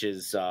 which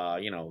is some.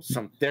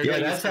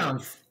 That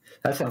sounds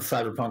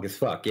cyberpunk as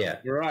fuck. Yeah.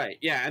 Right.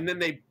 Yeah, and then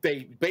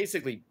they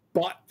basically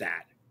bought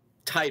that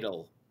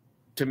title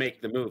to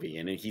make the movie,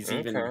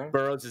 and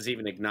Burroughs is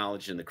even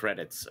acknowledged in the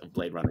credits of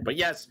Blade Runner. But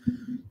yes,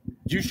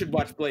 you should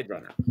watch Blade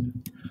Runner.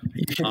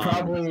 You should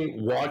probably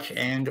watch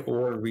and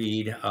or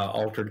read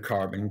Altered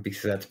Carbon,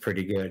 because that's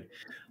pretty good,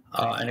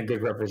 and a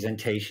good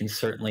representation,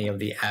 certainly, of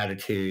the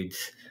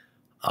attitudes.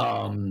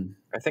 I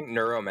think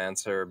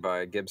Neuromancer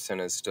by Gibson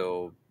is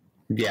still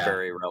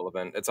very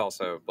relevant. It's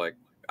also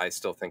I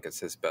still think it's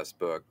his best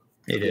book.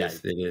 It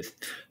is.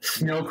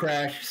 Snow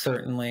Crash,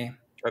 certainly.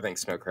 I think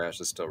Snow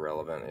Crash is still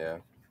relevant. Yeah.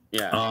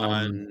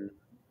 Yeah. You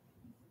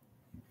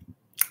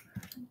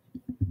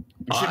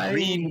should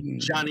read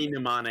Johnny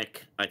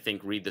Mnemonic. I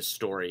think read the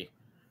story.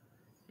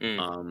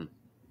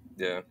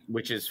 Yeah.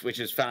 Which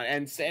is found,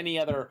 and any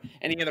other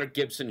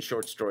Gibson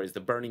short stories.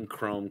 The Burning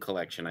Chrome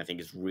collection, I think,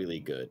 is really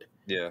good.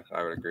 Yeah,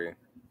 I would agree.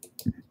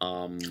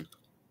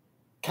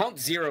 Count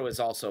Zero is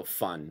also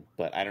fun,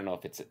 but I don't know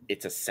if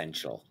it's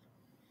essential.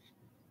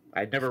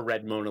 I've never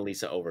read Mona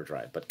Lisa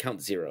Overdrive, but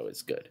Count Zero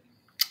is good.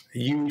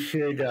 You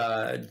should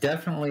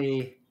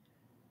definitely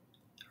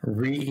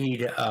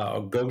read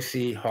go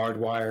see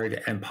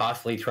Hardwired and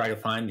possibly try to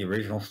find the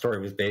original story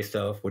it was based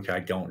off, which I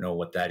don't know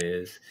what that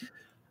is.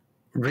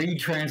 Read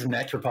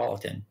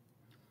Transmetropolitan.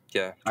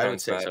 Yeah, I would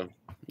say so.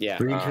 Yeah.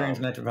 Read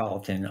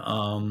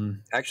Transmetropolitan.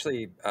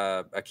 Actually,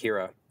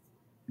 Akira.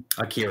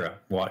 Akira.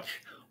 Watch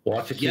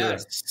Akira.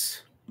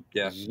 Yes.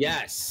 Yeah.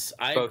 Yes,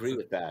 I agree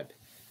with that.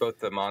 both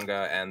the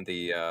manga and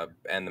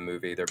the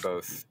movie. They're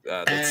both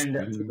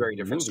and two very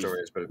different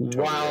stories, but totally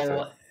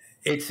while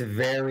it's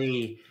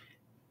very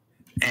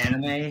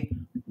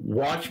anime,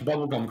 watch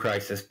Bubblegum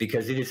Crisis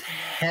because it is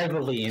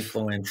heavily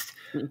influenced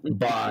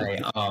by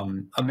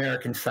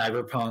American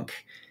cyberpunk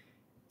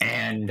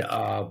and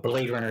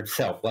Blade Runner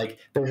itself. Like,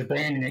 there's a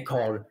band in it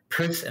called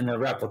Prince and the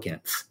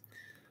Replicants.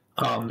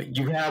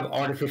 You have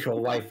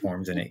artificial life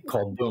forms in it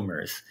called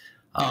boomers.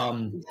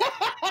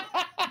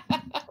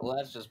 Well,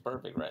 that's just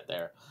perfect right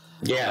there.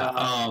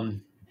 Yeah.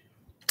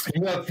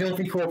 You have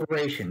filthy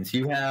corporations.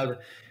 You have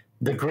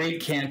the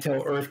Great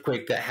Kanto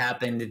earthquake that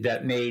happened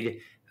that made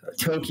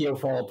Tokyo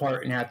fall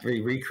apart and have to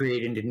be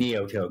recreated into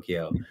Neo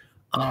Tokyo.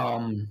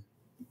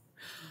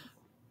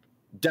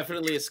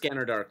 Definitely a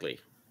Scanner Darkly.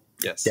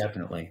 Yes,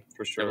 definitely,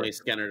 for sure. Definitely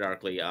Scanner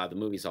Darkly. The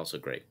movie's also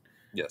great.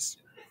 Yes,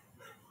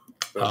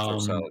 those are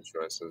solid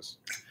choices.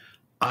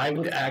 I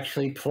would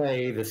actually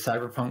play the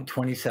Cyberpunk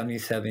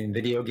 2077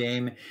 video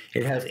game.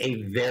 It has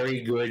a very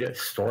good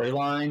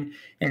storyline,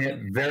 and it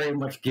very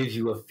much gives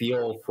you a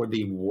feel for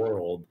the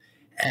world.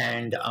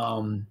 And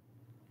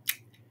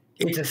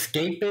it's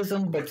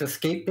escapism, but it's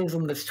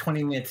escapism that's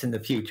 20 minutes in the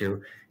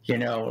future. You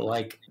know,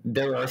 like,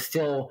 there are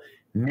still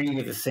many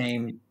of the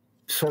same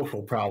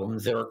social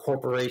problems. There are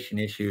corporation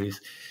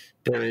issues.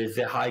 There is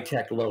a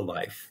high-tech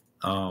lowlife.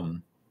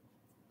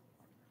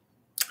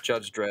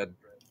 Judge Dredd.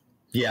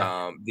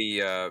 Yeah.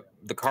 The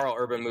Carl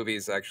Urban movie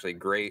is actually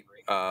great,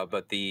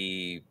 but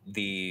the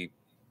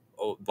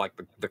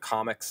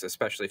comics,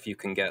 especially if you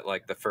can get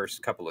like the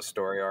first couple of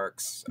story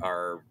arcs,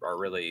 are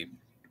really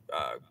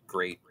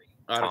great.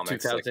 Out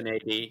comics, of 2000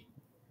 AD.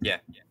 Yeah.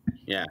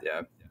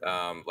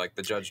 Like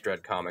the Judge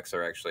Dredd comics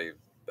are actually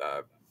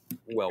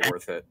well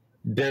worth it.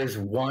 There's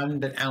one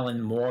that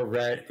Alan Moore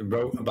wrote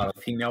about a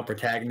female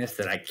protagonist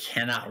that I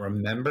cannot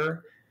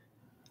remember,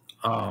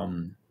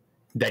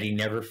 that he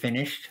never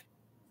finished.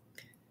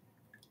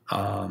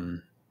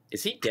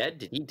 Is he dead?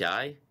 Did he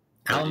die?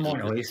 Alan Moore,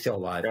 no, he's still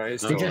alive. Yeah,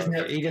 he's he just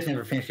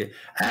never finished it.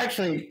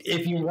 Actually,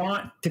 if you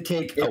want to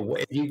take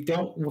away, if you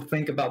don't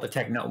think about the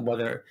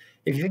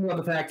if you think about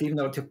the fact, even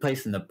though it took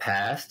place in the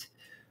past,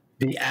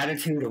 the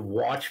attitude of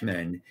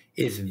Watchmen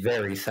is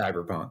very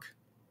cyberpunk.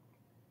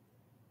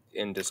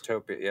 In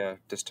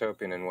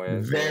dystopian in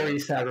ways. Very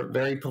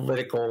very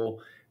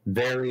political,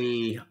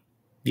 very,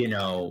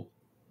 Yeah,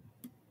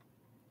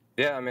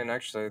 I mean,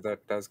 actually,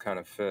 that does kind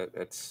of fit.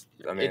 It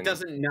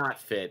doesn't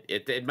not fit.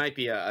 It might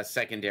be a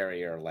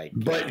secondary or like.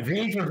 But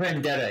V for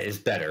Vendetta is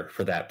better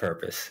for that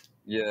purpose.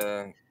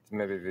 Yeah,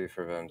 maybe V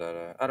for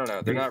Vendetta. I don't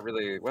know. They're not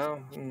really.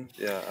 Well,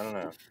 yeah, I don't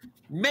know.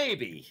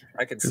 Maybe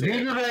I could see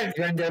V for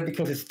Vendetta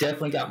because it's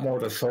definitely got more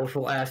of the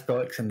social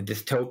aspects and the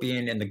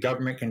dystopian and the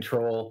government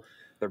control.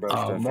 They're both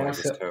definitely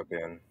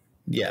dystopian.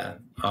 Yeah.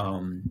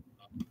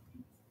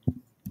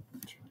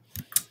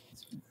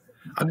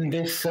 I mean,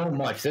 there's so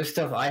much. There's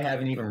stuff I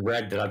haven't even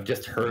read that I've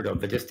just heard of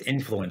that just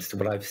influenced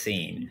what I've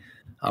seen.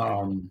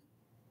 I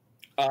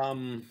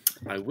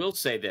will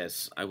say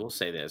this.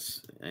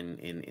 And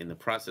in the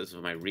process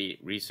of my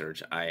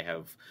research, I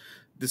have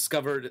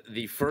discovered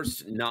the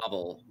first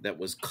novel that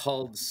was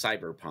called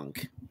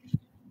Cyberpunk.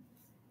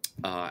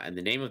 And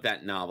the name of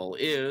that novel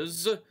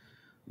is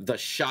The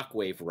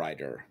Shockwave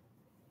Rider.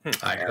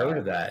 I heard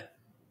of that.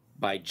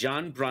 By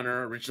John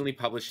Brunner, originally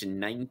published in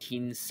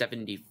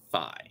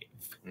 1975.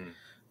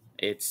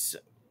 It's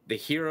the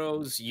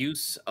hero's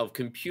use of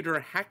computer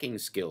hacking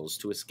skills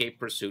to escape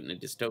pursuit in a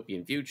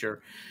dystopian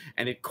future,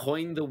 and it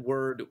coined the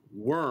word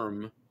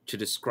worm to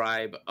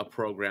describe a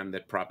program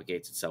that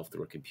propagates itself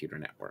through a computer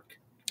network.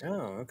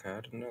 Oh, okay.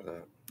 I didn't know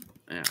that.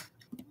 Yeah.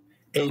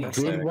 A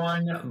good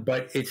one,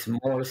 but it's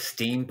more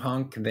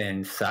steampunk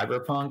than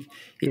cyberpunk,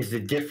 is The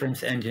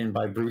Difference Engine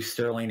by Bruce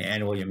Sterling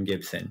and William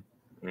Gibson.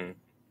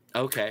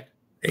 Okay.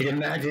 It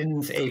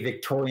imagines a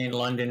Victorian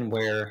London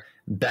where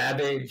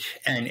Babbage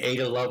and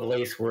Ada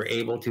Lovelace were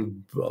able to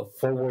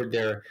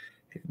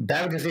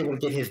Babbage was able to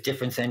get his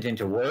difference engine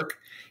to work,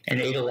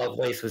 and Ada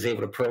Lovelace was able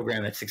to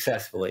program it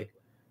successfully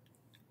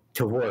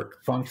to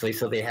work functionally.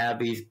 So they have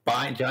these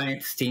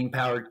giant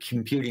steam-powered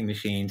computing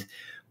machines,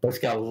 but it's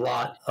got a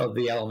lot of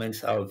the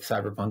elements of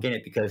cyberpunk in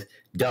it because,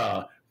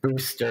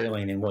 Bruce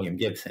Sterling and William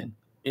Gibson.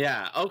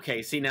 Yeah,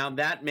 okay. See, now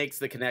that makes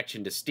the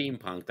connection to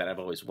steampunk that I've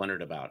always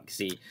wondered about.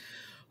 See,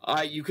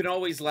 you can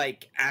always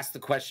ask the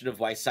question of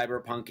why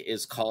cyberpunk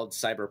is called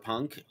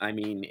cyberpunk. I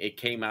mean, it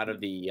came out of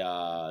the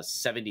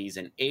 70s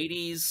and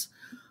 80s,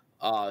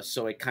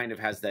 so it kind of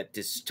has that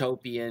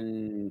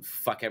dystopian,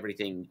 fuck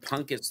everything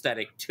punk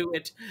aesthetic to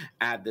it.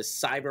 Add the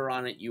cyber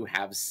on it, you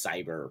have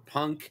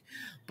cyberpunk.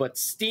 But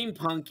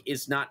steampunk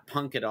is not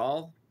punk at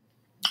all.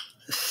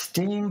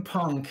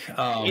 Steampunk.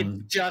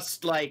 It's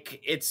just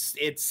it's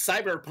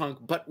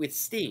cyberpunk, but with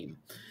steam.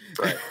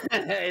 Right.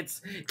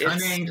 it's. I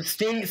mean,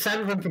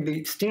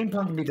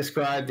 steampunk can be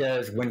described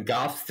as when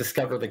goths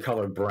discover the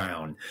color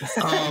brown.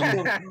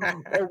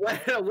 Or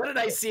what did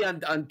I see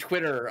on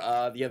Twitter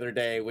the other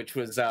day, which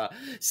was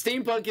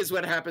steampunk is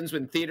what happens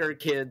when theater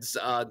kids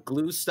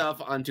glue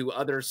stuff onto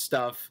other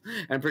stuff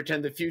and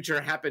pretend the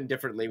future happened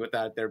differently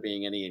without there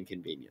being any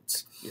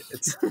inconvenience.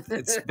 It's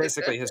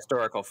basically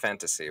historical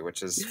fantasy,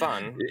 which is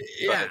fun.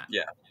 Yeah.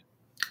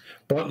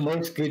 But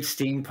most good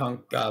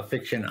steampunk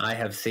fiction I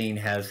have seen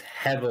has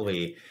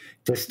heavily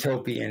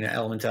dystopian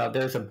elements.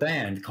 There's a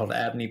band called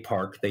Abney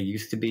Park. They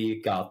used to be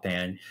a goth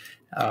band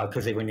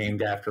because they were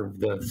named after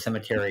the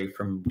cemetery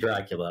from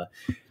Dracula.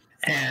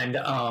 And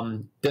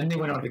then they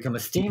went on to become a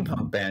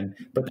steampunk band,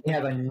 but they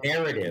have a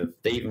narrative.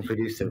 They even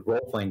produced a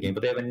role-playing game,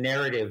 but they have a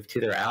narrative to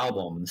their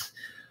albums,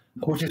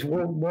 which is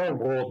more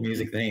world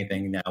music than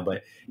anything now.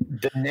 But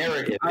the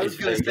narrative I was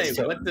going to say,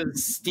 so, what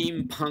does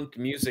steampunk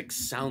music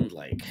sound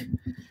like?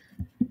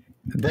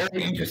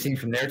 very interesting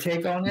from their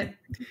take on it.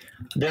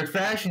 Their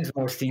fashion is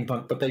more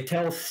steampunk, but they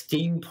tell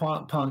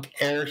steampunk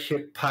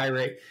airship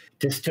pirate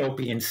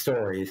dystopian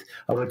stories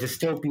of a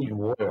dystopian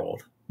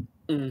world.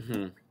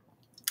 Mm-hmm.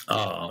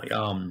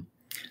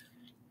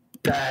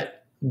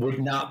 That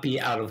would not be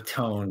out of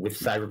tone with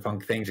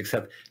cyberpunk things,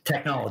 except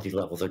technology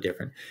levels are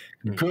different.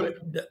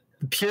 Good,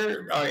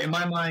 pure, in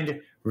my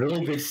mind,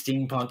 really good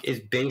steampunk is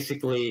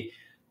basically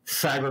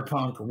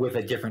cyberpunk with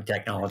a different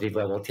technology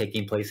level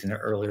taking place in an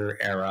earlier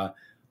era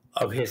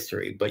of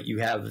history, but you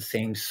have the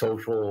same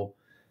social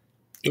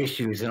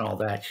issues and all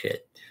that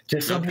shit.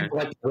 Just some people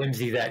like to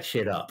whimsy that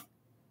shit up.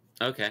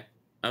 Okay.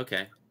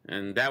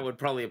 And that would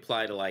probably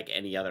apply to like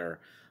any other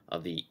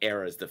of the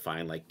eras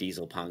defined, like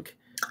diesel punk.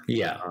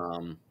 Yeah.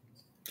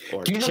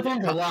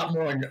 Dieselpunk's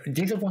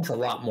a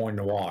lot more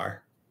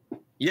noir.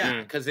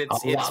 Yeah, because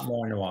it's a lot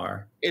more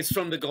noir. It's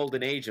from the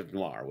golden age of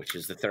noir, which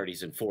is the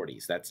 30s and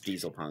 40s. That's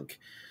diesel punk.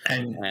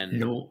 And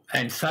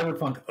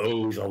cyberpunk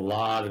owes a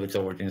lot of its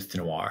origins to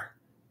noir.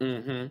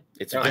 Mm-hmm.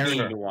 It's very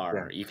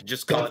noir. You could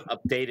just call it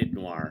updated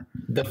noir.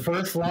 The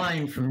first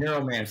line from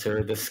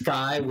Neuromancer: "The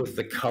sky was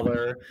the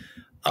color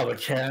of a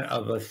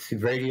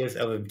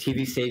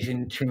TV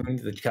station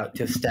tuned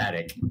to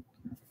static,"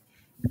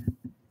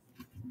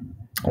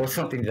 or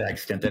something to that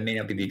extent. That may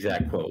not be the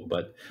exact quote,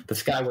 but the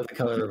sky was the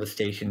color of a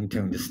station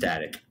tuned to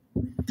static.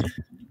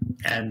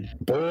 And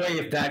boy,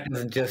 if that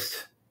doesn't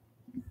just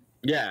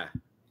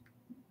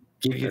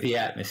give you the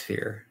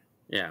atmosphere.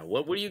 Yeah.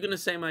 What were you going to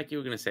say, Mike? You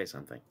were going to say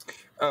something.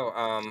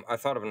 I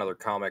thought of another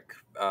comic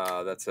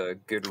that's a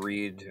good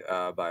read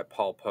by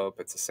Paul Pope.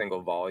 It's a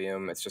single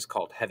volume. It's just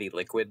called Heavy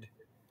Liquid.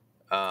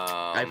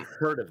 I've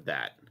heard of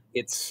that.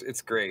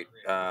 It's great.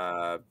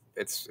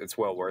 It's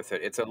well worth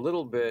it. It's a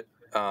little bit.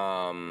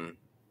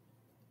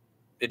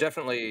 It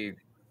definitely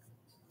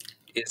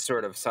is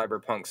sort of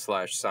cyberpunk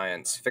 /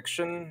 science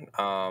fiction.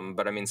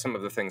 But I mean, some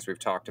of the things we've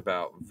talked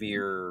about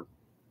veer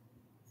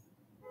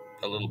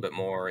a little bit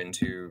more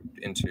into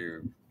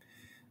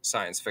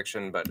science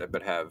fiction, but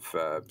have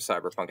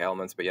cyberpunk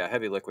elements. But yeah,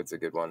 Heavy Liquid's a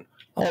good one.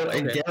 Oh,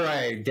 and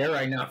dare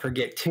I not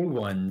forget two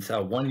ones.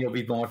 One you'll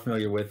be more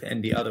familiar with,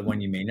 and the other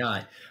one you may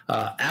not.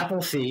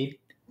 Appleseed.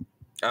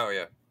 Oh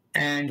yeah.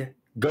 And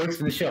Ghost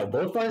in the Shell,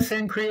 both by the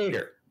same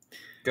creator.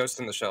 Ghost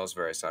in the Shell is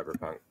very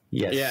cyberpunk.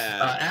 Yes.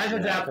 Yeah. As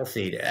is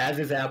Appleseed.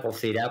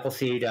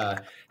 Appleseed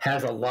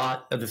has a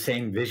lot of the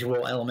same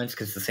visual elements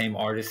because it's the same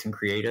artist and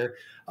creator.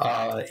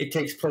 It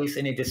takes place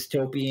in a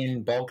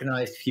dystopian,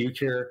 balkanized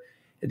future.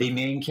 The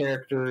main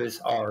characters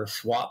are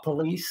SWAT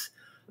police,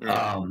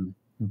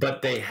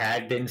 but they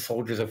had been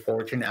soldiers of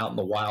fortune out in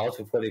the wilds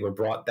before they were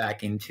brought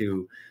back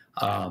into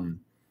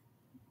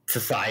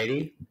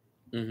society.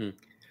 Mm-hmm.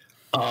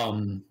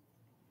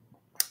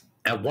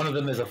 And one of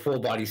them is a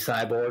full-body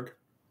cyborg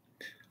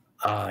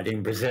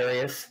named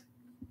Brazarius.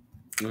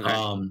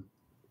 Okay.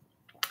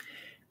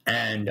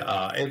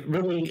 It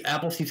really,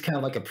 Appleseed's kind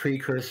of like a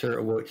precursor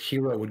of what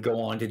Hero would go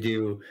on to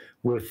do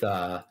with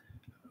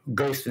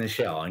Ghost in the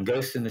Shell. And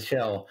Ghost in the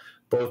Shell,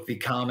 both the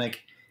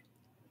comic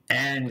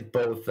and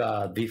both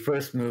the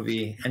first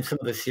movie and some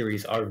of the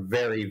series are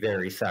very,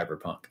 very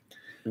cyberpunk.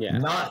 Yeah.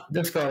 Not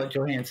the Scarlett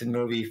Johansson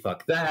movie,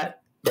 fuck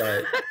that,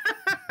 but...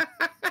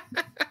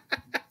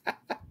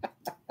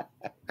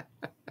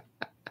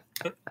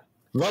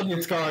 Love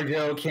you, Scarlett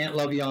Joe. Can't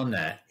love you on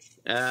that.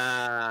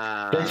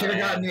 They should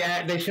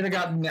have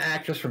gotten the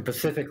actress from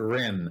Pacific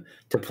Rim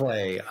to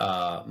play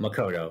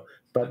Makoto,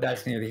 but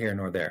that's neither here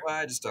nor there. Well,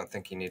 I just don't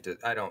think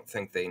I don't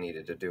think they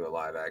needed to do a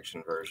live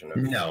action version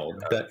of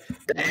the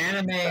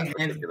anime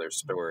particular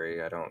story.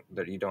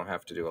 You don't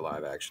have to do a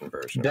live action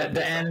version.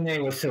 The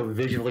anime was so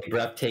visually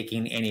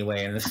breathtaking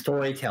anyway, and the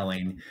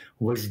storytelling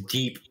was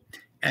deep.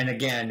 And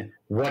again,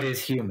 what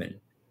is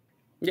human?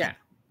 Yeah.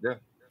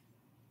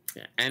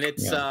 Yeah, and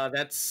it's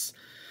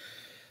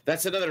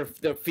that's another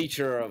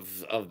feature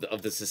of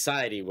the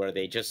society where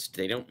they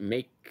don't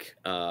make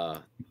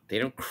they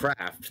don't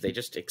craft, they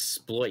just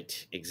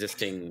exploit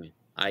existing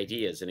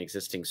ideas and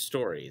existing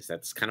stories.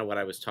 That's kind of what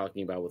I was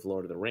talking about with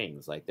Lord of the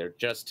Rings. Like they're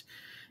just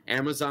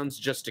Amazon's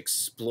just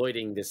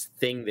exploiting this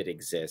thing that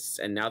exists,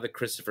 and now that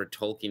Christopher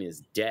Tolkien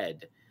is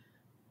dead,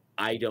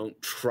 I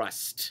don't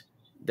trust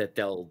that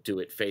they'll do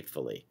it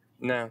faithfully.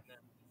 No.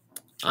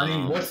 I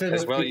mean, what's there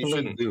as well, you people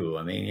shouldn't do?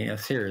 I mean, yeah,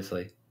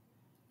 seriously.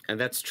 And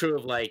that's true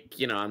of, like,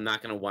 you know, I'm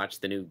not going to watch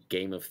the new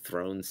Game of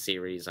Thrones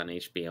series on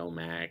HBO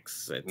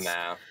Max. It's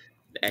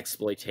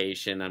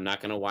exploitation. I'm not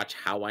going to watch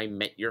How I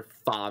Met Your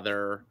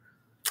Father.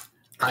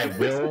 I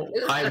will,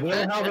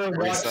 however,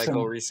 watch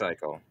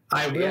recycle.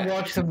 I will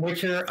watch some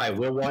Witcher. I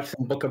will watch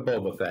some Book of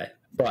Boba Fett.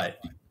 But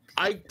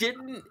I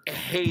didn't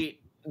hate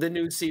the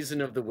new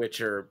season of The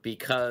Witcher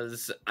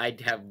because I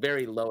have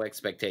very low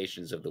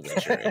expectations of The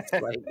Witcher. It's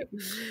like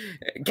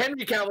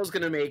Henry Cavill's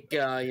going to make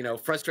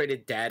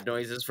frustrated dad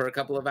noises for a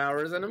couple of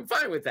hours, and I'm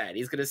fine with that.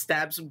 He's going to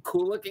stab some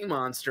cool-looking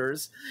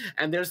monsters,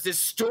 and there's this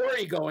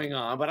story going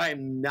on, but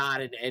I'm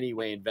not in any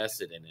way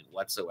invested in it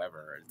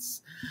whatsoever.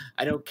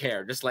 I don't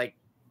care. Just like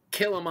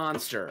kill a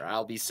monster,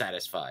 I'll be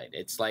satisfied.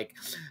 It's like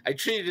I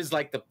treat it as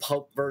like the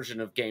pulp version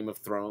of Game of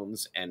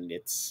Thrones, and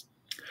it's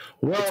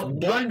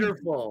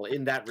wonderful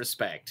in that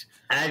respect.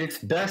 At its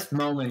best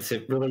moments,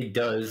 it really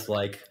does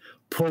like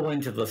pull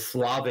into the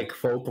Slavic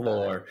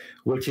folklore,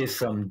 which is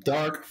some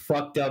dark,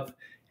 fucked up,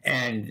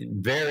 and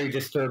very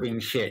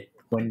disturbing shit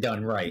when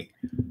done right.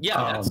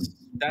 Yeah,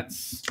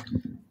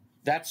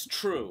 that's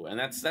true, and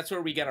that's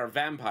where we get our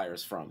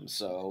vampires from.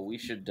 So we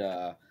should.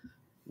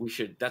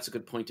 That's a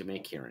good point to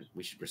make, Kieran.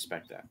 We should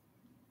respect that.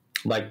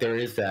 Like there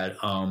is that.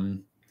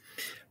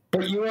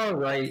 But you are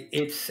right.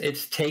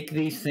 It's take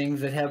these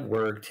things that have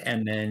worked,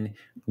 and then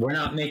we're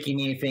not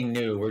making anything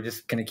new. We're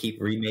just going to keep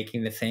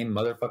remaking the same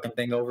motherfucking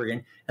thing over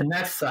again. And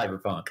that's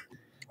cyberpunk.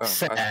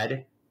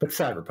 Sad, but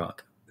cyberpunk.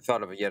 I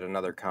thought of yet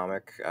another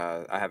comic.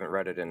 I haven't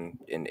read it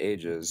in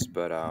ages,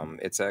 but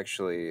it's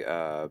actually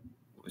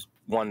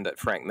one that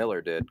Frank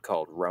Miller did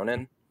called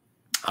Ronin.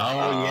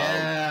 Oh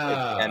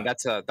yeah, and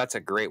that's a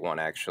great one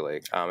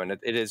actually. And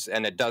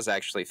it does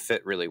actually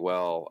fit really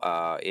well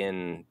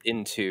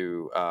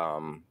into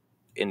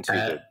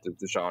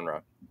the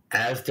genre.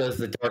 As does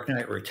The Dark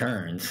Knight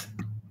Returns.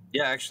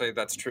 Yeah, actually,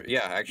 that's true.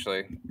 Yeah,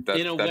 actually,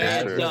 in a way,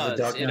 it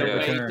does. In a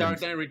way, Returns.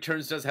 Dark Knight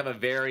Returns does have a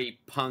very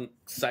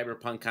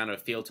cyberpunk kind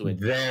of feel to it.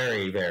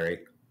 Very, very.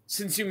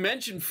 Since you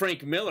mentioned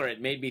Frank Miller, it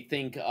made me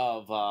think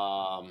of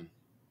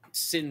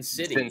Sin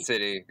City. Sin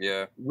City,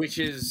 yeah. Which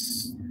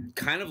is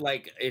kind of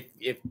like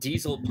if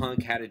Diesel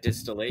Punk had a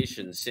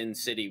distillation, Sin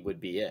City would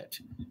be it.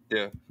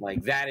 Yeah.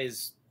 Like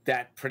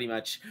that pretty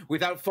much,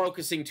 without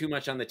focusing too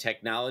much on the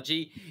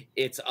technology,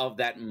 it's of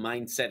that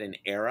mindset and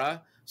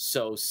era.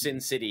 So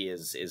Sin City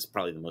is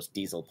probably the most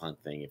Diesel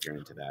Punk thing if you're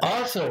into that.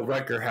 Also,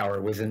 Rutger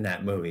Hauer was in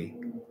that movie.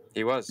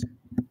 He was.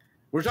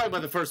 We're talking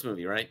about the first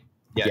movie, right?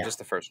 Yeah, just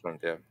the first one,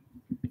 yeah.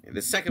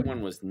 The second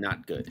one was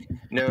not good.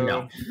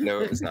 No,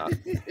 it was not.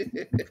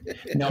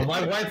 No,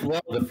 my wife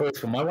loved the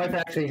first one. My wife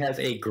actually has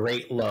a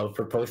great love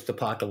for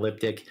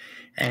post-apocalyptic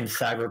and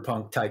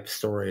cyberpunk type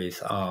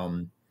stories.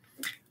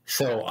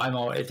 So I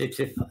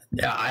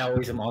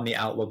always am on the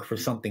outlook for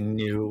something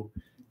new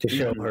to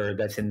show her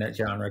that's in that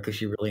genre because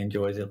she really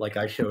enjoys it. Like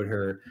I showed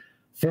her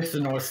Fist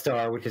of the North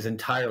Star, which is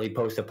entirely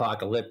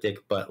post-apocalyptic,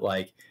 but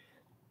like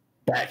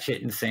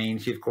batshit insane.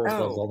 She of course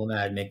loves all the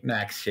Mad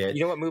Max shit.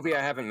 You know what movie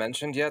I haven't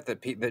mentioned yet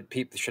that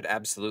people should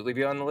absolutely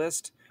be on the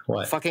list?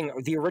 What? Fucking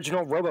the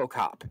original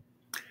RoboCop.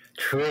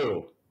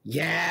 True.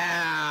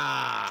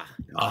 Yeah.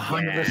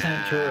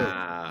 100% true.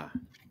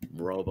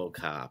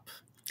 RoboCop.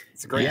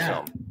 It's a great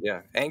film.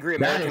 Yeah. Angry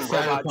American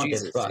Robot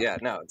Jesus. Yeah,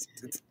 no,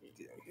 it's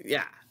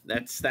yeah.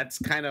 That's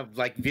kind of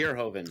like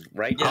Verhoeven,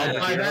 right? Yeah, I'll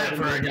buy that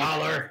for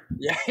 $1.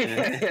 Yeah.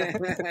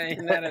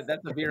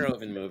 That's a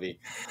Verhoeven movie.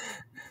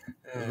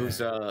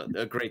 Who's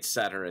a great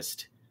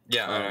satirist.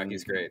 Yeah,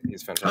 he's great.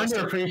 He's fantastic.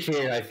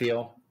 Underappreciated, I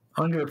feel.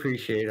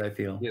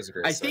 He is a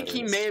great I think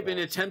he may have been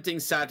attempting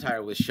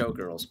satire with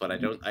Showgirls, but I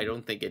don't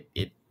think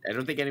I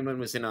don't think anyone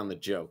was in on the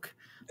joke.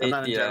 I'm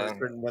not entirely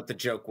certain what the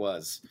joke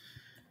was.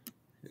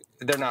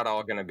 They're not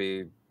all going to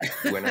be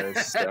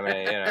winners. I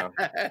mean,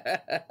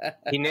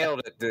 he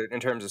nailed it in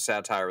terms of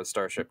satire with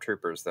Starship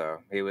Troopers,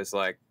 though. He was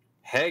like,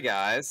 "Hey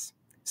guys,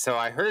 so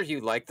I heard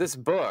you like this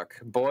book.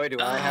 Boy,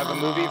 do I have a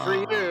movie for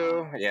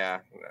you!" Yeah,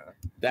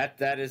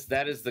 that is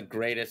the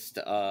greatest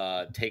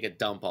take a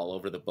dump all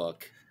over the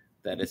book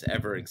that has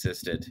ever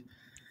existed.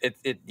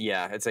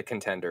 It's a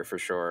contender for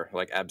sure.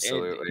 Like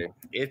absolutely,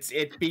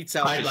 it beats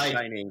out The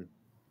Shining.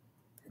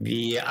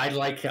 Yeah, I'd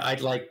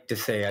like to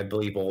say I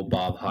believe old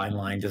Bob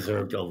Heinlein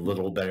deserved a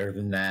little better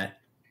than that.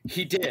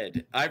 He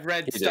did. I've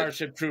read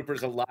Starship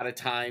Troopers a lot of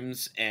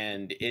times,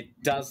 and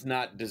it does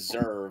not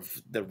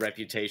deserve the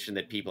reputation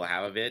that people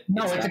have of it.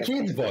 No, it's a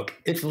kid's book.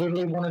 It's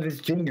literally one of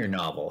his junior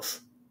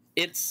novels.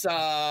 It's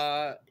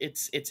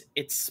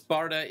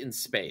Sparta in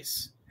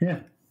space.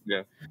 Yeah.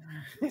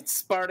 It's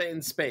Sparta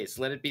in space.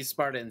 Let it be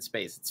Sparta in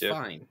space. It's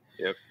fine.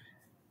 Yep.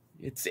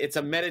 It's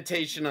a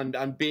meditation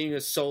on being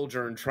a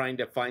soldier and trying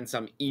to find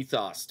some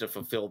ethos to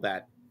fulfill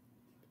that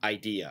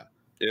idea.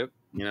 Yep.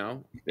 You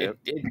know? Yep.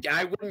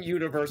 I wouldn't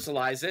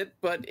universalize it,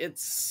 but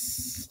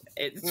it's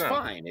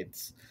fine.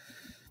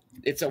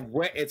 It's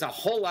a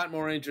whole lot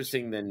more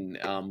interesting than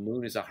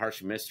Moon is a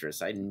Harsh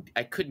Mistress. I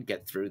couldn't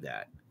get through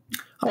that.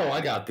 Oh,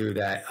 I got through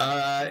that.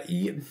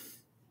 I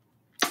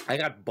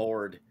got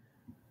bored.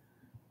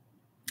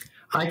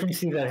 I can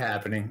see that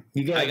happening.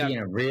 You got to be in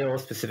a real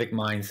specific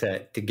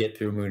mindset to get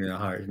through Moon in a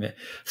Heart.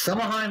 Some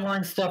of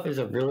Heinlein's stuff is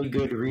a really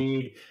good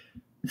read.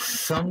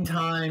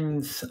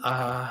 Sometimes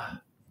I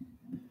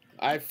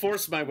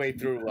forced my way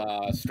through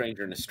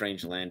Stranger in a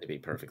Strange Land, to be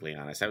perfectly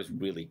honest. I was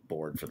really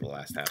bored for the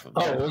last half of it.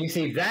 Oh, well, you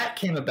see, that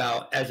came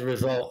about as a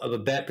result of a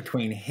bet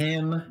between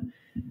him,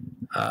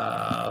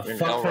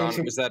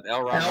 was that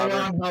L.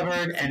 Ron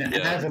Hubbard and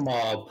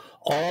Asimov.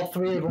 All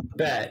three of them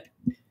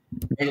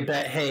made a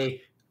bet,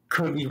 hey,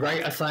 could we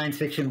write a science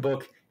fiction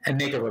book and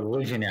make a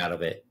religion out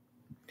of it?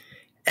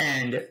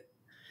 And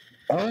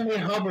only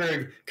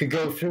Hubbard could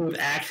go through with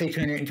actually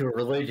turning it into a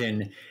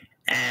religion.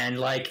 And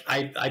like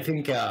I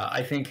think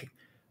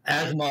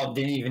Asimov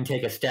didn't even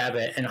take a stab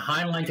at it, and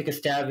Heinlein took a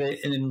stab at it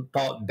and then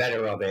thought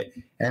better of it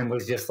and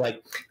was just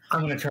like,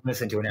 I'm going to turn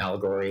this into an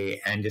allegory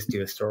and just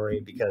do a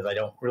story because I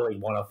don't really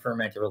want to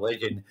ferment a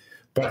religion.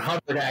 But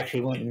Hubbard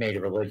actually went and made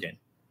a religion.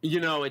 You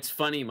know, it's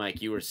funny,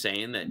 Mike, you were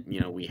saying that,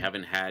 you know, we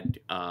haven't had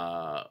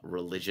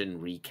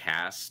religion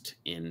recast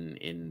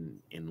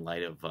in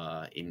light of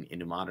in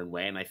a modern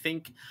way, and I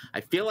feel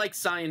like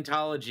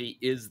Scientology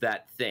is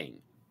that thing.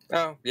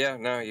 Oh yeah,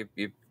 no, you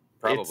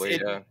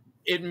probably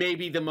It may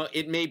be the most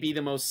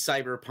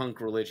cyberpunk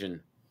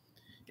religion,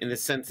 in the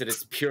sense that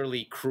it's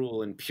purely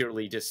cruel and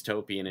purely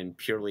dystopian and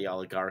purely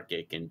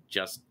oligarchic and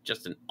just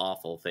an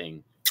awful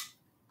thing.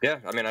 Yeah,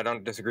 I mean, I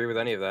don't disagree with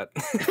any of that.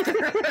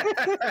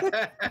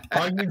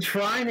 Are you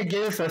trying to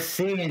give us a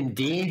C and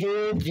D,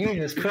 dude?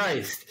 Jesus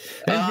Christ.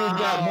 This dude's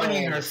got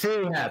money and are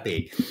so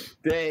happy.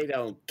 They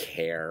don't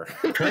care.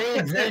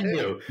 Praise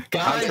Zendu.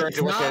 Guys, I'm sure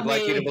to what they'd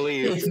like you to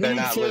believe. They're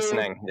not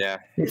listening. Yeah.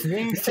 It's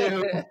these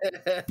two.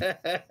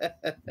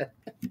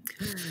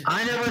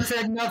 I never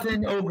said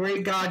nothing, oh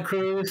great God,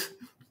 Cruz.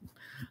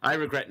 I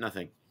regret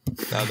nothing.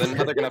 Then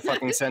they're going to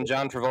fucking send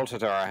John Travolta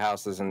to our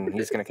houses and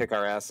he's going to kick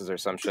our asses or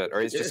some shit. Or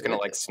he's just going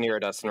to like sneer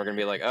at us and we're going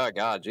to be like, oh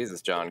God,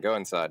 Jesus, John, go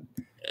inside.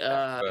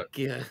 Or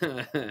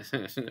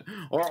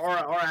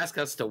ask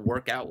us to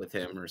work out with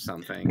him or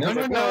something. No,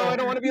 I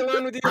don't want to be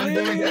alone with you. I'm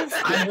going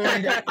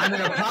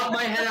to pop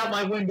my head out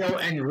my window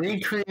and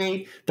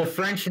recreate the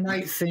French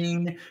night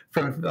scene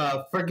from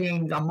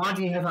frigging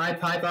Monty has an eye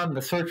pipe on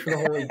The Search for the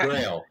Holy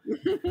Grail.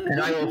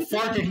 And I will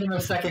fart at him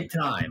a second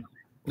time.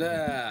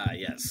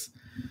 Yes.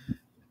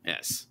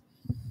 Yes.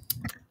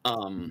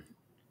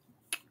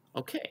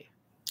 Okay.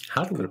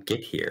 How did we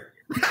get here?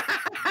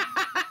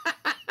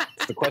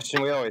 It's the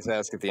question we always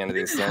ask at the end of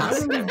these things. How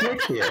did we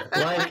get here?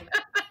 Like,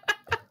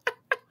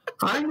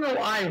 I know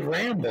I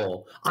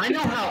ramble. I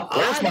know how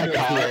Where's my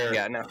get car? here.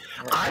 Yeah, no.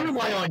 I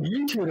rely on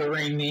you two to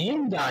rein me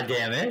in,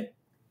 goddammit.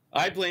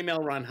 I blame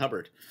L. Ron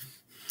Hubbard.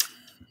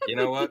 You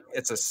know what?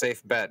 It's a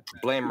safe bet.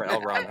 Blame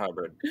L. Ron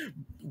Hubbard.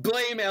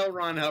 Blame L.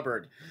 Ron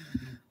Hubbard.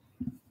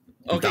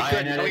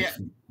 Okay, good.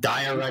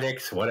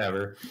 Diuretics,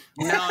 whatever.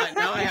 Now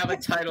I have a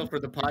title for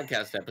the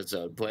podcast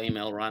episode. Blame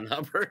L. Ron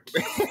Hubbard.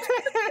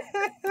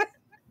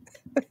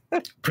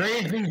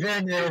 Praise be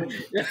Zendu.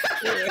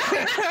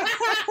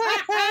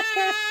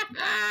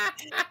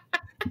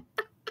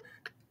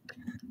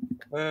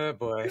 Oh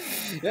boy.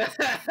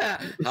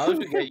 How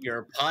to get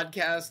your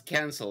podcast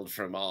canceled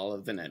from all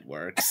of the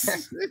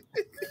networks.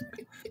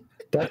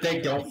 But they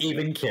don't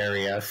even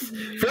carry us.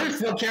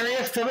 First, they'll carry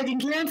us till they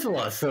can cancel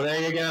us. So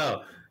there you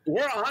go.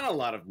 We're on a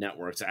lot of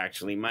networks,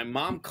 actually. My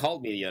mom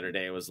called me the other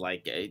day. It was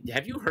like,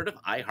 have you heard of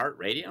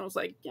iHeartRadio? I was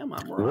like, yeah,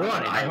 Mom, we're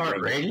on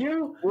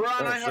iHeartRadio? We're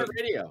on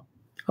iHeartRadio.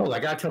 Oh, I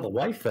got to tell the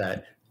wife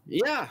that.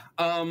 Yeah.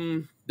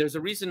 There's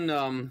a reason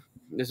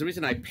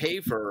I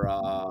pay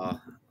for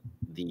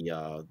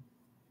the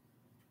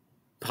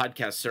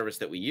podcast service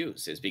that we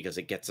use is because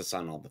it gets us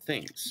on all the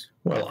things.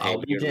 Well,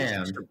 I'll be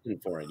damned.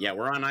 For it. Yeah,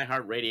 we're on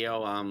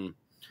iHeartRadio.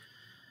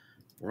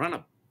 We're on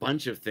a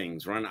bunch of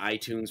things. We're on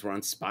iTunes. We're on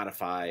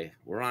Spotify.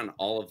 We're on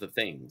all of the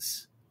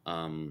things.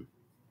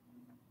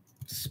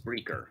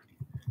 Spreaker.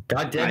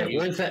 God damn it!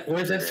 Where's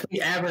that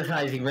sweet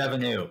advertising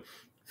revenue?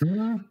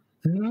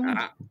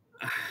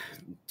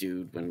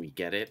 Dude, when we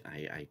get it,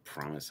 I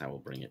promise I will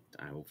bring it.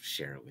 I will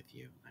share it with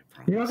you. I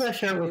promise. You're not gonna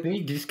share it with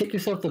me. Just get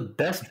yourself the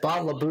best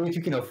bottle of booze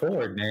you can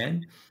afford,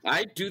 man.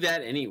 I do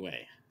that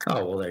anyway.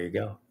 Oh well, there you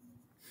go.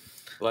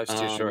 Life's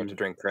too short to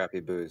drink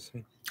crappy booze.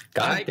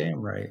 God damn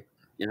right.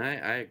 Yeah,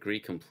 I agree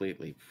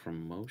completely.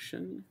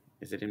 Promotion?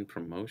 Is it in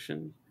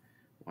promotion?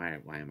 Why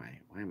am I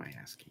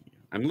asking you?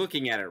 I'm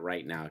looking at it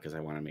right now because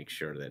I want to make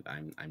sure that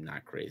I'm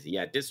not crazy.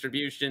 Yeah,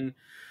 distribution.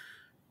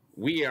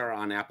 We are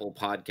on Apple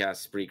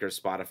Podcasts, Spreaker,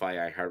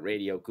 Spotify,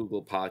 iHeartRadio,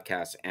 Google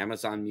Podcasts,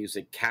 Amazon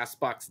Music,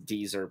 Castbox,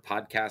 Deezer,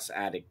 Podcast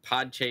Addict,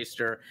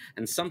 Podchaser,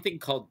 and something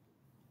called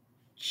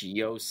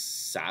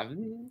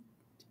Geo7.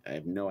 I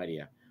have no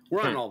idea.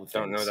 We're on all the things.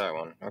 Don't know that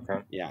one. Okay.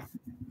 Yeah.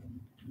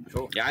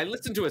 Cool. Yeah, I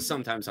listen to us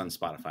sometimes on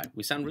Spotify.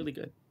 We sound really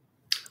good.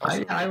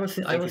 Awesome. I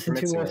listen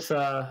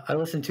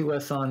to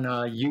us on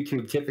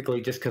YouTube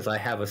typically just because I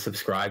have a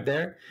subscribe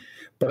there.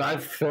 but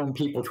I've thrown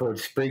people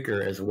towards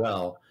Spreaker as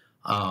well.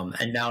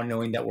 And now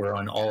knowing that we're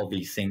on all of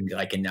these things,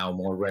 I can now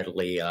more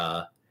readily.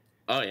 Oh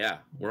yeah,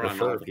 we're on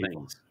all the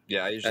things.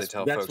 Yeah, I usually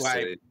tell folks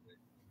to.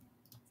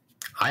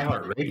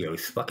 iHeartRadio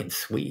is fucking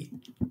sweet.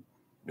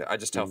 Yeah, I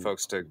just tell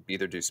folks to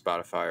either do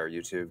Spotify or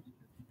YouTube.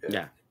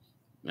 Yeah.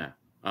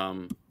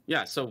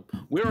 So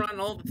we're on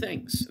all the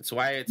things. It's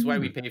why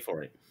we pay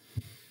for it.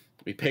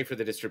 We pay for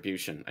the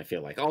distribution, I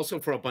feel like. Also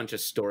for a bunch of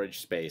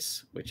storage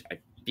space, which I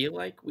feel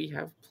like we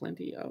have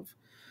plenty of.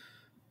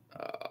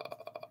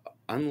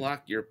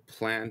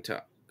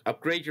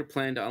 Upgrade your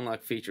plan to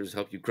unlock features,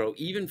 help you grow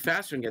even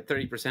faster and get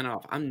 30%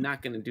 off. I'm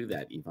not going to do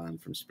that, Yvonne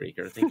from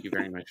Spreaker. Thank you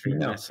very much for your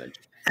message.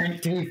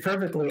 And to be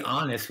perfectly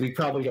honest, we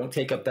probably don't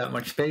take up that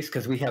much space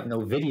because we have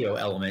no video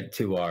element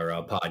to our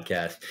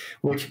podcast,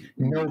 which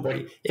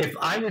nobody... If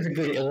I was a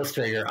good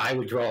illustrator, I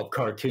would draw up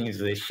cartoons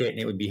of this shit and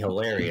it would be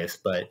hilarious,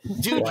 but...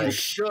 Dude, you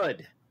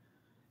should.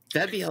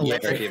 That'd be hilarious. Yeah,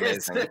 that'd be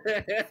amazing.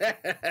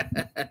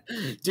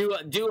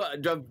 do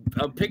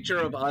a picture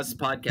of us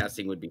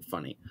podcasting would be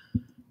funny.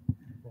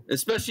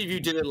 Especially if you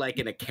did it like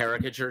in a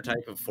caricature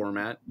type of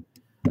format.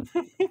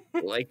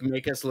 Like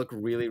make us look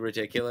really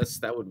ridiculous.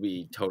 That would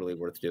be totally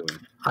worth doing.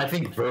 I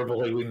think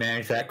verbally we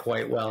manage that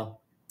quite well.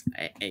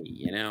 Hey,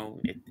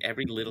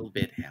 every little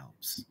bit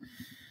helps.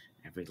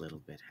 Every little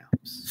bit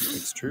helps.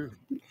 It's true.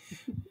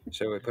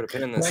 Shall we put a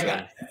pin in this?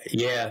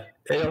 Yeah.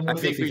 I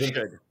think we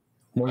should.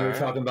 When we were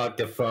talking about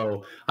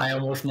Defoe, I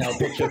almost now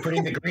picture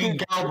putting the green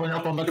goblin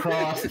up on the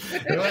cross.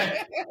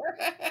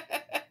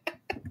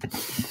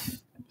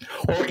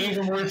 Or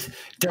even worse,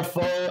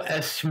 Defoe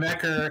as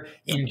Schmecker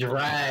in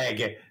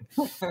drag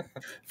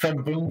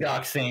from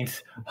Boondock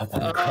Saints up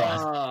on the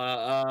cross.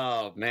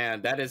 Oh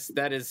man, that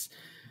is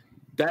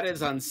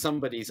on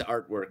somebody's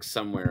artwork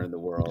somewhere in the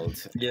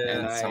world.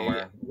 Yeah,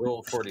 somewhere.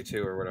 Rule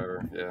 42 or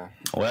whatever. Yeah.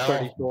 Well,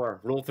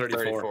 34. Rule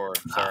 34. 34.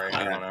 Sorry,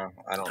 I don't know.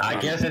 I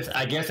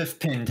guess it's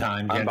pin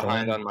time. I'm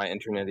behind on my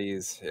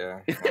internetese.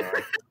 Yeah.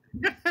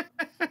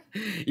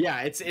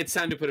 Yeah, it's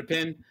time to put a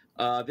pin.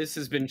 This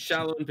has been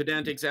Shallow and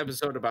Pedantic's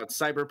episode about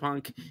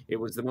cyberpunk. It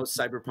was the most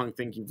cyberpunk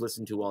thing you've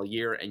listened to all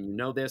year, and you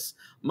know this.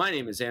 My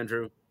name is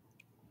Andrew.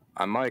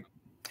 I'm Mike.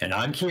 And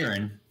I'm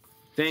Kieran.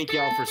 Thank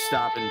y'all for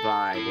stopping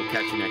by. We'll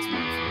catch you next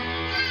month.